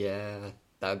 Oh yeah,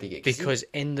 that would be good. Because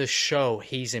in the show,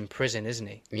 he's in prison, isn't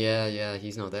he? Yeah,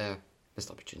 he's not there.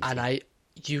 Missed opportunity. And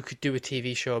you could do a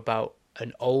TV show about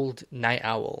an old Night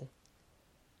Owl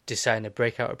deciding to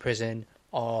break out of prison,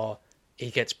 or he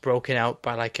gets broken out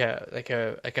by like a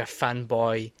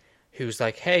fanboy who's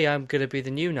like, hey, I'm gonna be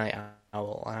the new Night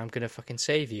Owl and I'm gonna fucking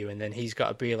save you, and then he's got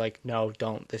to be like, no,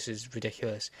 don't, this is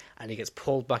ridiculous, and he gets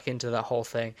pulled back into that whole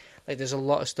thing. There's a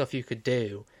lot of stuff you could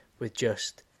do with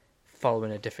just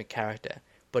following a different character,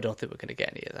 but I don't think we're gonna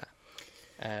get any of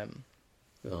that.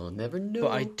 We'll never know.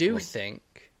 But I do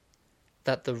think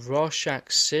that the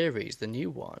Rorschach series, the new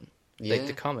one, like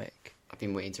the comic, I've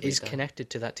been waiting to read is that. connected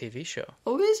to that TV show.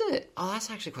 Oh, is it? Oh, that's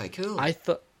actually quite cool. I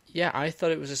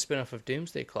thought it was a spin-off of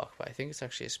Doomsday Clock, but I think it's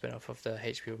actually a spin-off of the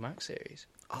HBO Max series.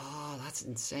 Oh, that's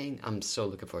insane. I'm so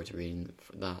looking forward to reading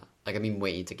that. Like, I've been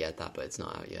waiting to get that, but it's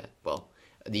not out yet. Well,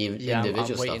 the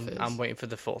individual stuff is. I'm waiting for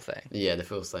the full thing. Yeah, the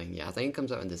full thing. Yeah, I think it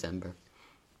comes out in December.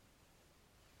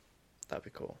 That'd be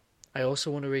cool. I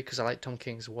also want to read, because I like Tom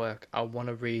King's work, I want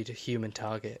to read Human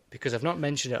Target, because I've not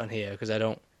mentioned it on here, because I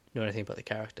don't know anything about the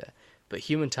character, but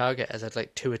Human Target has had,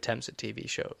 like, 2 attempts at TV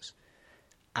shows.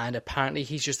 And apparently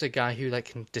he's just a guy who, like,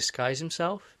 can disguise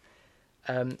himself.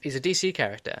 He's a DC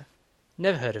character.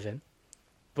 Never heard of him.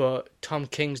 But Tom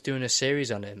King's doing a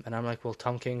series on him, and I'm like, well,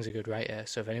 Tom King's a good writer,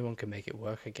 so if anyone can make it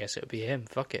work, I guess it would be him.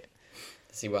 Fuck it.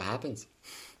 See what happens.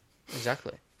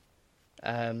 Exactly.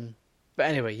 But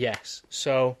anyway, yes.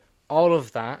 So, all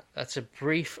of that's a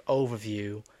brief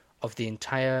overview of the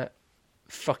entire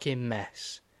fucking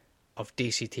mess of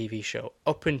DC TV show,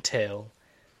 up until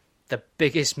the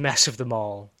biggest mess of them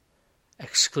all,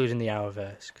 excluding the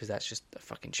Arrowverse, because that's just a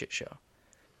fucking shit show.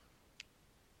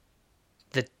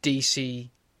 The DC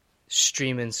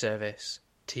streaming service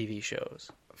TV shows.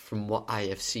 From what I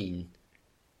have seen,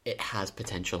 it has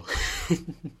potential.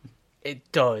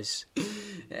 It does.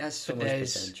 It has so much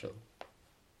potential.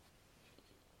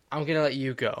 I'm going to let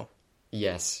you go.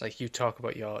 Yes. Like, you talk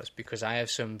about yours, because I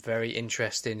have some very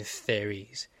interesting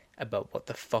theories about what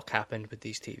the fuck happened with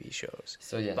these TV shows.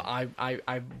 So, yeah. But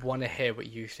I want to hear what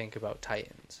you think about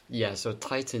Titans. Yeah, so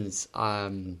Titans,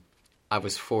 I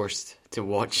was forced to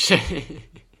watch.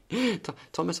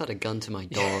 Thomas had a gun to my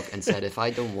dog and said, if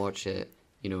I don't watch it,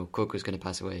 Coco's going to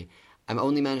pass away. I'm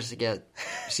only managed to get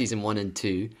season 1 and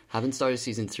 2. Haven't started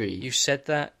season 3. You said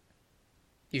that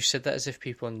as if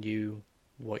people knew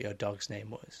what your dog's name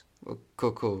was. Well,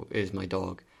 Coco is my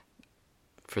dog,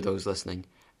 for those listening.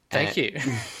 Thank you.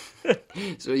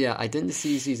 So yeah, I didn't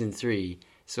see season 3.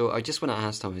 So I just want to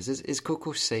ask Thomas, is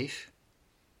Coco safe?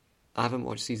 I haven't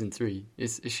watched season 3.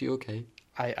 Is she okay?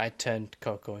 I turned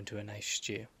Coco into a nice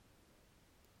stew.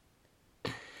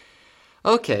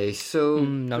 Okay, so...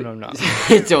 No. Don't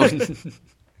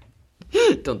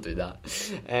do that.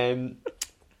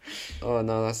 Oh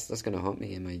no, that's going to haunt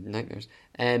me in my nightmares.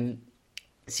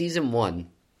 Season 1,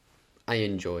 I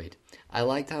enjoyed. I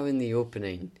liked how in the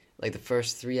opening, like the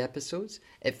first 3 episodes,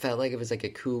 it felt like it was like a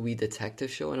cool wee detective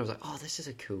show, and I was like, oh, this is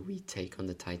a cool wee take on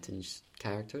the Titans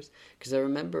characters. Because I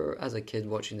remember as a kid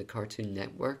watching the Cartoon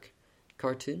Network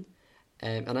cartoon,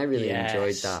 and I really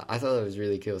enjoyed that. I thought that was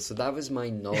really cool. So that was my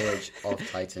knowledge of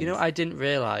Titans. I didn't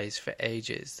realise for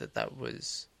ages that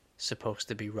was supposed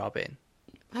to be Robin.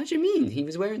 How do you mean? He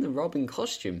was wearing the Robin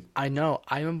costume. I know.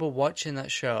 I remember watching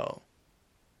that show.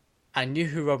 I knew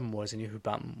who Robin was. I knew who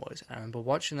Batman was. I remember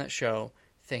watching that show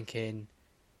thinking...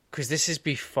 Because this is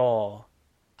before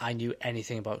I knew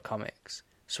anything about comics.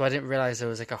 So I didn't realise there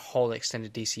was like a whole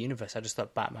extended DC universe. I just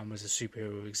thought Batman was a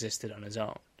superhero who existed on his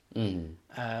own.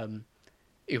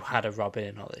 Who had a Robin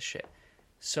and all this shit.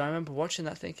 So I remember watching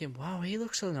that thinking, wow, he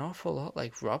looks an awful lot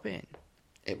like Robin.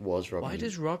 It was Robin. Why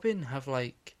does Robin have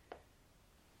like...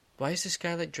 Why is this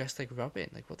guy like dressed like Robin?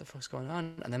 Like, what the fuck's going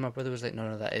on? And then my brother was like,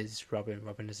 no, that is Robin.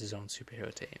 Robin is his own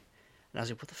superhero team. And I was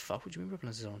like, what the fuck? What do you mean Robin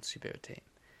has his own superhero team?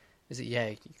 Is it,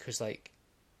 yeah, because like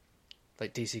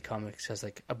DC Comics has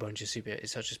like a bunch of superheroes.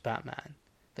 It's not just Batman.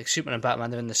 Like Superman and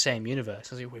Batman, they're in the same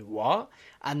universe. I was like, wait, what?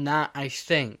 And that, I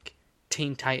think,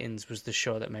 Teen Titans was the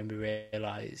show that made me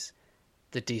realise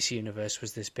the DC universe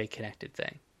was this big connected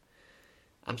thing.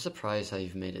 I'm surprised how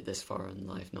you've made it this far in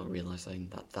life, not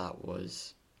realising that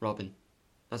was Robin.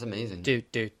 That's amazing.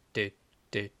 Dude.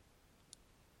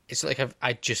 It's like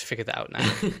I just figured that out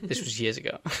now. This was years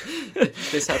ago.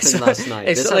 This happened last night.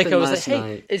 It's not like I was like,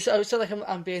 hey, it's not like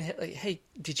I'm being hit like, hey,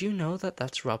 did you know that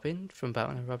that's Robin from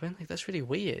Batman and Robin? Like, that's really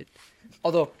weird.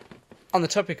 Although, on the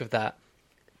topic of that,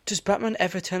 does Batman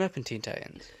ever turn up in Teen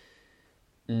Titans?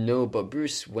 No, but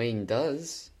Bruce Wayne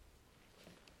does.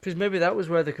 Because maybe that was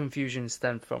where the confusion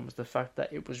stemmed from, was the fact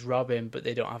that it was Robin, but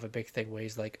they don't have a big thing where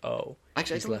he's like, oh,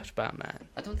 actually, he's left Batman.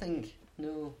 I don't think,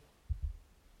 no.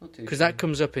 Because that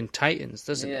comes up in Titans,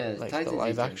 doesn't it? Yeah, like Titans, the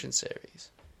live-action series.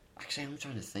 Actually, I'm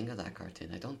trying to think of that cartoon.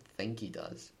 I don't think he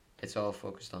does. It's all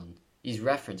focused on... He's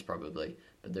referenced, probably,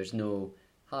 but there's no,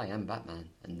 hi, I'm Batman,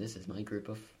 and this is my group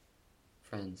of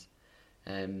friends.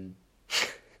 A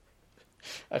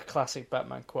classic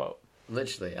Batman quote.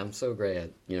 Literally, I'm so great at,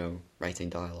 writing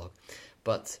dialogue.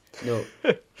 But, no,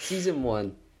 season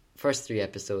 1, first 3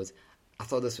 episodes, I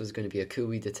thought this was going to be a cool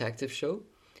wee detective show.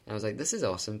 And I was like, this is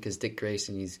awesome, because Dick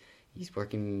Grayson, he's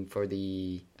working for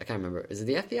the... I can't remember. Is it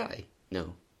the FBI?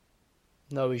 No.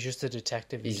 No, he's just a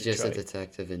detective. He's just a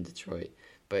detective in Detroit,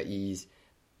 but he's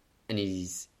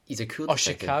a cool or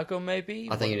detective. Chicago, maybe.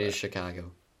 I think it is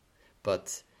Chicago,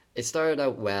 but it started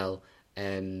out well.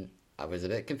 I was a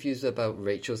bit confused about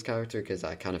Rachel's character because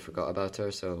I kind of forgot about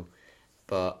her.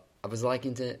 But I was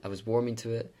liking it. I was warming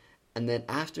to it, and then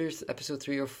after episode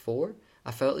 3 or 4,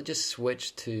 I felt it just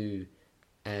switched to,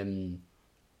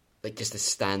 like just a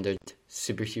standard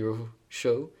superhero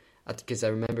show. Because I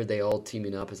remember they all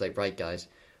teaming up as like, right guys,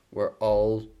 we're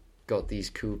all got these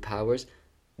cool powers.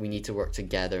 We need to work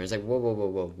together. It's like, whoa, whoa, whoa,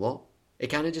 whoa, what? It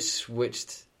kind of just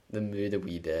switched the mood a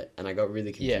wee bit, and I got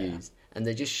really confused. Yeah. And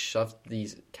they just shoved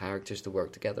these characters to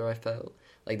work together, I felt.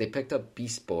 Like, they picked up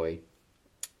Beast Boy.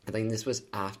 I think this was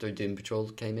after Doom Patrol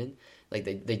came in. Like,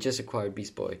 they just acquired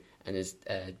Beast Boy, and it's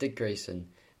Dick Grayson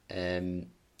in,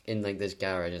 like, this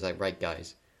garage. It's like, right,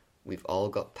 guys, we've all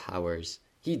got powers.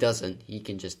 He doesn't. He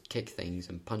can just kick things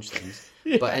and punch things.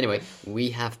 Yeah. But anyway,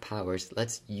 we have powers.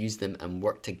 Let's use them and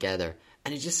work together.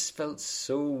 And it just felt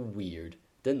so weird.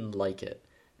 Didn't like it.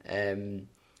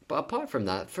 But apart from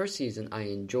that, first season I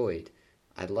enjoyed.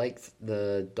 I liked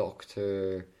the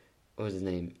Doctor... What was his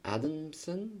name?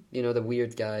 Adamson? You know, the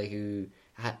weird guy who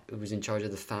was in charge of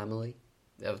the family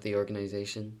of the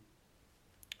organization.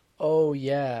 Oh,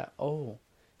 yeah. Oh.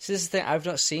 So this is the thing, I've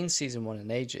not seen season 1 in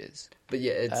ages. But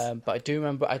yeah, it's... but I do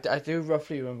remember, I do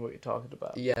roughly remember what you're talking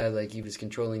about. Yeah, like he was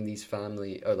controlling these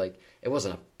family, or like, it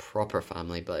wasn't a proper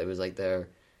family, but it was like their,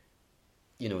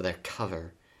 you know, their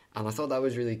cover. And I thought that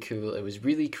was really cool. It was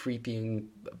really creepy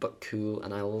but cool,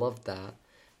 and I loved that.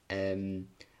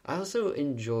 I also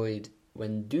enjoyed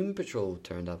when Doom Patrol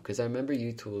turned up, because I remember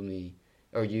you told me,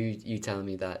 or you telling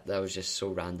me that was just so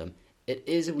random. It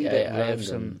is a wee bit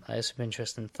random. I have some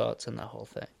interesting thoughts on that whole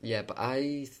thing. Yeah, but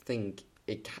I think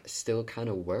it still kind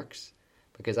of works,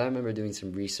 because I remember doing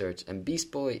some research, and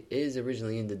Beast Boy is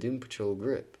originally in the Doom Patrol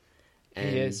group. He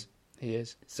is.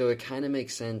 So it kind of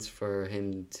makes sense for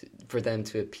them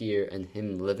to appear and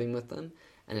him living with them.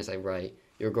 And it's like, right,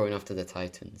 you're going off to the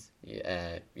Titans.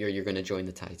 You're going to join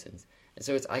the Titans. And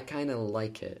so I kind of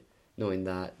like it, knowing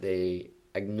that they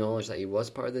acknowledge that he was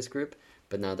part of this group,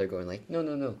 but now they're going like,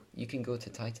 no, you can go to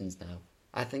Titans now.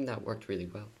 I think that worked really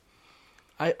well.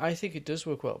 I think it does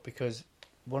work well, because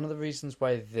one of the reasons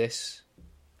why this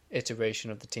iteration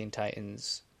of the Teen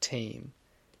Titans team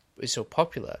is so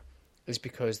popular is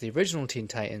because the original Teen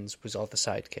Titans was all the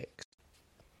sidekicks.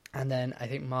 And then I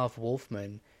think Marv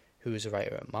Wolfman, who was a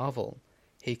writer at Marvel,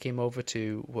 he came over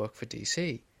to work for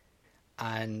DC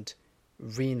and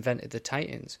reinvented the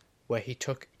Titans, where he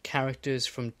took characters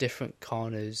from different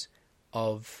corners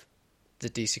of the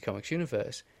DC Comics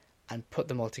universe and put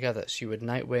them all together. So you had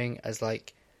Nightwing as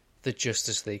like the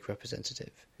Justice League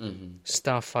representative. Mm-hmm.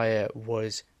 Starfire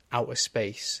was outer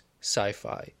space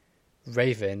sci-fi.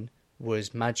 Raven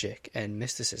was magic and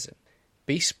mysticism.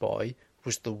 Beast Boy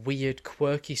was the weird,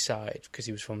 quirky side, because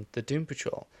he was from the Doom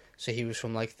Patrol. So he was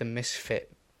from like the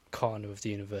misfit corner of the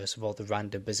universe of all the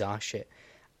random bizarre shit.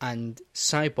 And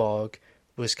Cyborg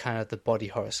was kind of the body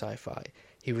horror sci-fi.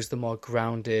 He was the more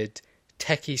grounded,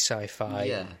 techie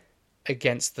sci-fi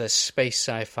against the space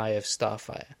sci-fi of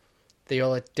Starfire. They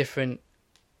all had different,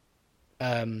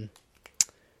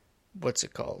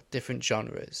 different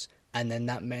genres. And then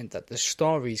that meant that the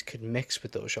stories could mix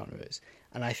with those genres.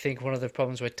 And I think one of the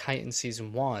problems with Titan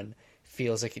Season 1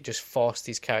 feels like it just forced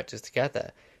these characters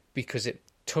together, because it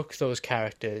took those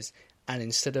characters, and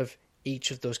instead of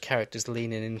each of those characters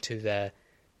leaning into their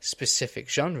specific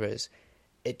genres,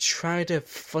 it tried to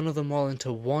funnel them all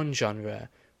into one genre,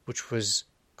 which was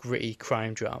gritty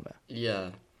crime drama. Yeah.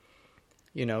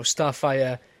 You know,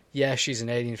 Starfire, yeah, she's an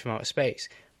alien from outer space,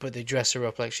 but they dress her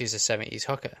up like she's a 70s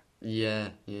hooker. Yeah.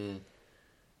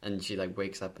 And she like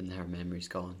wakes up and her memory's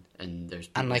gone, and there's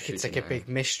and like it's like a big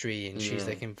mystery, and she's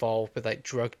like involved with like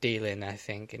drug dealing, I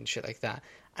think, and shit like that.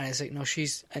 And it's like, no,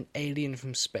 she's an alien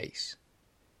from space.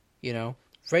 You know,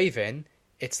 Raven,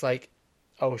 it's like,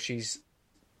 oh, she's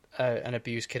an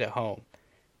abused kid at home,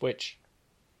 which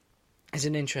is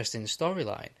an interesting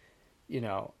storyline. You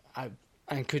know,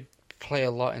 and could play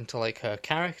a lot into like her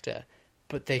character,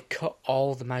 but they cut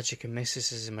all the magic and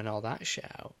mysticism and all that shit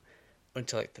out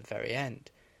until like the very end.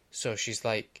 So she's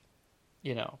like,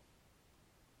 you know,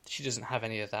 she doesn't have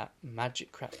any of that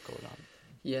magic crap going on.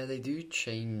 Yeah, they do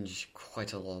change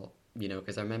quite a lot, you know,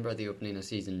 because I remember at the opening of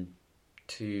season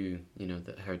 2, you know,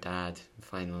 that her dad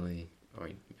finally, or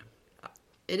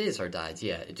it is her dad,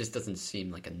 yeah, it just doesn't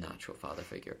seem like a natural father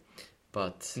figure.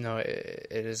 But no, it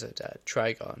is a dad,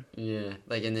 Trigon. Yeah,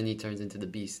 like, and then he turns into the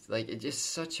Beast. Like, it's just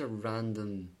such a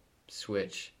random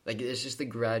switch. Like, it's just a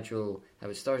gradual, how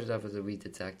it started off as a wee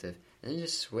detective, and then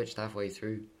just switched halfway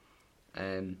through.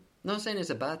 Not saying it's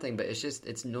a bad thing, but it's just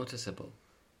it's noticeable.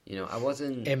 You know, I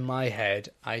wasn't. In my head,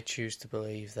 I choose to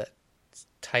believe that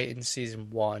Titans Season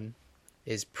 1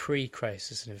 is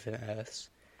pre-Crisis on Infinite Earths,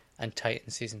 and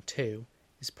Titans Season 2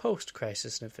 is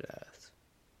post-Crisis on Infinite Earths.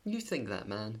 You think that,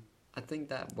 man? I think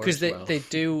that works because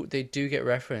they do get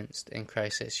referenced in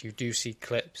Crisis. You do see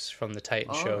clips from the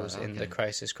Titan shows in the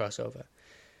Crisis crossover.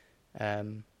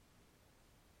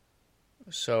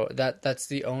 So that's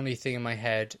the only thing in my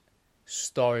head,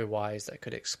 story-wise, that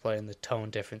could explain the tone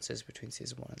differences between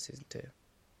Season 1 and Season 2.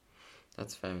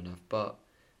 That's fair enough. But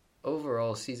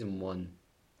overall, Season 1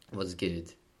 was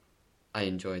good. I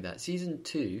enjoyed that. Season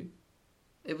 2,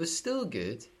 it was still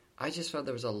good. I just felt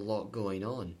there was a lot going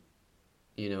on.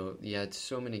 You know, you had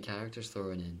so many characters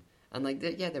thrown in. And, like,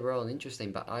 they were all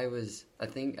interesting, but I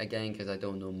think, again, because I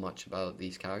don't know much about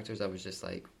these characters, I was just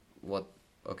like, what?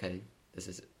 Okay, this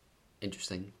is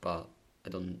interesting, but I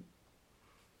don't,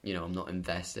 I'm not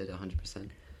invested 100%.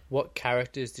 What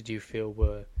characters did you feel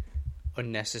were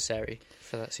unnecessary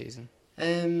for that season?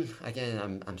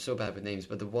 Again, I'm so bad with names,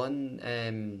 but the one,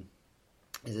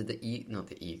 is it not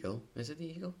the Eagle? Is it the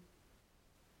Eagle?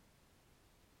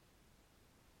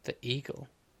 The Eagle?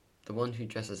 The one who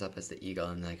dresses up as the Eagle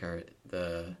and like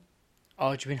the...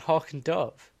 Oh, do you mean Hawk and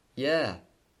Dove? Yeah,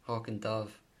 Hawk and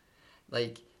Dove.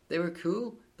 Like, they were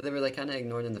cool, but they were like kind of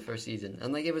ignored in the first season.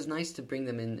 And like, it was nice to bring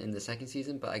them in the second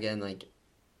season, but again, like,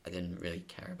 I didn't really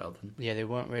care about them. Yeah, they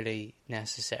weren't really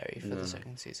necessary for the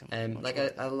second season. I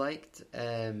liked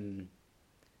I'm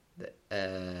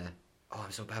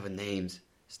so bad with names.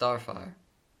 Starfire.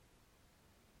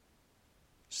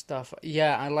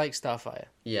 Yeah, I like Starfire.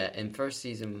 Yeah, in first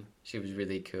season she was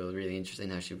really cool, really interesting.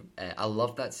 How she, I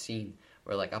loved that scene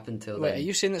where like up until Wait, then. Are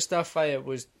you saying that Starfire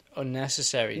was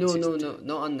unnecessary? No,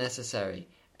 not unnecessary.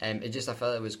 It just I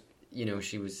felt it was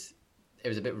it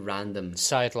was a bit random.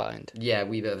 Sidelined. Yeah, a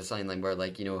wee bit of a sideline where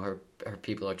like her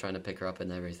people are trying to pick her up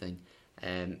and everything,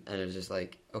 and it was just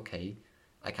like, okay,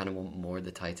 I kind of want more of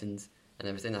the Titans and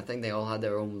everything. I think they all had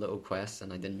their own little quests,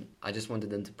 and I just wanted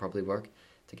them to probably work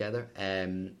together.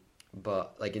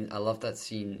 But like I love that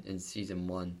scene in season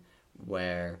 1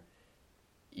 where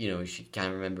she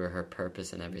can't remember her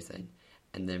purpose and everything,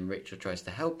 and then Rachel tries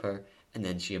to help her, and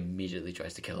then she immediately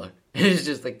tries to kill her. It's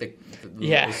just like the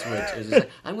little switch. It's just like,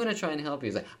 I'm going to try and help you.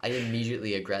 It's like, I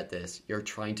immediately regret this. You're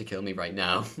trying to kill me right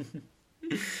now.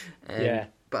 Yeah.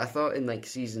 But I thought in like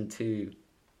season 2,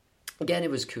 again,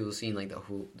 it was cool seeing like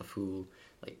the full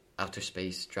like outer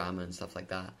space drama and stuff like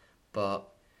that. But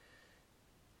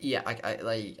yeah,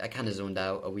 I kind of zoned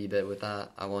out a wee bit with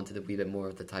that. I wanted a wee bit more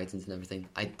of the Titans and everything.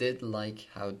 I did like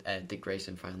how Dick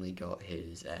Grayson finally got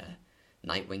his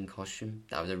Nightwing costume.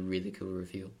 That was a really cool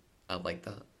reveal. I like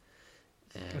that.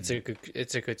 It's a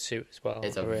good suit as well.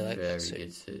 It's a very good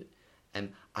suit.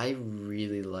 I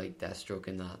really like Deathstroke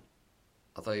in that.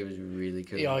 I thought he was really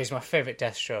cool. Oh, he's my favourite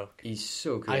Deathstroke. He's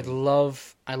so cool. I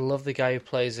love the guy who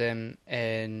plays him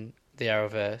in the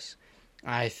Arrowverse.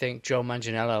 I think Joe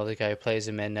Manganiello, the guy who plays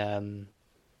him in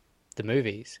the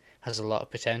movies, has a lot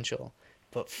of potential.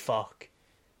 But fuck,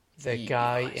 the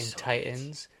guy in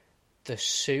Titans, the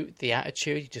suit, the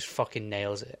attitude, he just fucking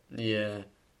nails it. Yeah,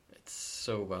 it's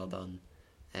so well done.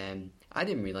 I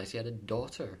didn't realise he had a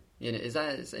daughter. Is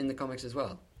that in the comics as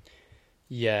well?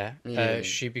 Yeah.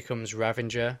 She becomes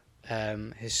Ravenger.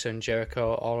 His son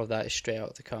Jericho. All of that is straight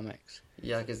out of the comics.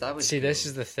 Yeah, because that was. See, cool. This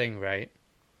is the thing, right?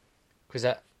 Because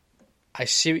I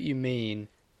see what you mean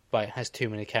by it has too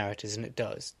many characters, and it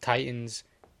does. Titan's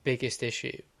biggest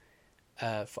issue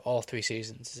for all 3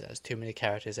 seasons is it has too many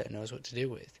characters that it knows what to do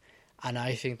with. And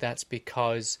I think that's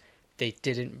because they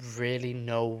didn't really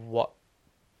know what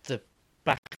the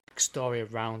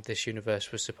backstory around this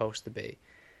universe was supposed to be.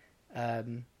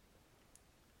 I'm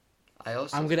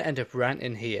going to end up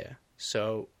ranting here,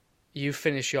 so you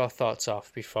finish your thoughts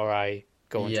off before I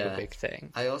go into a big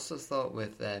thing. I also thought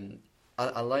with...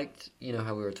 I liked,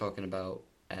 how we were talking about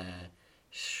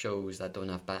shows that don't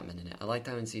have Batman in it. I liked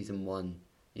how in season 1,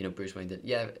 Bruce Wayne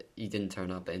he didn't turn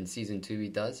up, but in season 2 he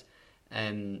does.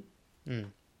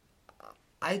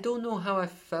 I don't know how I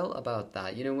felt about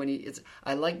that.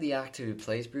 I like the actor who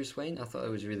plays Bruce Wayne. I thought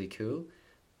it was really cool,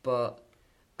 but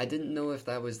I didn't know if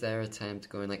that was their attempt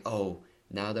going like, oh,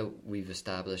 now that we've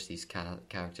established these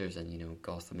characters and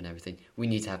Gotham and everything, we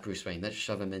need to have Bruce Wayne. Let's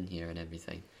shove him in here and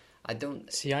everything. I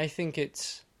don't see. I think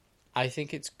it's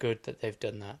good that they've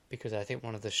done that, because I think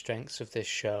one of the strengths of this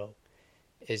show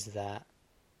is that,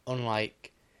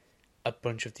 unlike a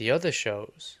bunch of the other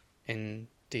shows in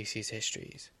DC's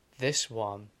histories, this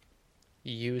one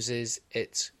uses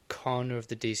its corner of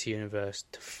the DC universe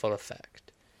to full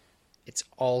effect. It's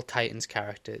all Titans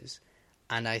characters,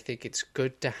 and I think it's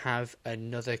good to have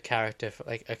another character,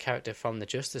 like a character from the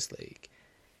Justice League,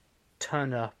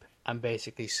 turn up and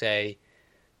basically say,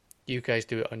 "You guys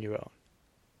do it on your own,"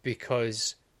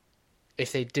 because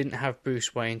if they didn't have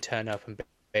Bruce Wayne turn up and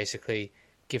basically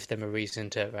give them a reason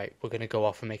to, right, we're going to go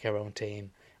off and make our own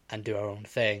team and do our own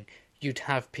thing, you'd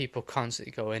have people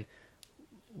constantly going,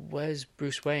 "Where's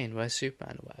Bruce Wayne? Where's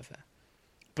Superman?" or whatever.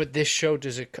 But this show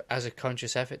does it as a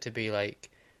conscious effort to be like,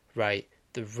 right,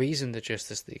 the reason the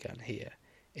Justice League aren't here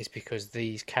is because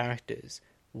these characters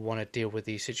want to deal with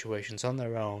these situations on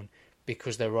their own,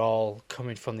 because they're all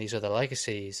coming from these other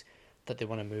legacies that they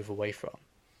want to move away from.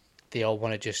 They all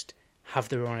want to just have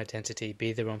their own identity,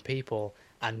 be their own people,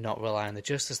 and not rely on the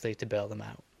Justice League to bail them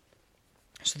out.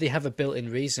 So they have a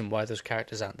built-in reason why those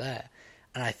characters aren't there.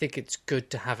 And I think it's good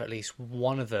to have at least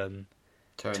one of them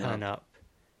turn up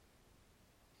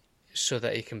so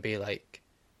that it can be like,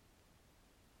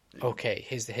 okay,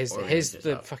 here's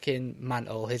the fucking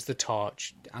mantle, here's the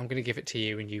torch, I'm going to give it to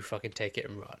you and you fucking take it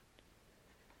and run.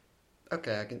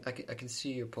 Okay, I can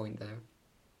see your point there.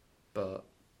 But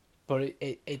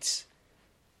it's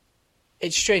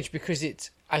strange because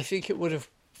I think it would have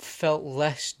felt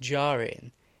less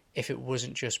jarring if it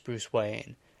wasn't just Bruce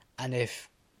Wayne, and if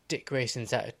Dick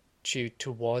Grayson's attitude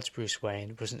towards Bruce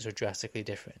Wayne wasn't so drastically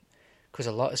different. Because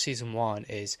a lot of season 1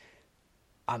 is,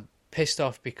 I'm pissed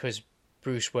off because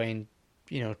Bruce Wayne,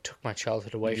 took my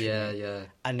childhood away from me. Yeah.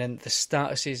 And then the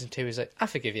start of season 2 is like, I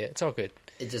forgive you, it's all good.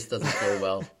 It just doesn't flow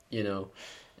well,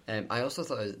 I also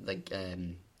thought,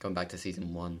 going back to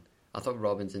season 1, I thought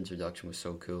Robin's introduction was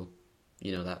so cool.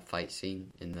 That fight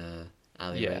scene in the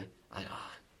alleyway. Yeah.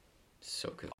 So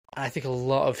cool. I think a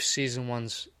lot of season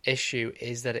 1's issue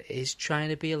is that it is trying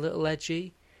to be a little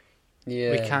edgy.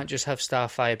 Yeah. We can't just have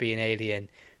Starfire be an alien.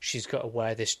 She's got to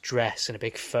wear this dress and a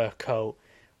big fur coat.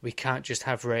 We can't just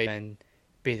have Raven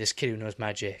be this kid who knows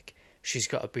magic. She's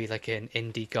got to be like an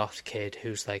indie goth kid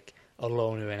who's like a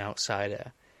loner and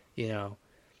outsider.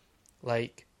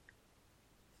 Like,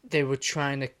 they were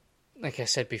trying to, like I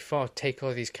said before, take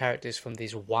all these characters from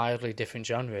these wildly different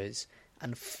genres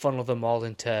and funnel them all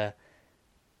into,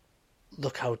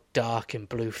 look how dark and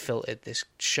blue filtered this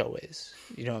show is.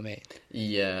 You know what I mean?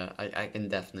 Yeah, I can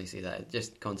definitely see that.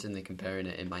 Just constantly comparing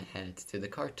it in my head to the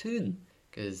cartoon,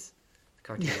 because the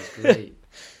cartoon is great.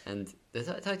 And the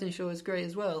Titan show is great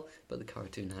as well, but the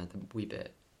cartoon had a wee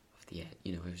bit of the,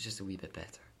 it was just a wee bit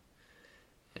better.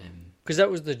 Because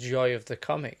that was the joy of the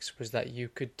comics, was that you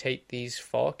could take these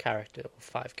 4 characters, or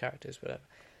 5 characters, whatever,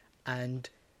 and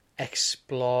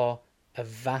explore a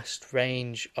vast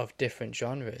range of different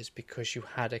genres, because you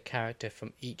had a character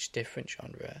from each different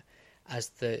genre as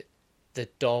the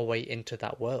doorway into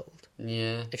that world.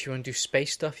 Yeah. If you want to do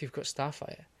space stuff, you've got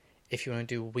Starfire. If you want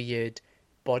to do weird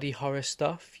body horror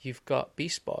stuff, you've got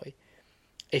Beast Boy.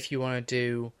 If you want to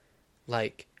do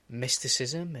like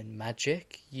mysticism and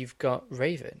magic, you've got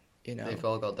Raven. They've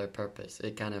all got their purpose.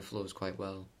 It kind of flows quite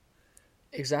well.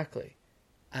 Exactly.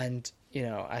 And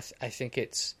I think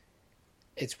it's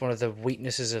one of the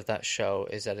weaknesses of that show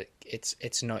is that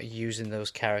it's not using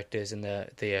those characters and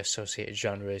the associated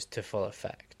genres to full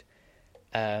effect.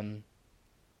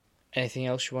 Anything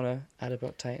else you want to add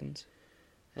about Titans?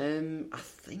 I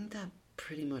think that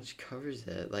pretty much covers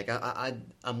it. Like,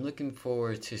 I'm looking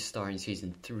forward to starting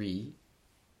season 3.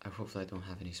 Hopefully I don't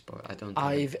have any spoil.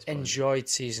 I've enjoyed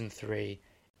season 3.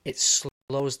 It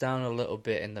slows down a little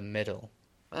bit in the middle.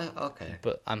 Okay.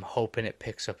 But I'm hoping it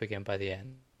picks up again by the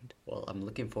end. Well, I'm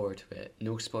looking forward to it.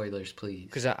 No spoilers, please.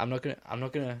 Because I'm not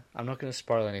gonna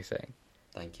spoil anything.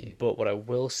 Thank you. But what I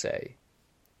will say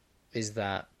is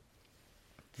that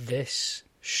this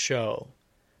show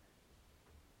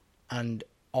and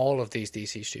all of these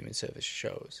DC streaming service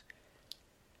shows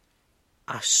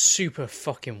are super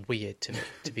fucking weird to me,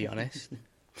 to be honest.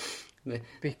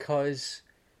 Because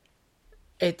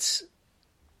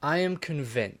I am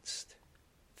convinced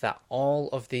that all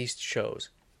of these shows,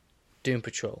 Doom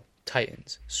Patrol,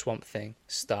 Titans, Swamp Thing,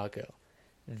 Stargirl,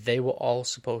 they were all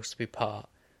supposed to be part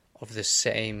of the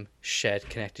same shared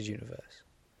connected universe.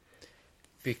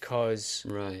 Because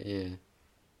right, yeah.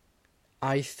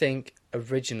 I think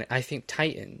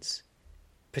Titans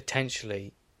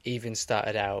potentially even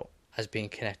started out as being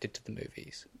connected to the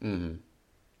movies. Mm-hmm.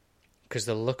 Because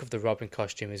the look of the Robin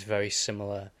costume is very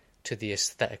similar to the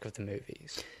aesthetic of the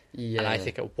movies. Yeah. And I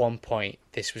think at one point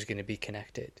this was going to be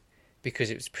connected, because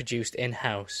it was produced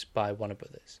in-house by Warner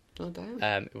Brothers. Oh,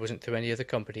 damn. It wasn't through any other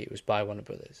company, it was by Warner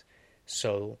Brothers.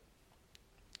 So,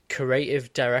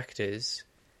 creative directors,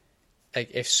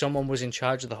 like, if someone was in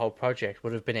charge of the whole project,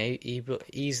 would have been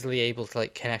easily able to,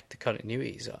 like, connect the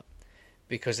continuities up.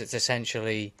 Because it's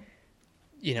essentially,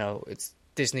 it's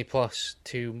Disney Plus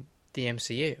to the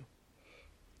MCU.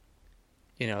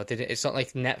 You know, it's not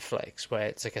like Netflix where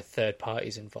it's like a third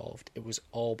party's involved. It was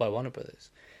all by Warner Brothers.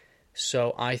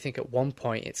 So I think at one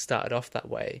point it started off that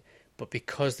way, but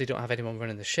because they don't have anyone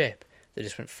running the ship, they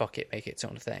just went, fuck it, make it its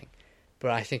own thing.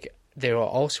 But I think they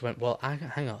also went, well,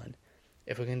 hang on,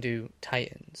 if we're going to do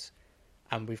Titans,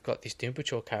 and we've got these Doom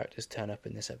Patrol characters turn up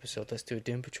in this episode, let's do a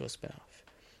Doom Patrol spin-off.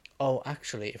 Oh,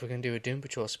 actually, if we're going to do a Doom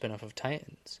Patrol spin-off of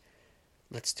Titans,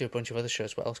 let's do a bunch of other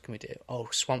shows. What else can we do? Oh,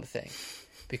 Swamp Thing.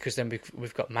 Because then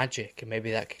we've got Magic, and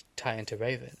maybe that could tie into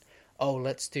Raven. Oh,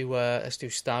 let's do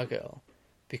Stargirl,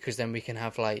 because then we can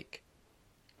have like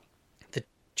the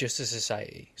Justice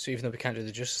Society. So even though we can't do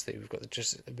the Justice League, we've got the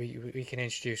Justice. We can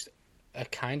introduce a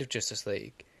kind of Justice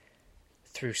League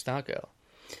through Stargirl.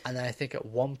 And then I think at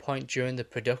one point during the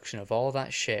production of all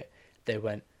that shit, they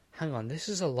went, hang on, this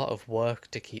is a lot of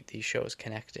work to keep these shows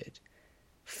connected.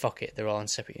 Fuck it, they're all in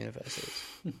separate universes.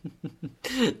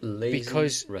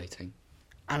 Lazy writing.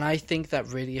 And I think that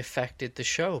really affected the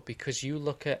show, because you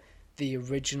look at the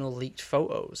original leaked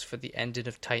photos for the ending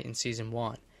of Titan Season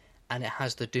 1, and it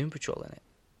has the Doom Patrol in it.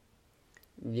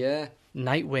 Yeah.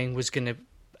 Nightwing was going to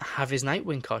have his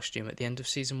Nightwing costume at the end of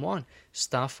Season 1.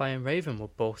 Starfire and Raven were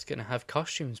both going to have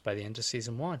costumes by the end of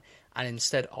Season 1. And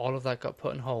instead, all of that got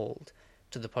put on hold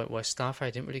to the point where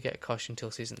Starfire didn't really get a costume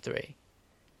until Season 3.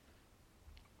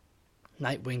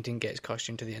 Nightwing didn't get his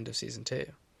costume to the end of Season 2.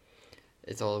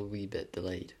 It's all a wee bit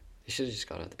delayed. They should have just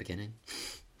got it at the beginning.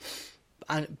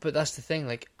 But that's the thing,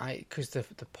 because the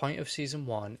point of Season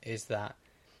 1 is that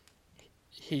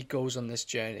he goes on this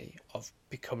journey of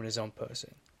becoming his own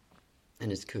person.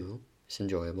 And it's cool. It's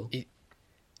enjoyable.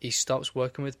 He stops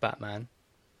working with Batman,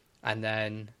 and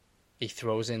then he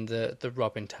throws in the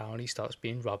Robin town. He starts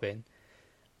being Robin.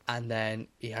 And then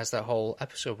he has that whole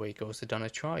episode where he goes to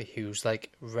Donna Troy, who's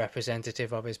like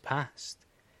representative of his past.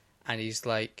 And he's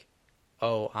like,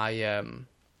 oh, I've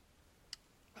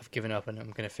given up and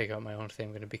I'm going to figure out my own thing.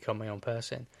 I'm going to become my own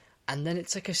person. And then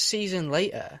it's like a season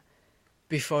later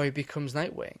before he becomes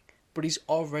Nightwing. But he's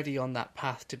already on that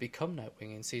path to become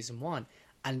Nightwing in Season 1.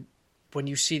 And when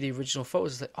you see the original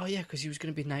photos, it's like, oh yeah, because he was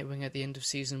going to be Nightwing at the end of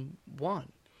Season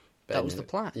 1. But that was the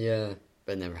plan. Yeah,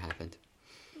 but it never happened.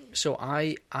 So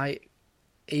I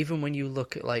even when you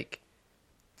look at like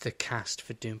the cast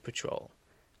for Doom Patrol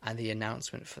and the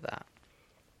announcement for that,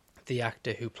 the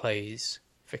actor who plays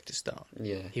Victor Stone,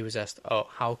 yeah, he was asked, oh,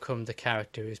 how come the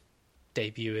character is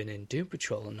debuting in Doom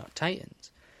Patrol and not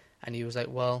Titans? And he was like,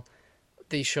 well,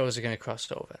 these shows are going to cross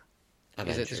over.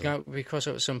 There's going to be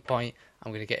crossover at some point.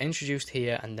 I'm going to get introduced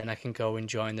here, and then I can go and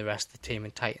join the rest of the team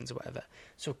in Titans or whatever.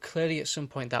 So clearly at some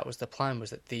point that was the plan, was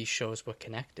that these shows were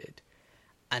connected.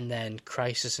 And then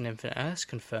Crisis and Infinite Earths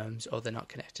confirms, oh, they're not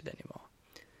connected anymore.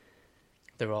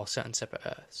 They're all set on separate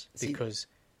Earths because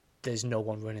there's no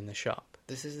one running the shop.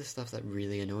 This is the stuff that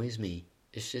really annoys me.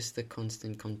 It's just the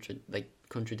constant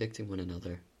contradicting one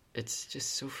another. It's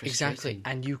just so frustrating. Exactly,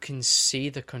 and you can see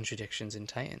the contradictions in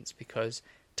Titans, because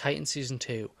Titan Season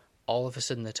 2, all of a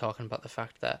sudden they're talking about the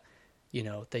fact that, you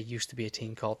know, there used to be a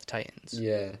team called the Titans.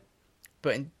 Yeah.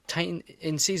 But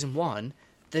in Season 1,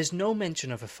 there's no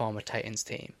mention of a former Titans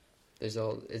team. It's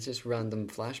just random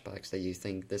flashbacks that you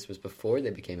think this was before they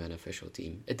became an official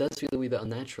team. It does feel a wee bit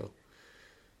unnatural.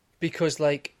 Because,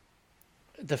 like,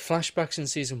 the flashbacks in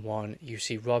Season 1, you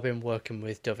see Robin working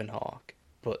with Dove and Hawk,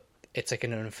 but it's like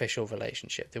an unofficial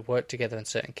relationship. They work together in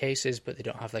certain cases, but they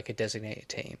don't have, like, a designated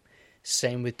team.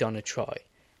 Same with Donna Troy.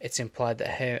 It's implied that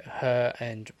her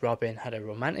and Robin had a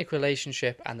romantic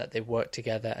relationship and that they worked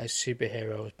together as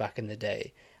superheroes back in the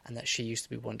day, and that she used to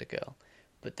be Wonder Girl.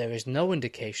 But there is no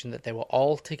indication that they were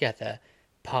all together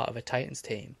part of a Titans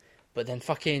team. But then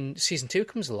fucking Season 2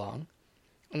 comes along,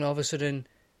 and all of a sudden,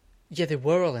 yeah, they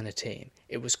were all in a team.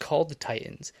 It was called the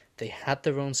Titans. They had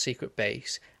their own secret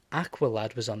base.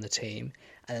 Aqualad was on the team,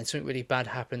 and then something really bad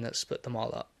happened that split them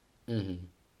all up. Mm-hmm.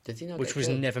 Did he not? Which was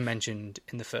never mentioned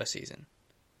in the first season.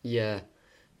 Yeah,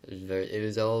 it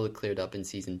was all cleared up in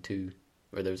Season 2,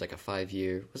 where there was like a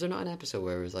 5-year. Was there not an episode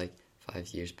where it was like 5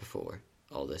 years before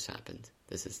all this happened?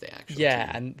 This is the actual. Yeah,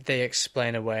 team. and they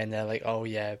explain away, and they're like, "Oh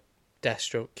yeah,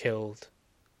 Deathstroke killed."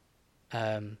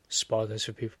 Spoilers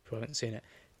for people who haven't seen it.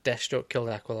 Deathstroke killed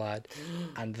Aqualad,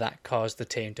 and that caused the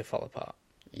team to fall apart.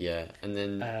 Yeah, and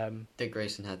then Dick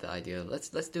Grayson had the idea. Let's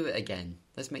do it again.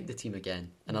 Let's make the team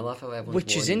again. And I love how everyone.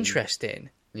 Which is interesting.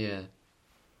 Yeah.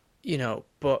 You know,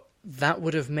 but that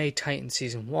would have made Titan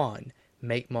Season 1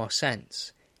 make more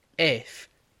sense if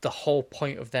the whole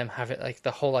point of them having, like,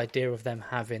 the whole idea of them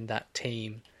having that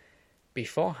team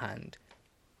beforehand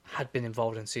had been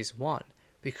involved in Season 1.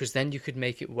 Because then you could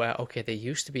make it where, okay, they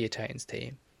used to be a Titans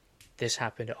team. this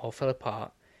happened, it all fell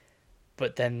apart.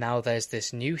 But then now there's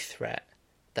this new threat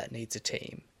that needs a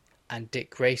team. And Dick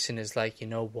Grayson is like, you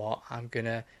know what,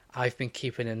 I've been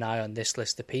keeping an eye on this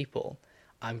list of people.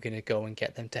 I'm going to go and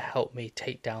get them to help me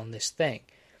take down this thing.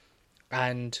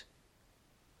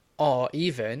 Or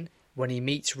even when he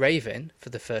meets Raven for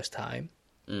the first time,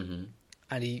 Mm-hmm.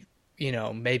 and he,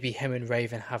 maybe him and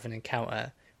Raven have an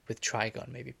encounter with Trigon,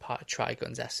 maybe part of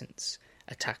Trigon's essence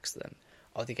attacks them,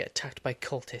 or they get attacked by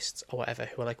cultists or whatever,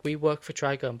 who are like, we work for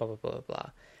Trigon, blah, blah, blah, blah, blah.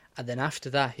 And then after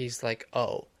that, he's like,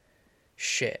 oh,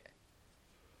 shit.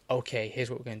 Okay, here's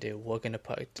what we're going to do. We're going to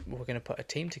put a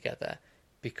team together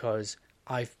because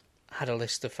I've had a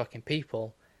list of fucking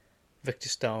people, Victor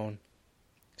Stone,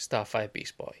 Starfire,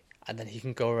 Beast Boy. And then he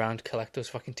can go around, collect those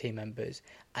fucking team members.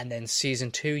 And then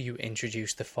season 2, you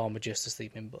introduce the former Justice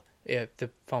League member, the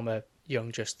former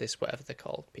Young Justice, whatever they're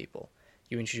called, people.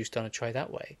 You introduce Donna Troy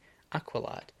that way.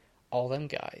 Aqualad, all them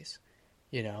guys,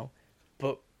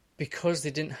 But because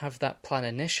they didn't have that plan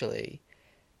initially,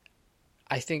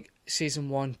 I think season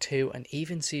 1, 2, and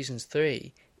even seasons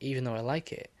 3, even though I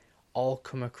like it, all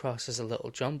come across as a little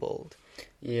jumbled.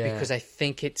 Yeah. Because I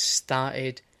think it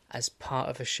started as part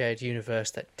of a shared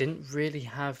universe that didn't really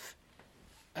have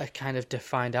a kind of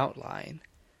defined outline.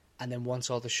 And then once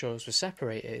all the shows were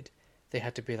separated, they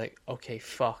had to be like, okay,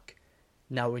 fuck.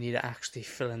 Now we need to actually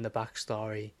fill in the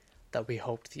backstory that we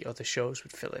hoped the other shows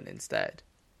would fill in instead.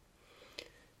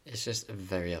 It's just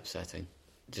very upsetting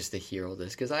just to hear all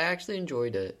this, because I actually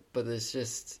enjoyed it, but it's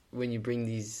just, when you bring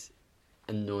these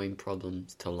annoying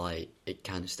problems to light, it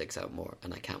kind of sticks out more,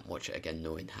 and I can't watch it again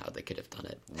knowing how they could have done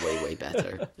it way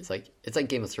better. It's like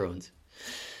Game of Thrones.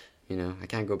 I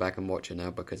can't go back and watch it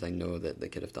now because I know that they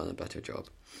could have done a better job.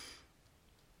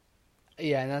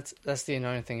 Yeah, and that's the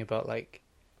annoying thing about like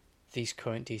these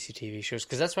current DC TV shows,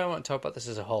 because that's why I want to talk about this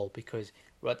as a whole, because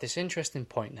we're at this interesting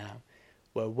point now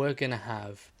where we're going to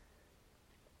have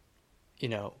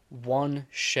one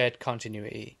shared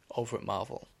continuity over at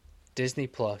Marvel. Disney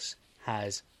Plus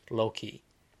has Loki,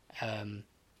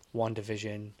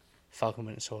 WandaVision, Falcon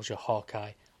Winter Soldier,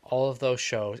 Hawkeye, all of those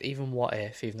shows, even What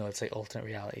If, even though it's like alternate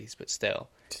realities, but still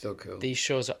Cool. These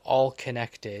shows are all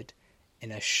connected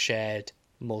in a shared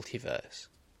multiverse.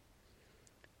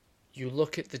 You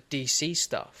look at the DC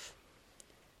stuff,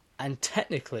 and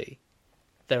technically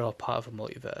they're all part of a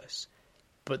multiverse,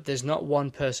 but there's not one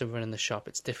person running the shop,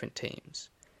 it's different teams.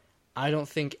 I don't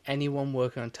think anyone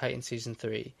working on Titan Season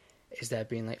 3 is there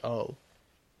being like, oh,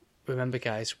 remember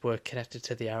guys, we're connected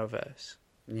to the Arrowverse.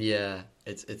 Yeah,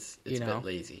 it's a bit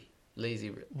lazy.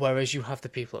 Whereas you have the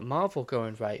people at Marvel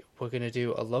going, right, we're going to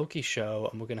do a Loki show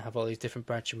and we're going to have all these different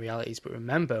branching realities, but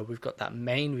remember, we've got that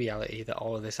main reality that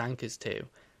all of this anchors to.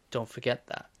 Don't forget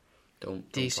that.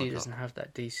 Don't DC doesn't have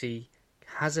that. DC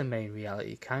has a main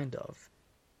reality, kind of,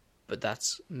 but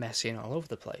that's messy and all over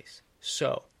the place.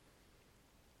 So,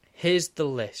 here's the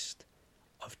list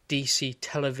of DC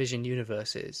television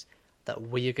universes that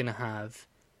we are going to have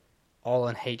all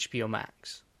on HBO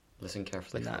Max. Listen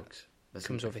carefully, folks.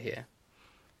 Comes over here.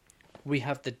 We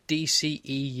have the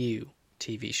DCEU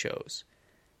TV shows.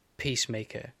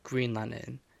 Peacemaker, Green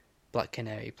Lantern, Black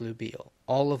Canary, Blue Beetle.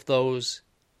 All of those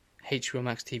HBO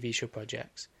Max TV show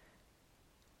projects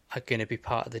are going to be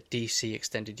part of the DC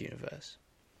Extended Universe.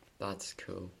 That's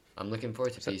cool. I'm looking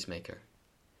forward to Peacemaker.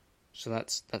 So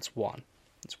that's one.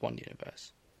 That's one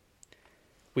universe.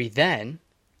 We then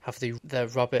have the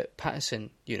Robert Pattinson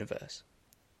universe.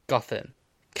 Gotham,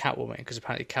 Catwoman, because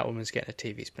apparently Catwoman's getting a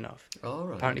TV spin-off. Oh,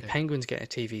 right. Apparently Penguin's getting a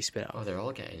TV spin-off. Oh, they're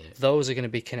all getting it. Those are going to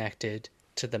be connected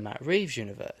to the Matt Reeves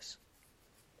universe.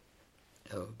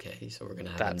 Okay, so we're going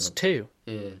to have... That's two.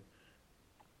 Yeah.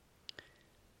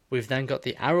 We've then got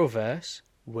the Arrowverse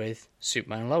with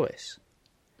Superman and Lois.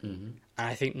 Mm-hmm. And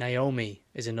I think Naomi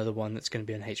is another one that's going to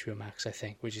be on HBO Max, I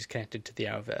think, which is connected to the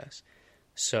Arrowverse.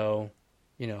 So,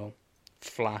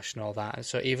 Flash and all that.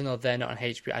 So even though they're not on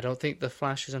HBO, I don't think the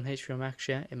Flash is on HBO Max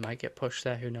yet. It might get pushed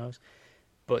there, who knows.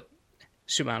 But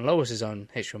Superman and Lois is on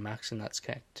HBO Max, and that's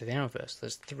connected to the Arrowverse.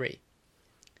 There's 3.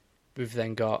 We've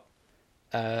then got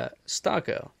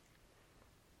Stargirl,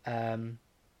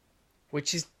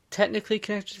 which is technically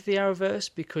connected to the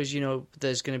Arrowverse because,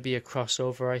 there's going to be a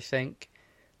crossover, I think,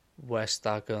 where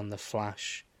Stargirl and the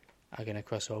Flash are going to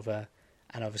cross over.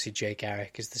 And obviously Jay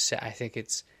Garrick is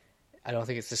I don't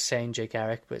think it's the same Jay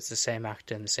Garrick, but it's the same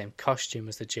actor and the same costume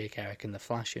as the Jay Garrick in the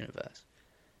Flash universe.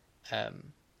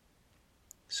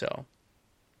 So,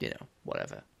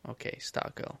 whatever. Okay,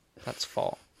 Stargirl. That's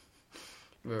 4.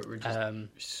 We're just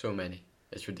so many.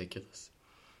 It's ridiculous.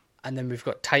 And then we've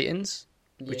got Titans,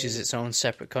 which is its own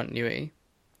separate continuity.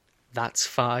 That's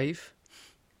 5.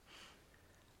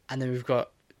 And then we've got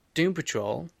Doom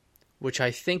Patrol, which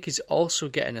I think is also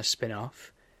getting a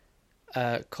spin-off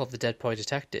called the Dead Boy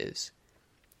Detectives,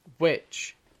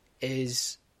 which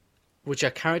are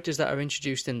characters that are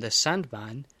introduced in The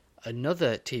Sandman,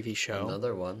 another TV show.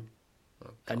 Another one.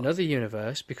 Oh, God. Another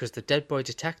universe, because the Dead Boy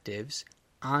Detectives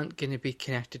aren't going to be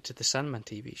connected to the Sandman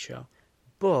TV show.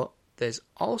 But there's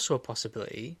also a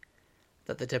possibility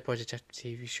that the Dead Boy Detective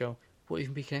TV show will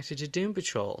even be connected to Doom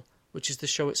Patrol, which is the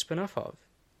show it's spin off of.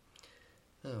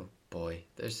 Oh boy,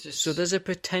 So there's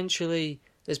potentially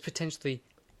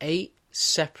 8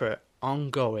 separate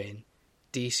ongoing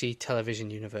DC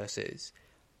television universes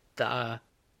that are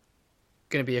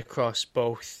going to be across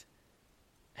both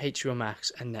HBO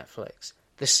Max and Netflix.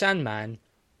 The Sandman,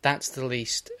 that's the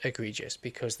least egregious,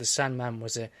 because the Sandman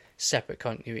was a separate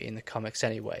continuity in the comics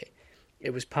anyway.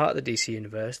 It was part of the DC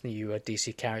universe, and you had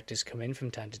DC characters come in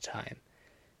from time to time,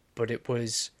 but it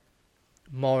was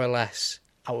more or less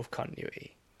out of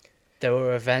continuity. There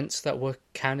were events that were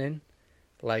canon,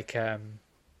 like, I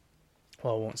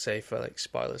won't say for like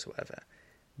spoilers or whatever,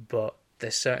 but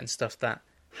there's certain stuff that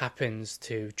happens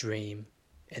to Dream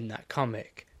in that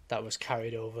comic that was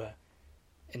carried over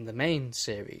in the main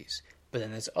series. But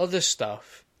then there's other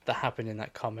stuff that happened in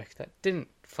that comic that didn't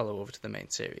follow over to the main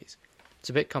series. It's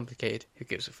a bit complicated. Who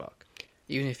gives a fuck?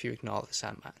 Even if you ignore the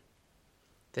Sandman,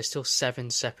 there's still 7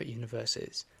 separate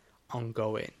universes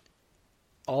ongoing,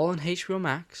 all on HBO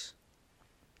Max,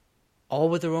 all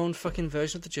with their own fucking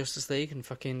version of the Justice League and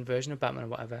fucking version of Batman or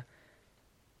whatever,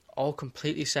 all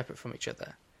completely separate from each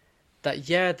other. That,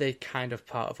 yeah, they're kind of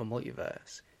part of a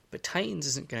multiverse, but Titans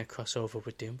isn't going to cross over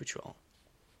with Doom Patrol.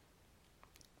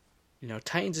 You know,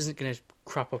 Titans isn't going to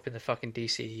crop up in the fucking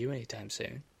DCEU anytime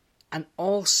soon. And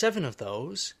all 7 of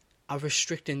those are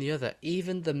restricting the other,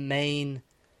 even the main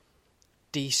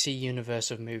DC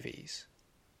universe of movies.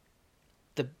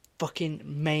 The fucking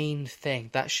main thing.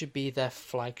 That should be their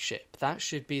flagship. That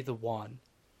should be the one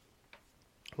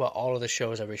where all of the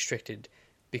shows are restricted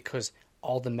because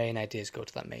all the main ideas go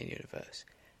to that main universe.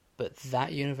 But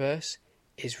that universe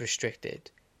is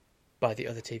restricted by the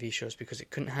other TV shows because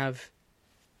it couldn't have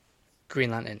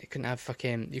Green Lantern. It couldn't have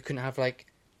you couldn't have like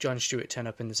Jon Stewart turn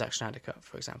up in the Zack Snyder Cut,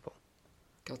 for example.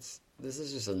 God, this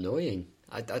is just annoying.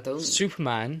 I don't...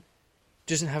 Superman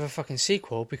doesn't have a fucking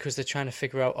sequel because they're trying to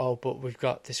figure out, but we've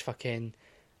got this fucking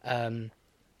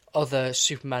other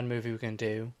Superman movie we're going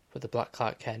to do with the Black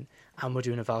Clark Kent, and we're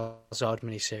doing a Val Zod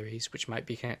miniseries, which might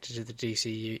be connected to the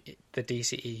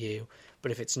DCEU.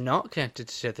 But if it's not connected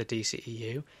to the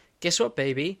DCEU, guess what,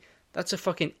 baby? That's a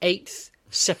fucking 8th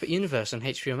separate universe on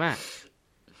HBO Max.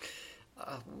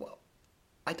 Well,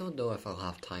 I don't know if I'll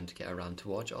have time to get around to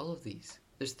watch all of these.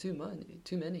 There's too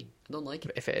many. I don't like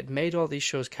it. If it had made all these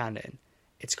shows canon,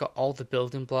 it's got all the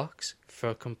building blocks for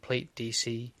a complete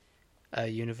DC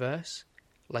universe,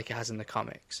 like it has in the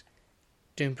comics.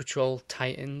 Doom Patrol,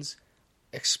 Titans,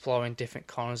 exploring different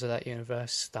corners of that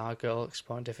universe, Stargirl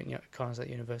exploring different corners of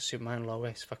that universe, Superman,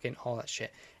 Lois, fucking all that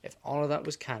shit. If all of that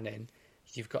was canon,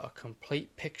 you've got a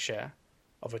complete picture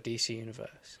of a DC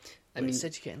universe.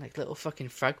 Instead you're getting like little fucking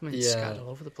fragments scattered all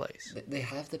over the place. They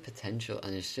have the potential,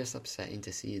 and it's just upsetting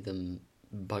to see them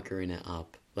buggering it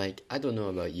up. Like, I don't know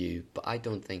about you, but I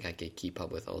don't think I could keep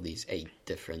up with all these 8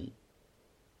 different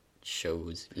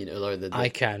shows. You know, or I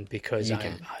can, because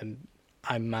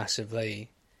I'm massively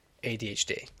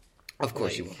ADHD. Of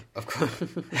course you are. Of course.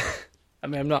 I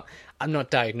mean, I'm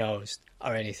not diagnosed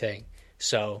or anything,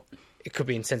 so it could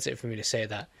be insensitive for me to say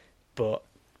that, but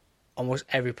almost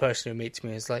every person who meets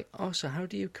me is like, "Oh, so how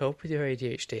do you cope with your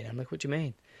ADHD?" And I'm like, "What do you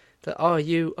mean?" They're like,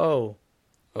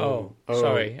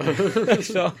 sorry.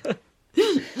 So,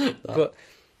 but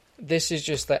this is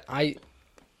just that I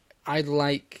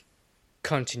like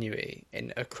continuity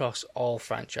across all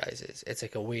franchises. It's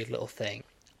like a weird little thing.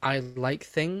 I like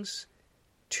things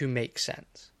to make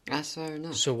sense. That's fair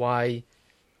enough. So why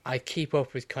I keep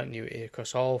up with continuity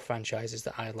across all franchises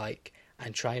that I like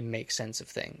and try and make sense of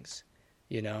things,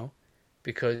 you know?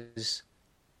 Because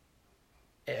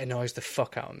it annoys the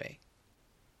fuck out of me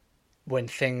when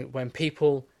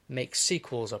people make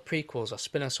sequels or prequels or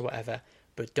spin-offs or whatever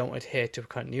but don't adhere to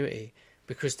continuity,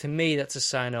 because to me that's a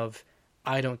sign of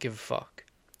I don't give a fuck.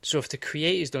 So if the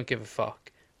creators don't give a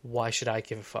fuck, why should I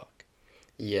give a fuck?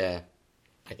 Yeah.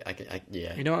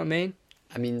 Yeah. You know what I mean?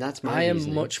 I mean, that's my I reasoning.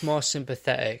 am much more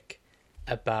sympathetic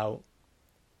about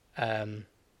well,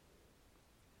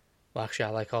 actually I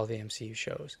like all the MCU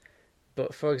shows.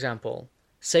 But for example,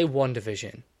 say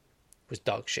WandaVision was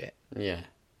dog shit. Yeah.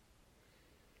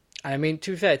 I mean,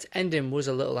 to be fair, its ending was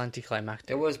a little anticlimactic.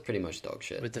 It was pretty much dog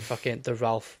shit. With the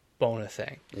Ralph Boner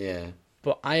thing. Yeah.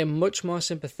 But I am much more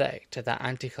sympathetic to that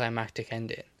anticlimactic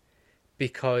ending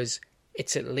because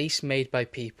it's at least made by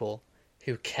people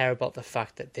who care about the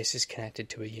fact that this is connected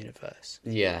to a universe.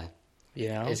 Yeah. You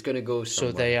know? It's going to go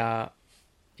somewhere. So they are,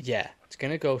 it's going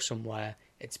to go somewhere.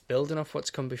 It's building off what's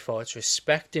come before. It's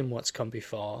respecting what's come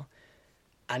before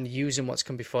and using what's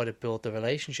come before to build the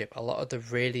relationship. A lot of the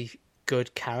really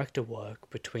good character work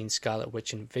between Scarlet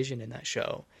Witch and Vision in that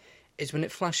show is when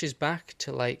it flashes back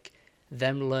to, like,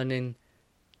 them learning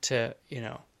to, you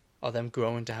know, or them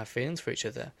growing to have feelings for each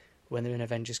other when they're in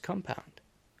Avengers Compound.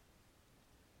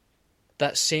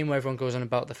 That scene where everyone goes on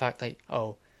about the fact, like,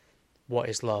 oh, what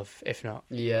is love if not?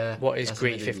 Yeah. What is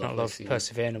grief if not love, scene.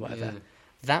 persevering or whatever? Yeah.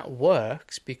 That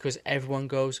works because everyone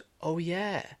goes, oh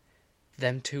yeah,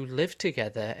 them two lived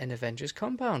together in Avengers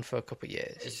Compound for a couple of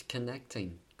years. It's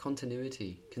connecting,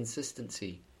 continuity,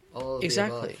 consistency, all of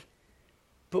Exactly. the above.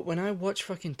 But when I watch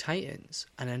fucking Titans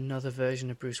and another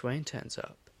version of Bruce Wayne turns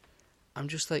up, I'm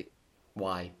just like,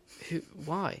 Why?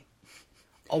 why?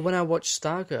 Or when I watch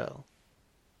Stargirl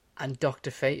and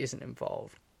Dr. Fate isn't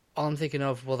involved, all I'm thinking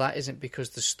of, well, that isn't because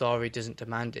the story doesn't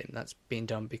demand him. That's being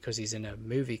done because he's in a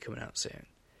movie coming out soon.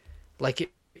 Like,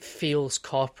 it feels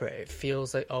corporate. It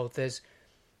feels like, oh, there's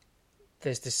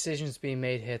decisions being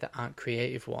made here that aren't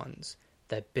creative ones.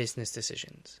 They're business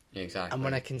decisions. Exactly. And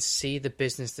when I can see the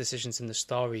business decisions in the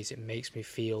stories, it makes me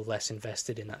feel less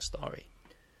invested in that story.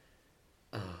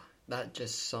 That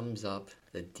just sums up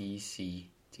the DC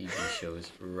TV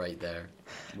shows right there.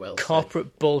 Well said.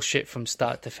 Corporate bullshit from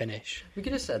start to finish. We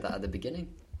could have said that at the beginning.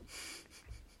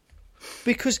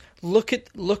 Because look at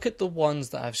the ones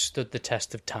that have stood the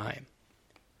test of time.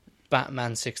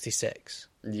 Batman 66.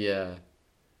 Yeah.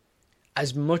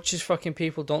 As much as fucking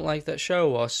people don't like that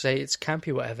show or say it's campy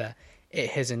or whatever, it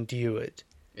has endured.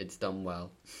 It's done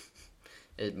well.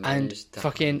 It And managed to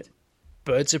fucking hide.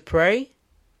 Birds of Prey,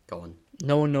 Go on.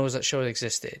 no one knows that show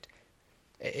existed.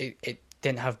 It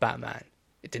didn't have Batman.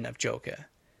 It didn't have Joker.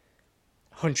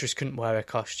 Huntress couldn't wear a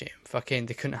costume. Fucking,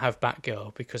 they couldn't have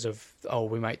Batgirl because of, oh,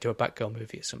 we might do a Batgirl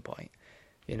movie at some point.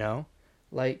 You know?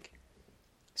 Like,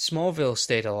 Smallville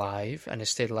stayed alive, and it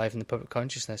stayed alive in the public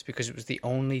consciousness because it was the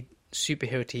only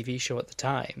superhero TV show at the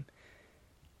time.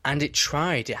 And it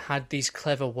tried. It had these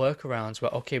clever workarounds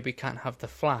where, okay, we can't have the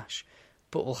Flash,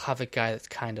 but we'll have a guy that's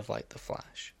kind of like the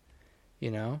Flash. You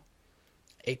know?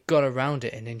 It got around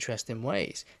it in interesting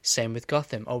ways. Same with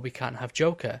Gotham. Oh, we can't have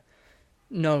Joker.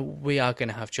 No, we are going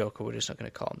to have Joker. We're just not going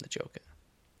to call him the Joker.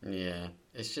 Yeah.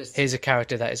 It's just... Here's a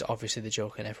character that is obviously the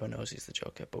Joker and everyone knows he's the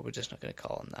Joker, but we're just not going to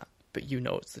call him that. But you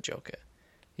know it's the Joker.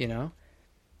 You know?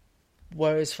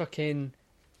 Whereas fucking,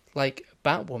 like,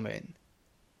 Batwoman,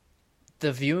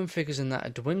 the viewing figures in that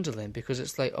are dwindling because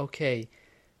it's like, okay,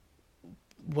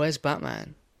 where's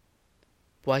Batman?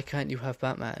 Why can't you have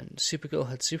Batman? Supergirl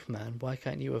had Superman. Why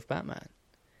can't you have Batman?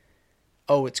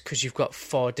 Oh, it's because you've got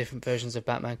 4 different versions of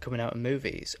Batman coming out in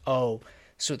movies. Oh,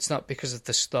 so it's not because of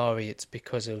the story, it's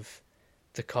because of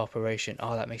the corporation.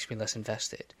 Oh, that makes me less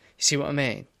invested. You see what I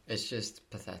mean? It's just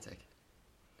pathetic.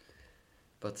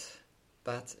 But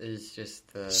that is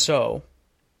just the... So,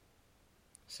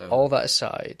 all that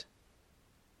aside,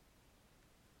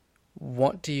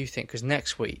 what do you think? Because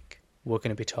next week, we're going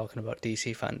to be talking about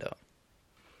DC fandom.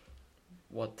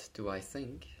 What do I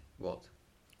think? What?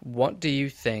 What do you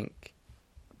think?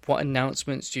 What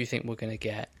announcements do you think we're going to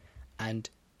get? And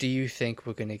do you think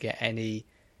we're going to get any,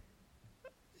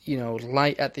 you know,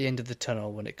 light at the end of the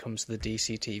tunnel when it comes to the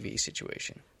DC TV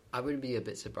situation? I would be a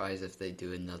bit surprised if they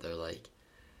do another, like,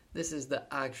 this is the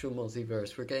actual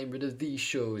multiverse, we're getting rid of these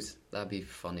shows. That'd be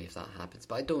funny if that happens,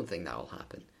 but I don't think that will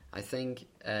happen. I think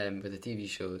with the TV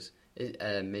shows,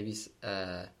 maybe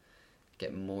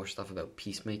get more stuff about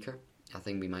Peacemaker. I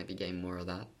think we might be getting more of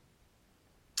that.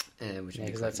 Which Yeah,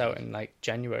 because that's out in, like,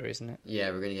 January, isn't it? Yeah,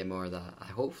 we're going to get more of that.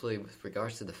 Hopefully, with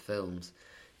regards to the films,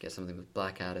 get something with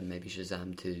Black Adam, maybe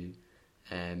Shazam 2,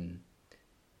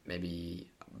 maybe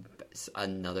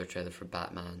another trailer for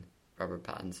Batman, Robert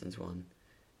Pattinson's one.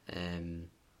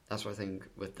 That's what I think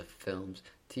with the films.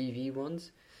 TV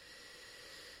ones,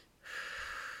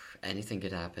 anything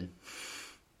could happen.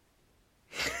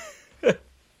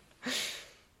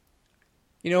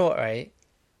 You know what, right?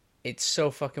 It's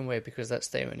so fucking weird because that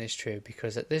statement is true,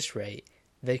 because at this rate,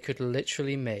 they could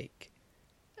literally make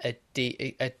a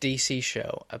DC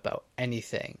show about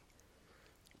anything,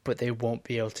 but they won't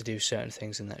be able to do certain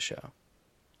things in that show.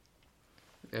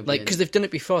 Like, because they've done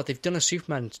it before. They've done a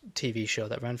Superman TV show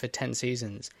that ran for 10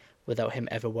 seasons without him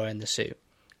ever wearing the suit.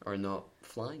 Or not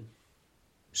flying.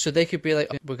 So they could be like,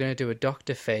 we're going to do a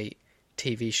Dr. Fate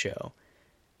TV show.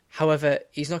 However,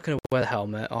 he's not going to wear the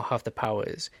helmet or have the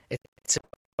powers. It's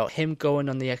about him going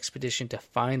on the expedition to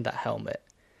find that helmet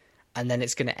and then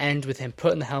it's going to end with him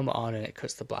putting the helmet on, and it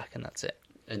cuts to black, and that's it.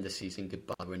 End the season,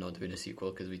 goodbye. We're not doing a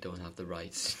sequel because we don't have the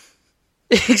rights.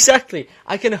 Exactly.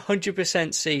 I can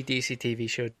 100% see DC TV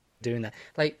show doing that.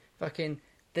 Like, fucking,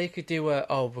 they could do we're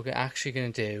actually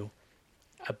going to do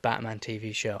a Batman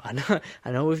TV show.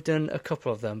 I know we've done a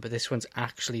couple of them, but this one's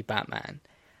actually Batman.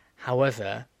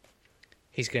 However,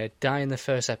 he's going to die in the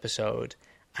first episode,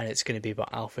 and it's going to be about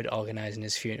Alfred organising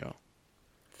his funeral.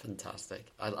 Fantastic.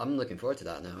 I'm looking forward to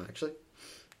that now, actually.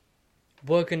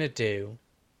 We're going to do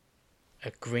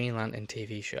a Green Lantern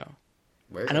TV show.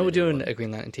 I know gonna we're do doing one. a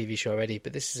Green Lantern TV show already,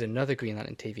 but this is another Green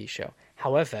Lantern TV show.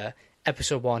 However,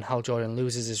 episode 1, Hal Jordan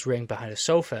loses his ring behind a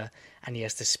sofa, and he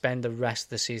has to spend the rest of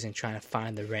the season trying to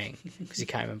find the ring because he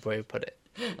can't remember where he put it.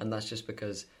 And that's just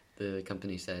because the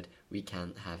company said we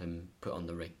can't have him put on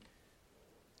the ring.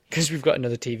 Because we've got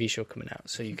another TV show coming out,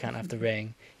 so you can't have the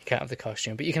ring, you can't have the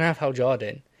costume, but you can have Hal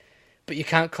Jordan. But you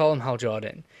can't call him Hal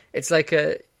Jordan. It's like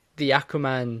the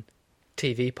Aquaman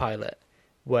TV pilot,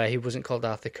 where he wasn't called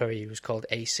Arthur Curry, he was called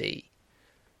AC.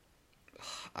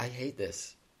 I hate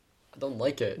this. I don't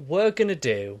like it. We're going to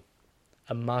do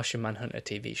a Martian Manhunter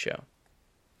TV show.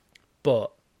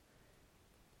 But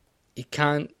he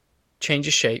can't change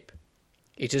his shape.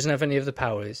 He doesn't have any of the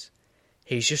powers.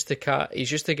 He's just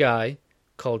a guy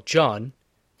called John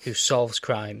who solves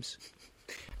crimes.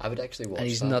 I would actually watch And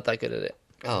he's that. not that good at it.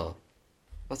 Oh,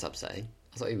 that's upsetting.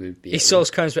 I thought he would be. He solves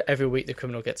crimes, but every week the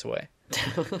criminal gets away.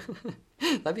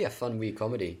 That'd be a fun wee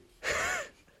comedy.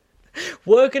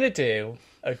 We're going to do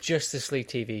a Justice League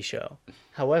TV show.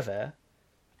 However,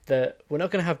 we're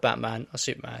not going to have Batman or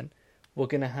Superman. We're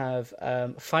going to have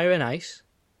Fire and Ice.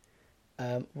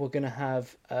 We're going to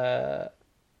have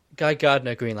Guy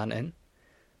Gardner, Green Lantern.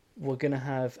 We're going to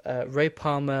have Ray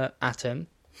Palmer, Atom.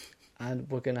 And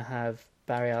we're going to have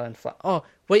Barry Allen, Flash. Oh,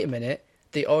 wait a minute.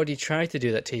 They already tried to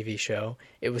do that TV show.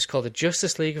 It was called the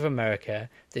Justice League of America.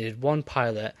 They did one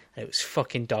pilot, and it was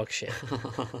fucking dog shit.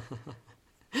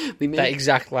 That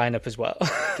exact lineup as well.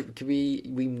 we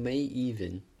may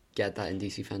even get that in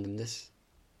DC Fandom this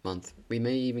month. We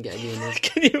may even get a new one.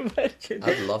 Can you imagine?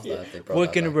 I'd love that if they brought We're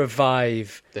that going to back.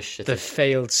 revive The shit the is-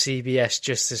 failed CBS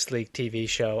Justice League TV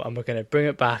show, and we're going to bring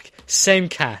it back. Same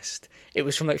cast. It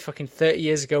was from like fucking 30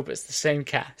 years ago, but it's the same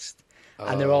cast.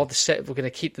 And they're all the same. We're going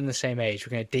to keep them the same age. We're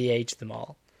going to de-age them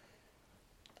all.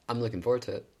 I'm looking forward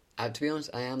to it. To be honest,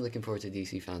 I am looking forward to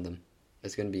DC Fandom.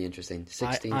 It's going to be interesting.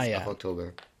 16th I of am.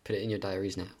 October. Put it in your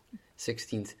diaries now.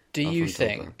 16th Do of you October.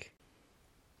 think...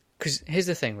 Because here's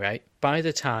the thing, right? By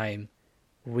the time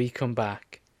we come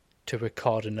back to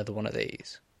record another one of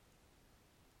these,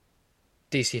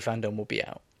 DC Fandom will be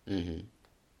out. Mm-hmm.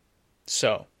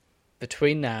 So,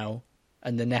 between now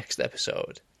and the next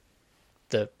episode,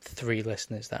 the 3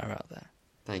 listeners that are out there,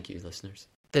 Thank you, listeners.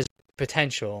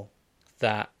 potential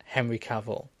that Henry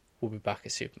Cavill will be back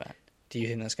as Superman. Do you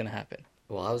think that's going to happen?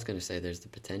 Well, I was going to say there's the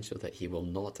potential that he will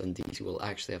not, and DC will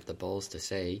actually have the balls to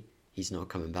say he's not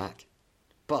coming back.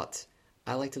 But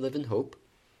I like to live in hope,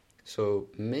 so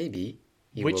maybe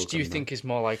he will Which do you come think back. is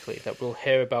more likely? That we'll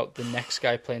hear about the next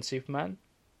guy playing Superman,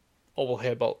 or we'll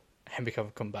hear about Henry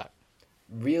Cavill come back?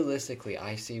 Realistically,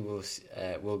 I see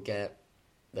we'll get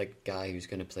the guy who's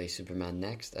going to play Superman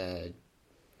next, and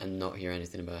not hear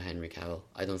anything about Henry Cavill.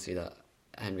 I don't see that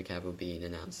Henry Cavill being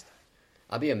announced.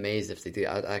 I'd be amazed if they do.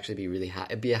 I'd actually be really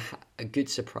happy. It'd be a good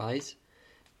surprise,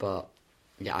 but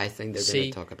yeah, I think they're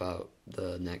going to talk about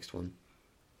the next one.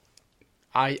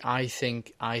 I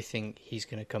think he's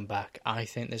going to come back. I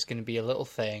think there's going to be a little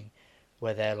thing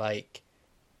where they're like,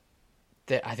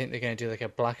 I think they're going to do like a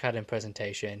Black Adam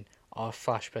presentation or a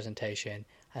Flash presentation,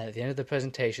 and at the end of the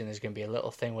presentation, there's going to be a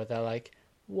little thing where they're like,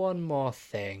 one more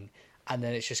thing, and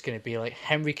then it's just going to be like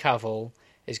Henry Cavill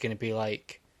is going to be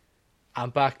like, I'm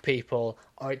back, people,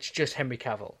 or it's just Henry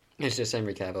Cavill. It's just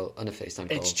Henry Cavill on a FaceTime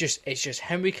call. It's just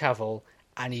Henry Cavill,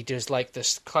 and he does like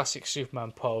this classic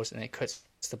Superman pose, and it cuts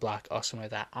to black or something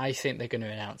like that. I think they're going to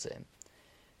announce him,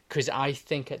 because I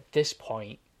think at this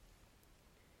point,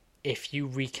 if you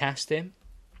recast him,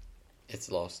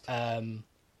 It's lost.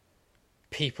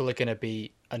 people are going to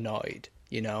be annoyed.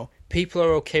 You know, people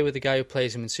are okay with the guy who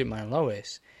plays him in Superman and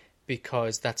Lois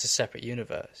because that's a separate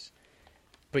universe.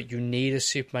 But you need a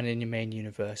Superman in your main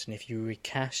universe, and if you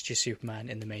recast your Superman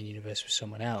in the main universe with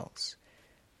someone else,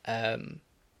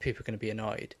 people are going to be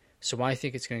annoyed. So I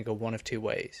think it's going to go one of 2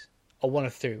 ways, or one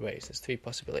of 3 ways. There's 3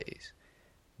 possibilities.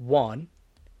 1,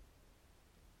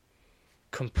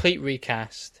 complete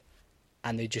recast,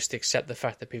 and they just accept the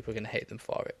fact that people are going to hate them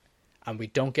for it. And we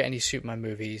don't get any Superman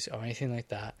movies or anything like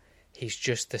that. He's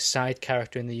just the side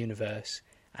character in the universe,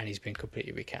 and he's been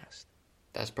completely recast.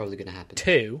 That's probably going to happen.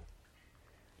 2,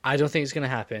 I don't think it's going to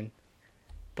happen,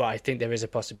 but I think there is a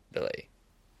possibility.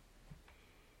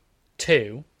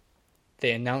 2,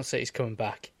 they announced that he's coming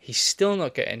back. He's still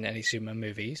not getting any Superman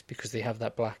movies because they have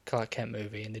that Black Clark Kent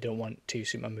movie and they don't want 2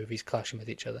 Superman movies clashing with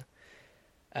each other.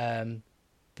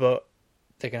 But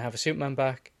they're going to have a Superman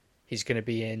back. He's going to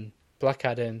be in Black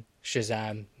Adam,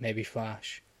 Shazam, maybe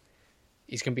Flash.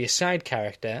 He's going to be a side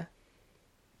character,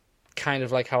 kind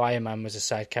of like how Iron Man was a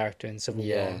side character in Civil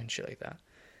War and shit like that.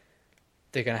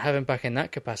 They're going to have him back in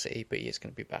that capacity, but he is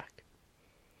going to be back.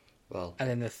 Well, and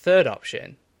then the third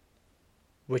option,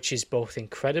 which is both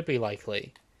incredibly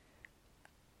likely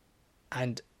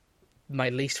and my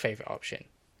least favourite option,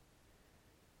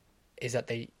 is that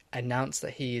they announce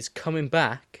that he is coming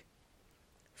back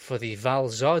for the Val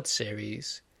Zod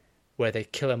series, where they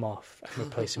kill him off and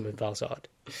replace him with Val Zod.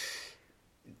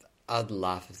 I'd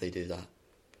laugh if they do that.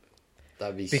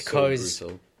 That'd be so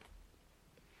brutal.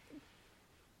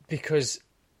 Because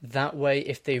that way,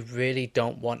 if they really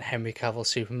don't want Henry Cavill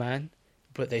Superman,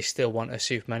 but they still want a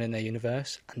Superman in their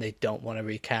universe, and they don't want to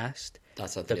recast,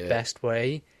 that's how the best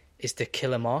way is to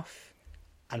kill him off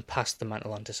and pass the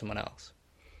mantle on to someone else.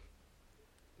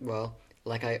 Well,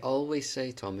 like I always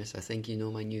say, Thomas, I think you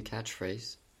know my new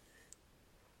catchphrase.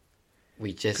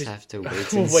 We just have to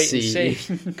wait and see.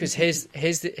 Because here's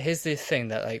the thing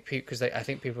that, like, because I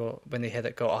think people, when they hear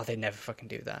that, go, oh, they never fucking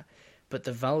do that. But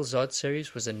the Val Zod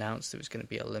series was announced it was going to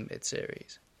be a limited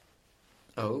series.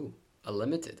 Oh, a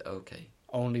limited? Okay.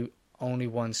 Only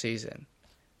 1 season.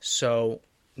 So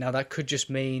now that could just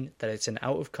mean that it's an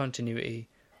out of continuity,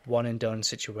 one and done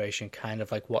situation, kind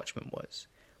of like Watchmen was.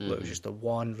 Where it was just a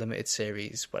one limited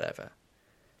series, whatever.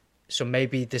 So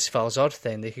maybe this Val Zod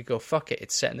thing, they could go, fuck it,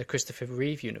 it's set in the Christopher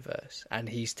Reeve universe, and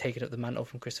he's taken up the mantle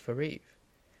from Christopher Reeve.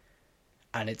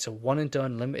 And it's a one and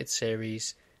done limited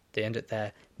series. They end it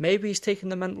there. Maybe he's taken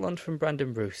the mantle on from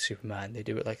Brandon Routh, Superman. They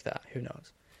do it like that. Who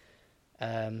knows?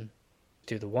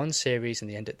 Do the one series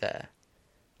and they end it there.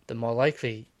 The more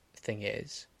likely thing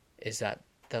is that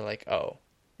they're like, oh,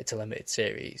 it's a limited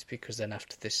series, because then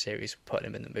after this series, we're putting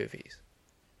him in the movies.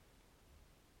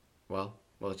 Well,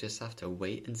 we'll just have to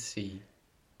wait and see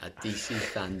at DC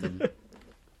Fandom.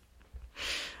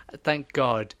 Thank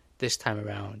God this time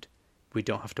around we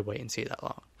don't have to wait and see that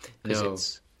long. No,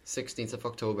 it's 16th of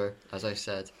October, as I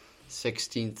said.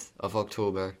 16th of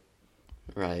October.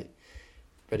 Right.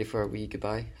 Ready for a wee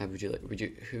goodbye? How would you like?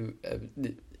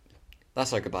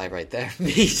 That's our goodbye right there.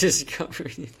 Me just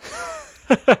covering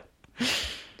it.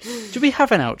 Do we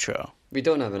have an outro? We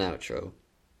don't have an outro.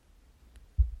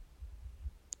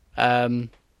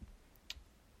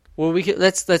 Well,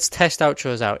 let's test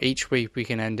outros out. Each week we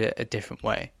can end it a different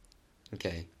way.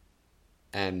 Okay.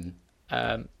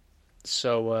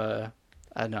 So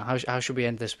I don't know. How should we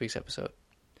end this week's episode?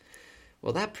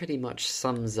 Well, that pretty much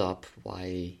sums up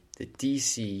why the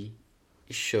DC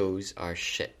shows are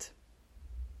shit.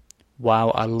 Wow,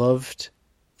 I loved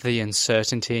the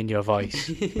uncertainty in your voice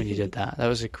when you did that. That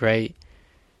was a great...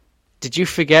 Did you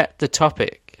forget the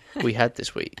topic we had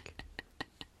this week?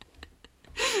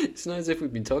 It's not as if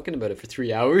we've been talking about it for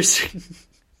 3 hours.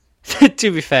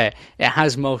 To be fair, it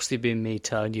has mostly been me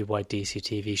telling you why DC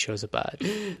TV shows are bad.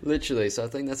 Literally, so I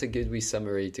think that's a good wee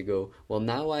summary to go, well,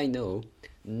 now I know,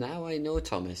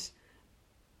 Thomas,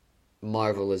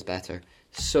 Marvel is better.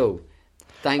 So,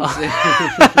 thanks.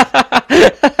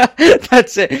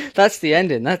 That's it. That's the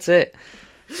ending. That's it.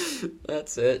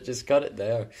 That's it. Just cut it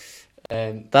there.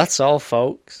 That's all,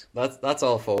 folks. That's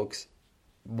all, folks.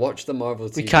 Watch the Marvel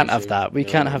TV We can't have show. that. We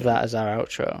can't have that as our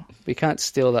outro. We can't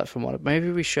steal that from one.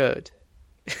 Maybe we should.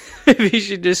 Maybe we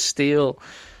should just steal.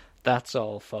 That's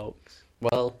all, folks.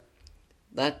 Well,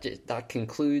 that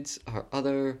concludes our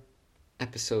other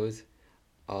episode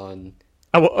on...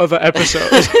 Our other episode.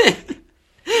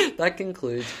 That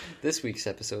concludes this week's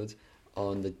episode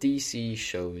on the DC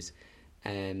shows.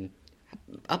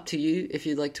 Up to you if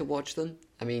you'd like to watch them.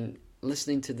 I mean,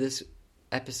 listening to this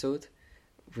episode,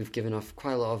 we've given off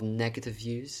quite a lot of negative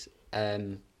views.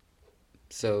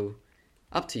 So,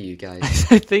 up to you guys.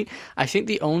 I think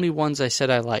the only ones I said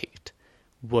I liked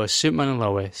were Superman and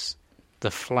Lois,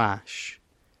 The Flash,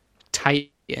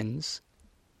 Titans,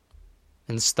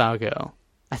 and Stargirl.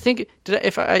 I think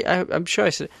I'm sure I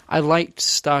said I liked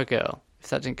Stargirl. If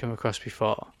that didn't come across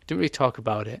before, didn't really talk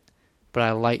about it, but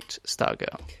I liked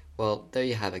Stargirl. Well, there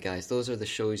you have it, guys. Those are the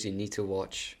shows you need to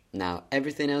watch. Now,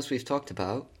 everything else we've talked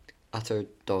about, utter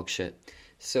dog shit.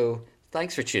 So,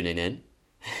 thanks for tuning in.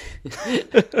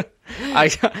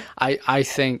 I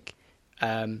think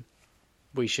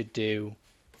we should do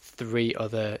 3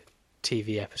 other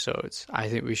TV episodes. I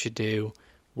think we should do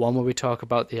one where we talk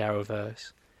about the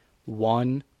Arrowverse,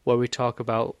 one where we talk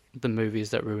about the movies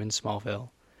that ruined Smallville,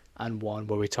 and one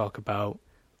where we talk about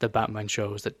the Batman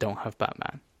shows that don't have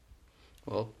Batman.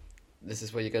 Well, this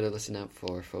is what you got to listen out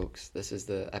for, folks. This is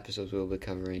the episodes we'll be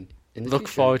covering in the Look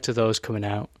future. forward to those coming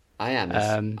out. I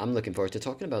am. I'm looking forward to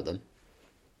talking about them.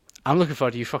 I'm looking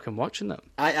forward to you fucking watching them.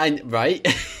 Right?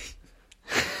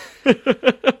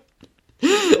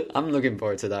 I'm looking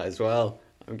forward to that as well.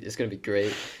 It's going to be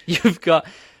great. You've got...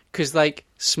 Because, like,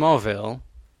 Smallville,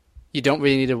 you don't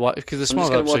really need to watch... Because the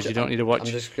Smallville episodes, you don't need to watch... I'm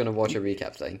just going to watch a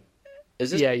recap thing.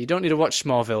 Yeah, you don't need to watch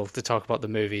Smallville to talk about the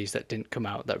movies that didn't come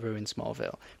out that ruined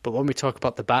Smallville. But when we talk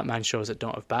about the Batman shows that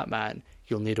don't have Batman,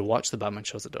 you'll need to watch the Batman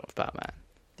shows that don't have Batman.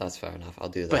 That's fair enough. I'll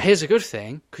do that. But here's a good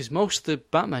thing, because most of the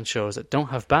Batman shows that don't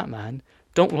have Batman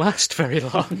don't last very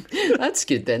long. That's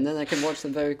good then. Then I can watch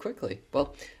them very quickly.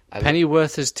 Well,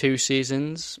 Pennyworth has 2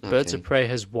 seasons. Okay. Birds of Prey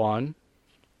has 1.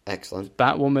 Excellent.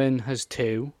 Batwoman has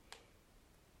 2.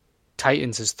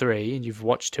 Titans has 3, and you've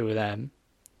watched 2 of them.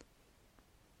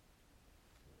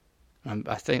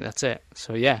 I think that's it.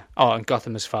 So yeah. Oh, and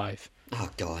Gotham is 5. Oh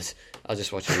God, I'll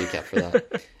just watch a recap for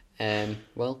that.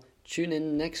 Well, tune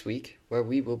in next week where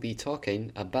we will be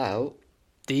talking about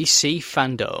DC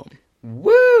fandom.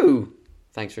 Woo!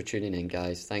 Thanks for tuning in,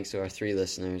 guys. Thanks to our 3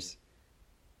 listeners.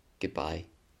 Goodbye.